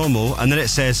like normal and then it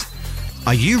says,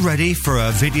 are you ready for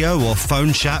a video or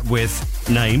phone chat with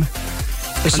name?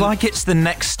 It's like it's the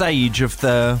next stage of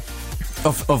the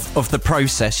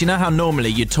process. You know how normally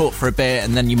you talk for a bit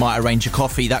and then you might arrange a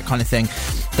coffee, that kind of thing.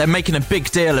 They're making a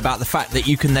big deal about the fact that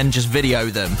you can then just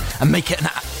video them and make it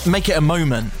a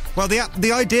moment. Well,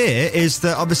 the idea is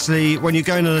that obviously when you're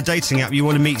going on a dating app, you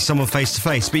want to meet someone face to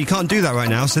face, but you can't do that right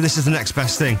now. So this is the next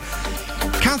best thing.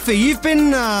 Kathy, you've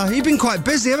been quite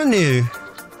busy, haven't you?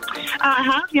 I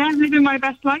have, yeah, living my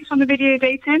best life on the video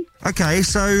dating. Okay,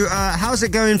 so how's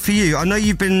it going for you? I know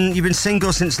you've been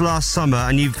single since last summer,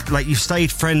 and you've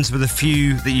stayed friends with a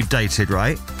few that you've dated,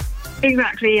 right?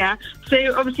 Exactly, yeah. So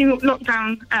obviously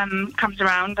lockdown comes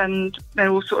around and they're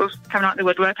all sort of coming out of the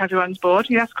woodwork. Everyone's bored.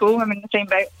 Yeah, that's cool. I'm in the same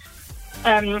boat.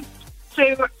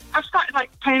 So I've started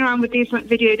playing around with these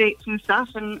video dates and stuff,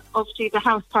 and obviously the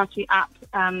House Party app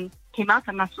came up,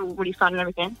 and that's all really fun and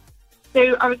everything.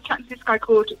 So I was chatting to this guy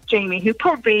called Jamie, who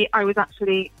probably I was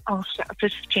actually... Oh, shit, I've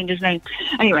just changed his name.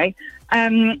 Anyway,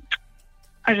 I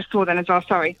just saw then as well,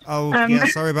 sorry. Oh, yeah,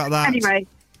 sorry about that.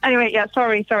 Anyway, yeah,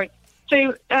 sorry.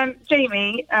 So,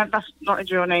 Jamie, that's not his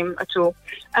real name at all.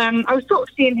 I was sort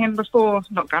of seeing him before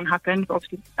lockdown happened, but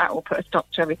obviously that will put a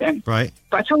stop to everything. Right.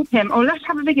 But I told him, let's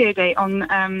have a video date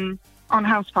on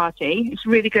House Party. It's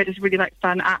really good. It's really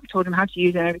fun app. Told him how to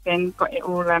use it and everything. Got it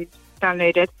all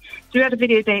downloaded. So we had a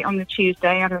video date on the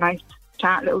Tuesday. Had a nice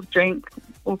chat, little drink,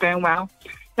 all going well.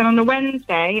 Then on the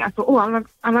Wednesday, I thought,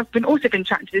 I've been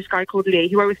chatting to this guy called Lee,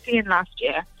 who I was seeing last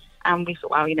year. And we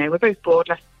thought, we're both bored.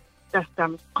 Let's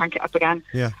crank it up again.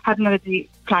 Yeah. Had another date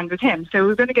planned with him. So we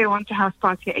were going to go on to House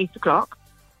Party at 8 o'clock.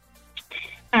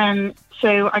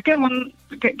 So I go on,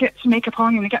 get some makeup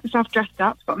on, and get myself dressed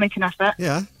up, got to make an effort.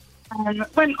 Yeah.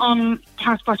 Went on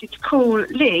House Party to call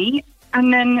Lee,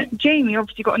 and then Jamie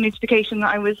obviously got a notification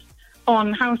that I was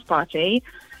on House Party,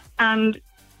 and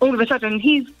all of a sudden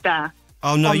he's there.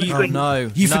 Oh no!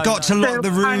 You forgot to lock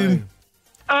the room.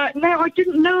 No, I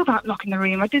didn't know about locking the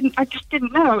room. I just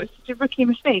didn't know. It was a rookie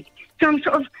mistake. So I'm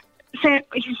sort of saying,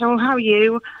 he said, how are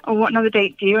you? Or what another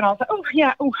date do you? And I was like,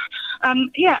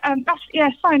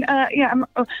 that's fine. I'm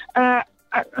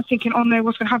thinking, oh no,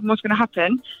 what's going to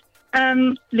happen?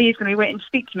 Lee's going to be waiting to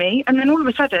speak to me. And then all of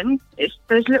a sudden, there's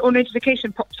a little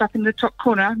notification pops up in the top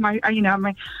corner.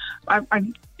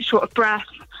 I'm short of breath.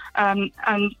 And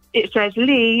it says,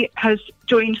 Lee has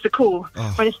joined the call.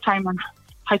 Oh. By this time, I'm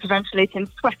hyperventilating,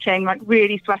 sweating,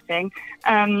 really sweating.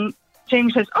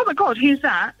 James says, oh my God, who's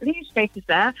that? Lee's face is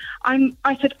there. I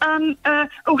said, hang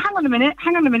on a minute.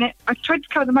 I tried to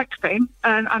cover the microphone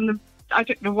and I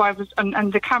don't know why I was,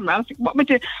 and the camera. I was like, what am I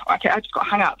doing? Okay, I just got to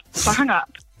hang up. So I hung up.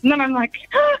 And then I'm like,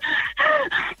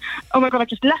 oh my God, I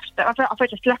just left them. I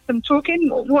just left them talking.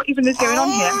 What even is going on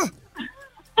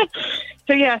here?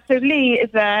 So Lee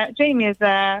is there, Jamie is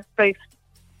there, both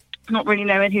not really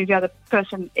knowing who the other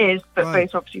person is, but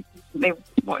both obviously they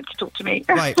wanted to talk to me.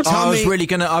 Right,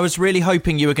 I was really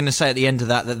hoping you were going to say at the end of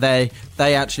that they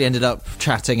actually ended up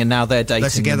chatting and now they're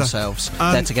dating themselves.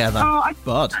 They're together. No,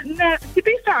 to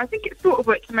be fair, I think it sort of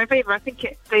worked in my favour. I think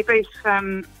they both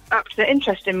upped their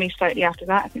interest in me slightly after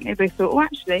that. I think they both thought,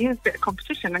 actually, there's a bit of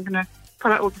competition. I'm going to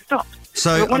pull out all the stops.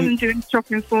 So one of them doing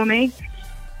shopping for me.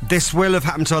 This will have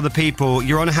happened to other people.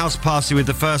 You're on a house party with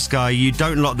the first guy, you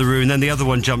don't lock the room, then the other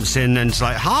one jumps in and it's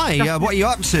like, hi, what are you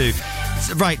up to?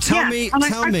 Right, tell me. I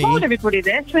told everybody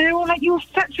this, and they were like, it's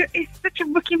such a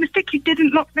rookie mistake, you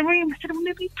didn't lock the room. I said, well,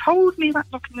 nobody told me about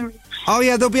locking the room. Oh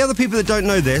yeah, there'll be other people that don't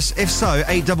know this. If so,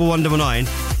 81199.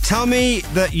 Tell me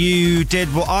that you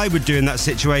did what I would do in that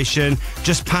situation,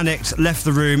 just panicked, left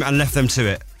the room and left them to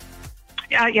it.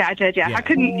 Yeah, I did, yeah. I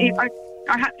couldn't...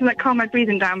 I had to calm my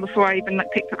breathing down before I even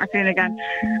picked up my phone again.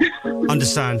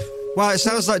 Understand. Well, it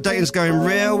sounds like dating's going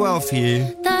real well for you.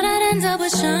 Thought I'd end up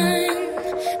with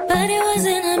Sean, but it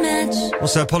wasn't a match.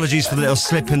 Also, apologies for the little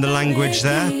slip in the language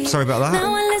there. Sorry about that.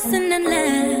 Now I listen and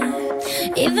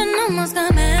laugh, even almost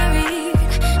got married.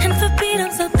 And for Pete,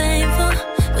 I'm so thankful.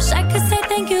 Wish I could say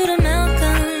thank you to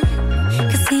Malcolm,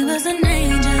 'cause he was an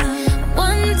angel.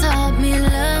 One taught me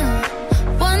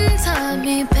love, one taught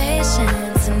me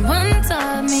patience, and one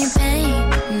taught me pain.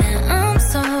 Now I'm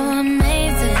so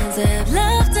amazing to have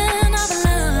loved and I've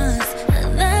lost.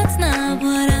 That's not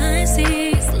what I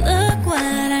see. So look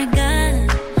what I got.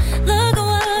 Look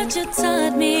what you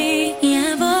taught me.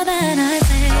 Yeah, for that I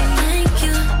say thank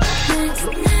you. Next,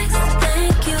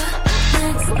 thank you.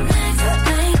 Next,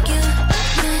 thank you.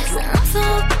 I'm so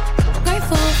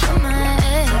grateful for my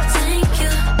ex. Thank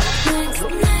you. Next,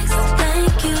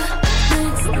 thank you.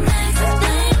 Next,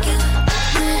 thank you.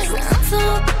 I'm so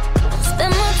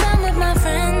spend more time with my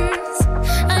friends.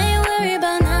 I ain't worried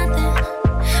about nothing.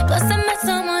 Plus I met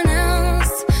someone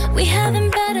else. We having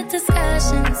better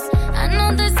discussions. I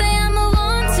know they say I move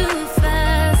on too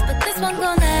fast, but this one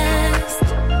gon' last.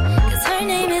 'Cause her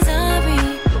name is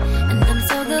Aubrey, and I'm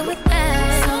so good with that.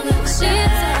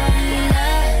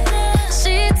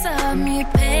 She taught me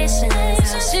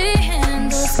patience. How she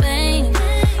handles pain.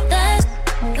 That's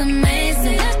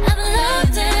amazing. I've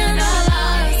loved and I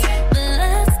lost, but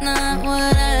that's not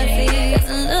what I see. 'Cause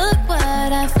look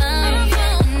what I found.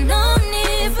 No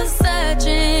need for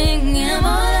searching. And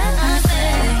all that I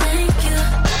say, thank you.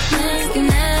 Thank you,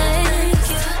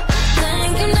 next.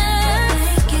 Thank you,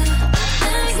 next.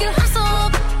 Thank you. I'm so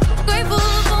grateful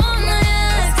for my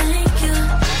ex. Thank you.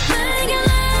 Thank you,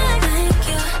 next. Thank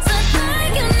you. So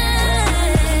thank you,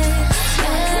 next.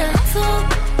 Yeah, I'm so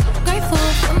grateful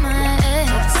for my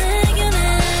ex. Thank you,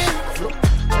 next.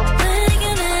 Thank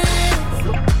you, next.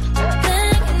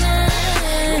 Thank you,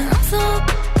 next. I'm so...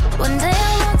 One day I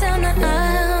walk down the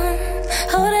aisle,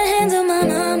 hold her hands of my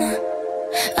mama.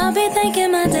 I'll be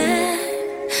thanking my dad,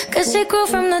 'cause she grew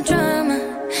from the drama.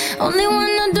 Only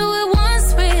wanna do it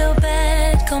once real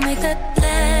bad, go make that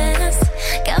last.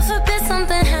 God forbid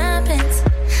something happens,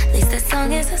 at least this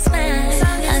song is a smash. I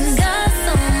got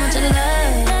so much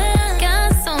love,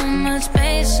 got so much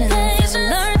patience.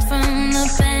 Learned from the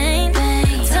pain,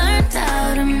 turned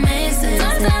out amazing.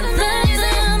 Turned out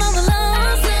amazing.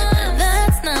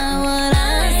 That's not what I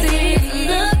see.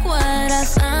 Look what I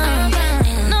found.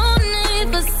 Ain't no need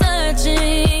for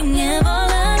searching. And all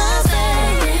that I say,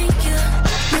 thank you.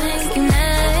 Thank you,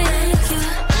 next.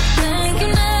 Thank you,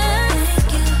 next.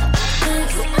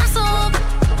 I'm so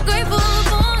grateful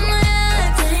for my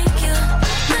ex. Thank you.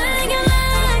 Thank you,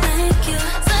 next. Thank you.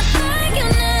 So thank you,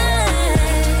 next.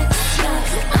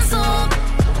 I'm so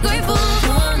grateful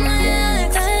for my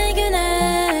ex. Thank you,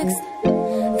 next.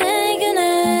 Thank you,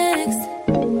 next.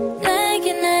 Thank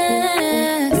you,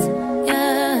 next.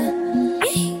 Yeah.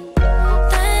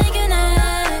 Thank you,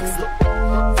 next.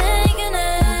 Thank you,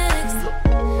 next.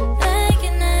 Thank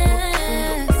you,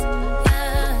 next.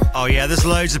 Yeah. Oh yeah, there's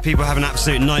loads of people having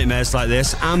absolute nightmares like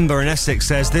this. Amber in Essex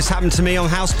says, this happened to me on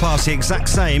house party, exact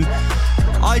same.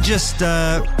 I just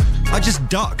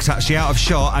ducked actually out of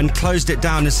shot and closed it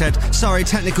down and said, sorry,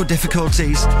 technical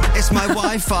difficulties. It's my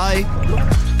Wi-Fi.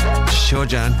 Sure,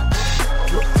 Jan.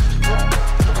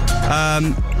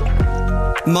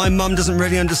 My mum doesn't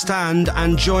really understand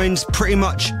and joins pretty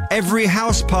much every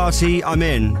house party I'm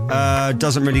in.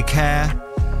 Doesn't really care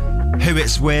who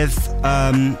it's with.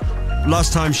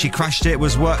 Last time she crashed it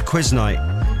was work quiz night.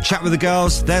 Chat with the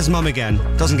girls, there's mum again.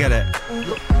 Doesn't get it.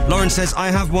 Lauren says,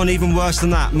 I have one even worse than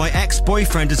that. My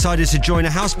ex-boyfriend decided to join a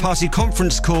house party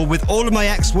conference call with all of my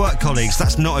ex-work colleagues.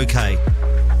 That's not okay.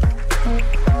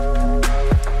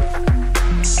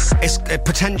 It's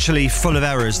potentially full of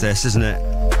errors, this, isn't it?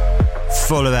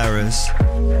 Full of errors.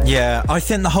 Yeah, I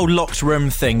think the whole locked room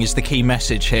thing is the key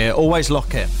message here. Always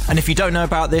lock it. And if you don't know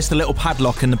about this, the little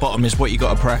padlock in the bottom is what you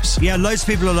got to press. Yeah, loads of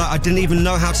people are like, I didn't even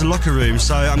know how to lock a room,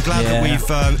 so I'm glad that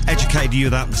we've educated you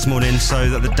that this morning so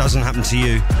that it doesn't happen to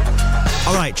you.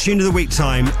 All right, tune of the week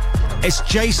time. It's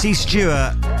JC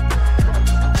Stewart.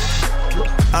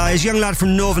 He's a young lad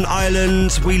from Northern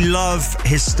Ireland. We love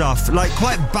his stuff. Like,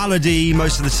 quite ballady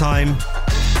most of the time,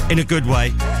 in a good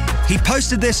way. He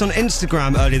posted this on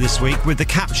Instagram earlier this week with the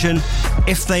caption,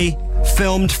 "If they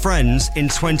filmed Friends in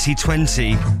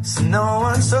 2020. So no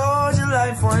one told you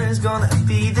life was gonna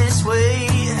be this way.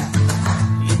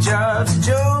 Your job's a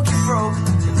joke, you broke,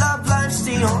 your love life's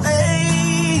still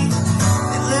A.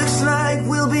 It looks like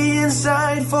we'll be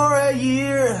inside for a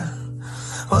year.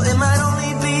 Well, it might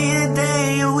only be a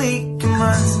day, a week, a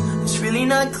month. It's really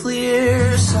not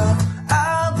clear, so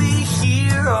I'll be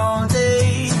here all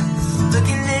day,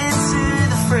 looking into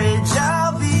the fridge.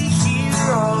 I'll be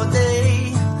here all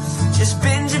day, just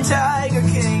binging Tiger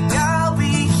King. I'll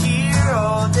be here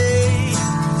all day,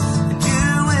 and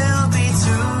you will be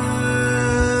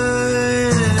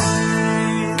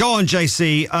too. Go on,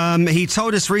 JC. He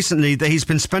told us recently that he's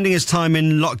been spending his time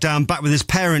in lockdown back with his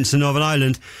parents in Northern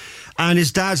Ireland, and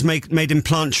his dad's made him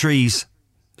plant trees.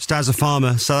 His dad's a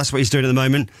farmer, so that's what he's doing at the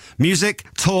moment. Music,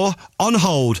 tour, on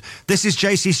hold. This is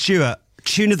JC Stewart,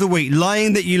 tune of the week,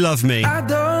 Lying That You Love Me. I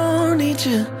don't need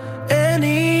you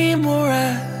anymore,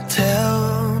 I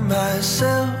tell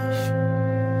myself.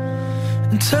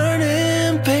 And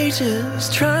turning pages,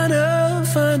 trying to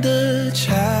find the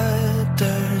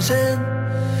chapters in.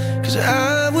 'Cause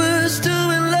I was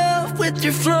doing love with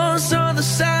your flaws, saw the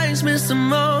signs, missed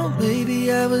them all.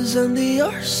 Maybe I was under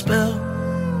your spell.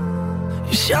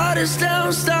 You shot us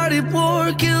down, started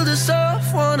war, killed us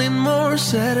off, wanting more.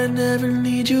 Said I never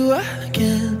need you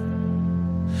again.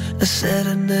 I said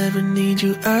I never need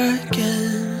you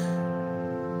again.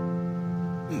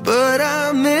 But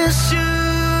I miss you,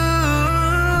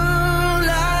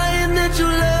 lying that you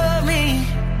love me.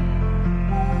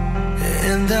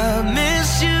 And I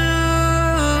miss you,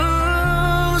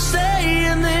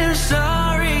 saying they're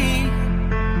sorry.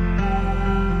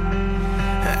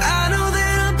 I know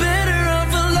that I'm better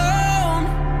off alone.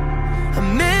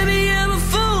 Maybe I'm a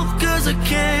fool 'cause I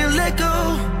can't let go.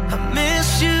 I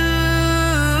miss you,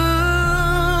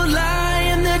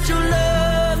 lying that you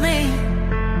love me.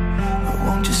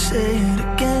 Won't you say it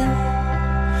again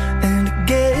and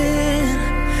again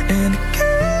and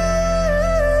again?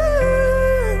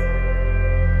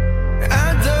 I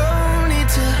don't need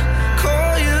to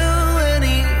call you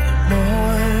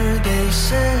anymore, they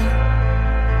said.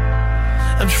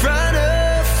 I'm trying to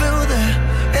fill the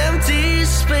empty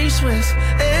space with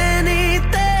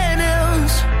anything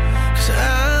else. 'Cause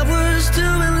I was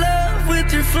doing love with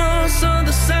your flaws, all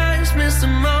the signs, missed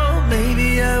them all. Maybe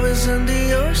I was under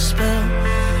your spell.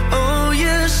 Oh,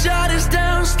 you shot us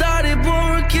down, started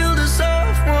war, killed us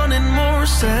off, wanting more.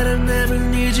 Said I never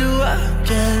need you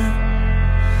again.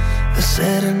 I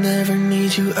said I never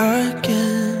need you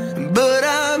again. But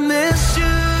I miss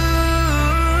you,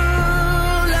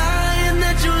 lying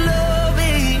that you love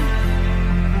me.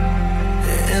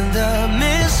 And I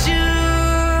miss you,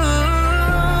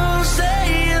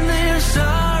 saying they're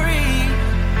sorry.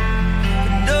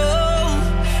 No,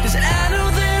 'cause I know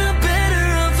that I'm better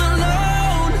off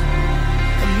alone.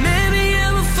 And maybe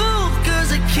I'm a fool 'cause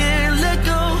I can't let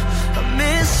go. I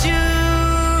miss you,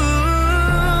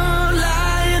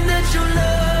 lying that you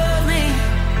love me.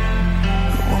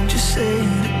 Won't you say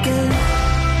it again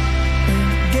and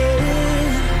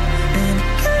again and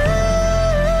again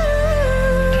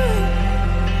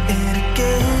and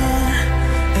again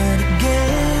and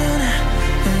again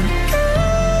and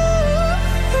again?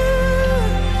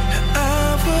 I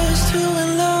was too in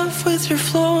love with your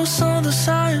flaws, saw the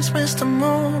signs, missed them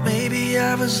all. Maybe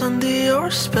I was under your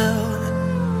spell.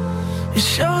 You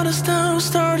shot us down,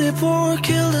 started war,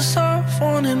 killed us off,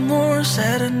 wanting more.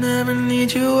 Said I never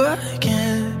need you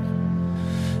again.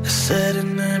 I said I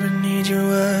never need you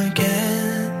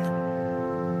again.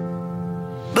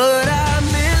 But I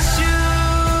miss you,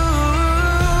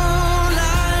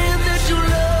 lying that you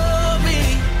love me.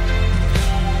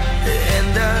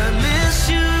 And I miss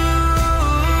you,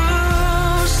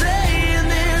 saying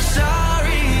they're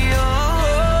sorry.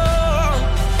 Oh,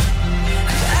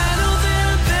 'cause I know that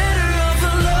I'm better off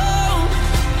alone.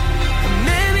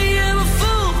 Maybe I'm a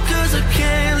fool 'cause I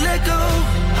can't let go.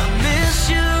 I miss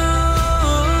you,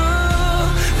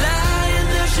 lying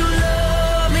that you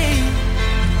love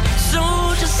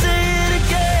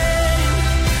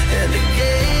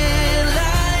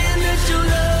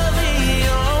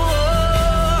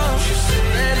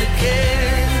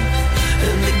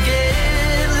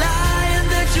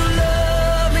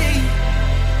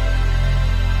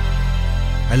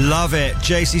Love it.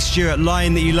 JC Stewart,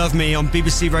 Lying That You Love Me on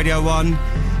BBC Radio 1.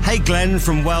 Hey Glenn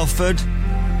from Welford.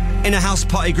 In a house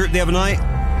party group the other night,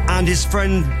 and his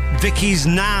friend Vicky's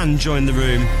Nan joined the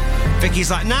room.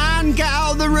 Vicky's like, Nan, get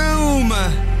out of the room!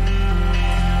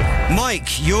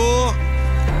 Mike, your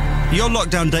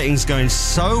lockdown dating's going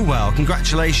so well.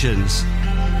 Congratulations.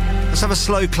 Let's have a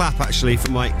slow clap, actually, for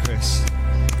Mike, Chris.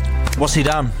 What's he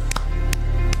done?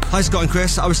 Hi, Scott and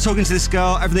Chris. I was talking to this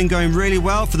girl, everything going really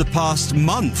well for the past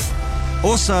month.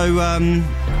 Also,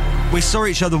 we saw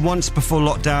each other once before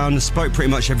lockdown, spoke pretty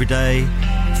much every day,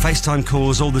 FaceTime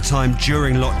calls all the time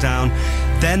during lockdown.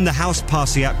 Then the house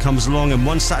party app comes along, and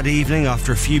one Saturday evening,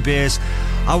 after a few beers,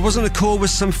 I was on a call with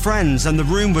some friends, and the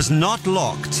room was not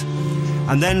locked.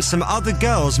 And then some other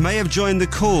girls may have joined the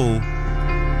call,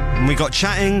 and we got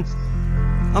chatting.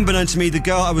 Unbeknown to me, the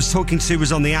girl I was talking to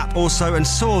was on the app also, and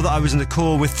saw that I was in a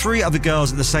call with 3 other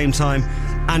girls at the same time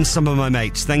and some of my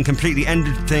mates. Then completely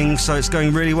ended things, so it's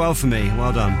going really well for me.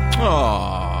 Well done.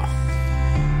 Aww.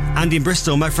 Andy in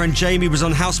Bristol, my friend Jamie was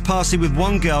on house party with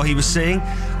one girl he was seeing.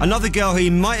 Another girl he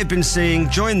might have been seeing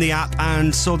joined the app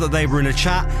and saw that they were in a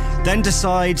chat. Then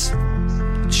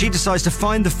she decides to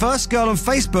find the first girl on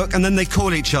Facebook, and then they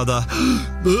call each other.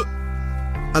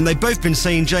 And they've both been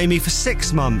seeing Jamie for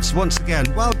 6 months. Once again,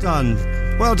 well done.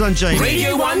 Well done, Jamie.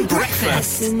 Radio 1 Breakfast. I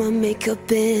see my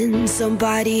makeup in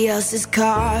somebody else's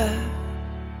car.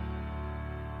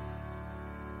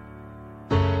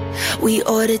 We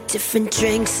ordered different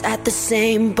drinks at the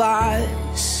same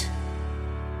bars.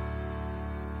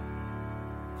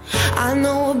 I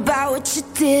know about what you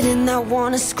did and I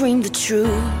wanna scream the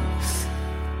truth.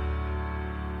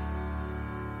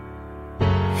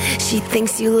 She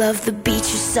thinks you love the beach,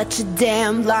 you're such a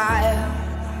damn liar.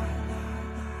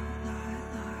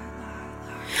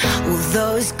 Well,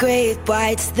 those great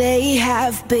whites, they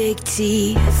have big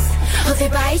teeth. Oh, they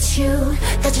bite you.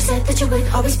 Thought you said that you would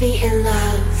always be in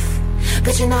love,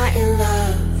 but you're not in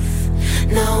love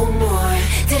no more.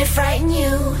 Did it frighten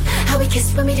you how we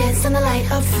kissed when we danced on the light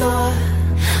up floor,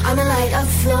 on the light up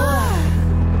floor?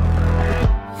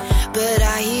 But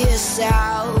I hear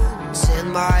sounds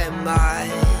in my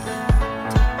mind,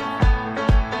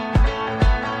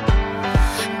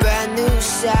 brand new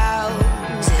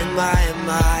sounds in my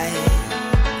mind.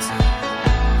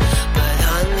 But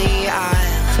honey,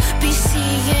 I'll be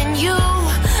seeing you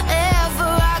wherever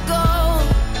I go.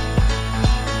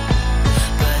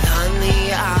 But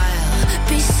honey, I'll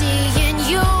be seeing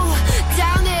you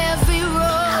down every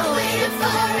road. I'm waiting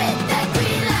for it, that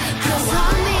green light. 'Cause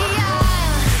honey,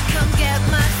 I'll come get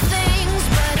my things,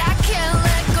 but I can't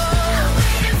let go. I'm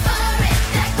waiting for it,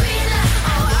 that green light.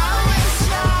 Oh, I wish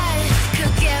I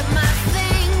could get my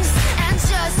things and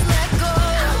just let go.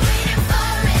 I'm waiting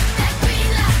for it, that green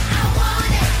light. I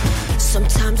want it.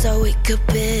 Sometimes I wake up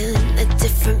in a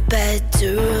different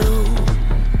bedroom.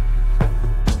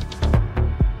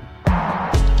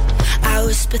 I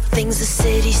whisper things, the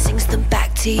city sings them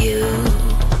back to you.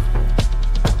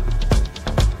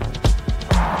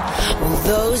 Well,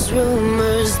 those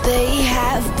rumors, they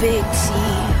have big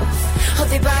teeth. Oh,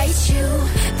 they bite you.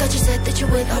 Thought you said that you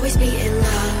would always be in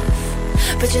love,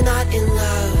 but you're not in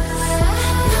love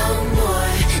no more.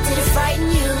 Did it frighten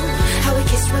you how we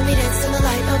kissed when we danced on the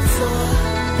light up floor,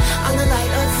 on the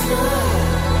light up floor?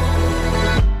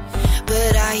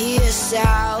 But I hear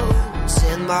sounds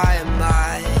in my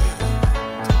mind,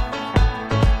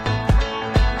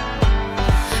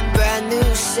 brand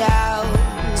new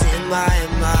sounds in my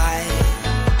mind.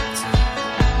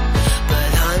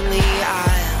 But honey,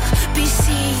 I'll be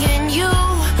seeing you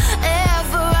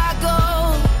wherever I go.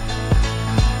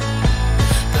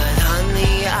 But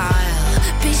honey,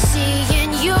 I'll be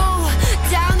seeing you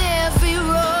down every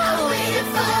road. I'm waiting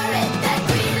for it, that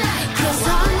green light. 'Cause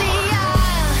honey,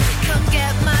 I'll come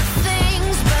get my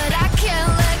things, but I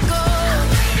can't let go. I'm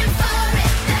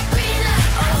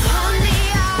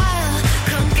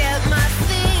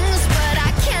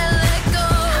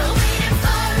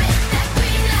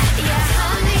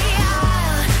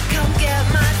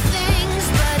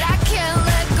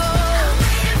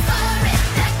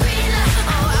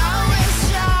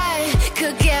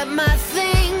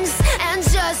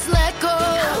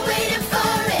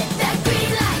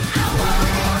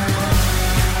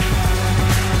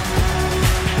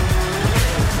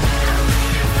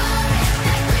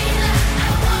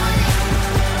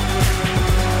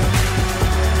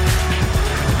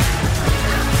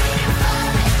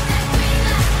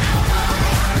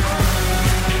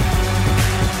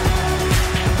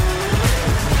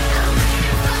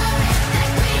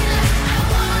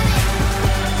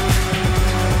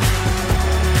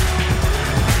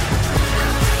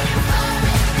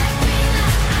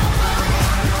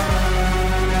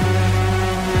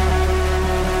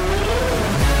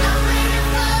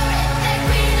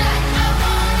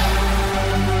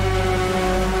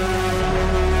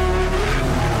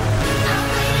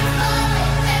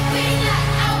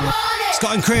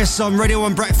and Chris on Radio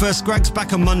 1 Breakfast. Greg's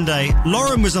back on Monday.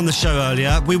 Lauren was on the show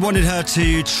earlier. We wanted her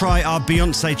to try our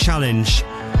Beyonce challenge,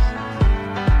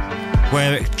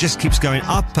 where it just keeps going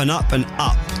up and up and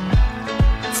up.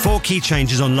 4 key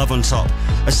changes on Love on Top.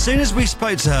 As soon as we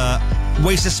spoke to her,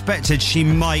 we suspected she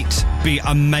might be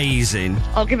amazing.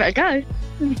 I'll give it a go.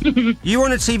 You were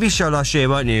on a TV show last year,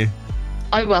 weren't you?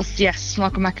 I was, yes.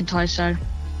 Michael McIntyre show.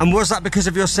 And was that because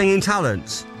of your singing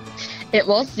talents? It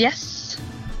was, yes.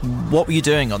 What were you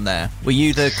doing on there? Were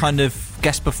you the kind of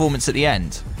guest performance at the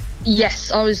end?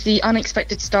 Yes, I was the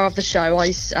unexpected star of the show.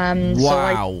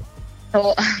 Wow.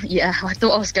 I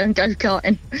thought I was going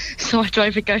go-karting. So I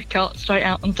drove a go-kart straight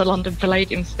out onto London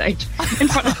Palladium stage in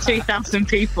front of 2,000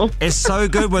 people. It's so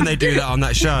good when they do that on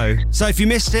that show. So if you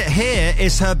missed it, here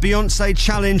is her Beyonce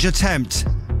challenge attempt.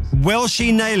 Will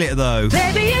she nail it, though?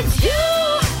 Baby, it's you.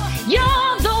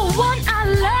 You're the one I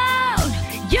love.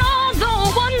 You're the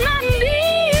one I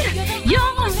need. You're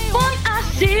the one I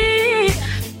see.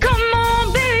 Come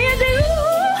on, baby,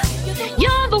 it's you.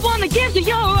 You're the one that gives you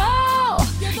your all.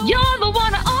 You're the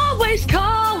one I always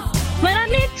call when I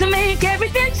need to make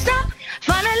everything stop.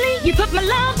 Finally, you put my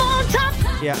love on top.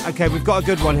 Yeah, okay, we've got a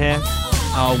good one here.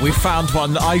 Oh, we found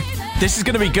one. This is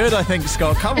going to be good, I think,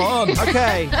 Scott. Come on.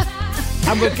 Okay.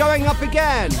 And we're going up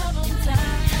again.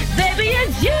 Baby,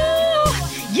 it's you.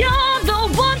 You're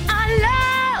the one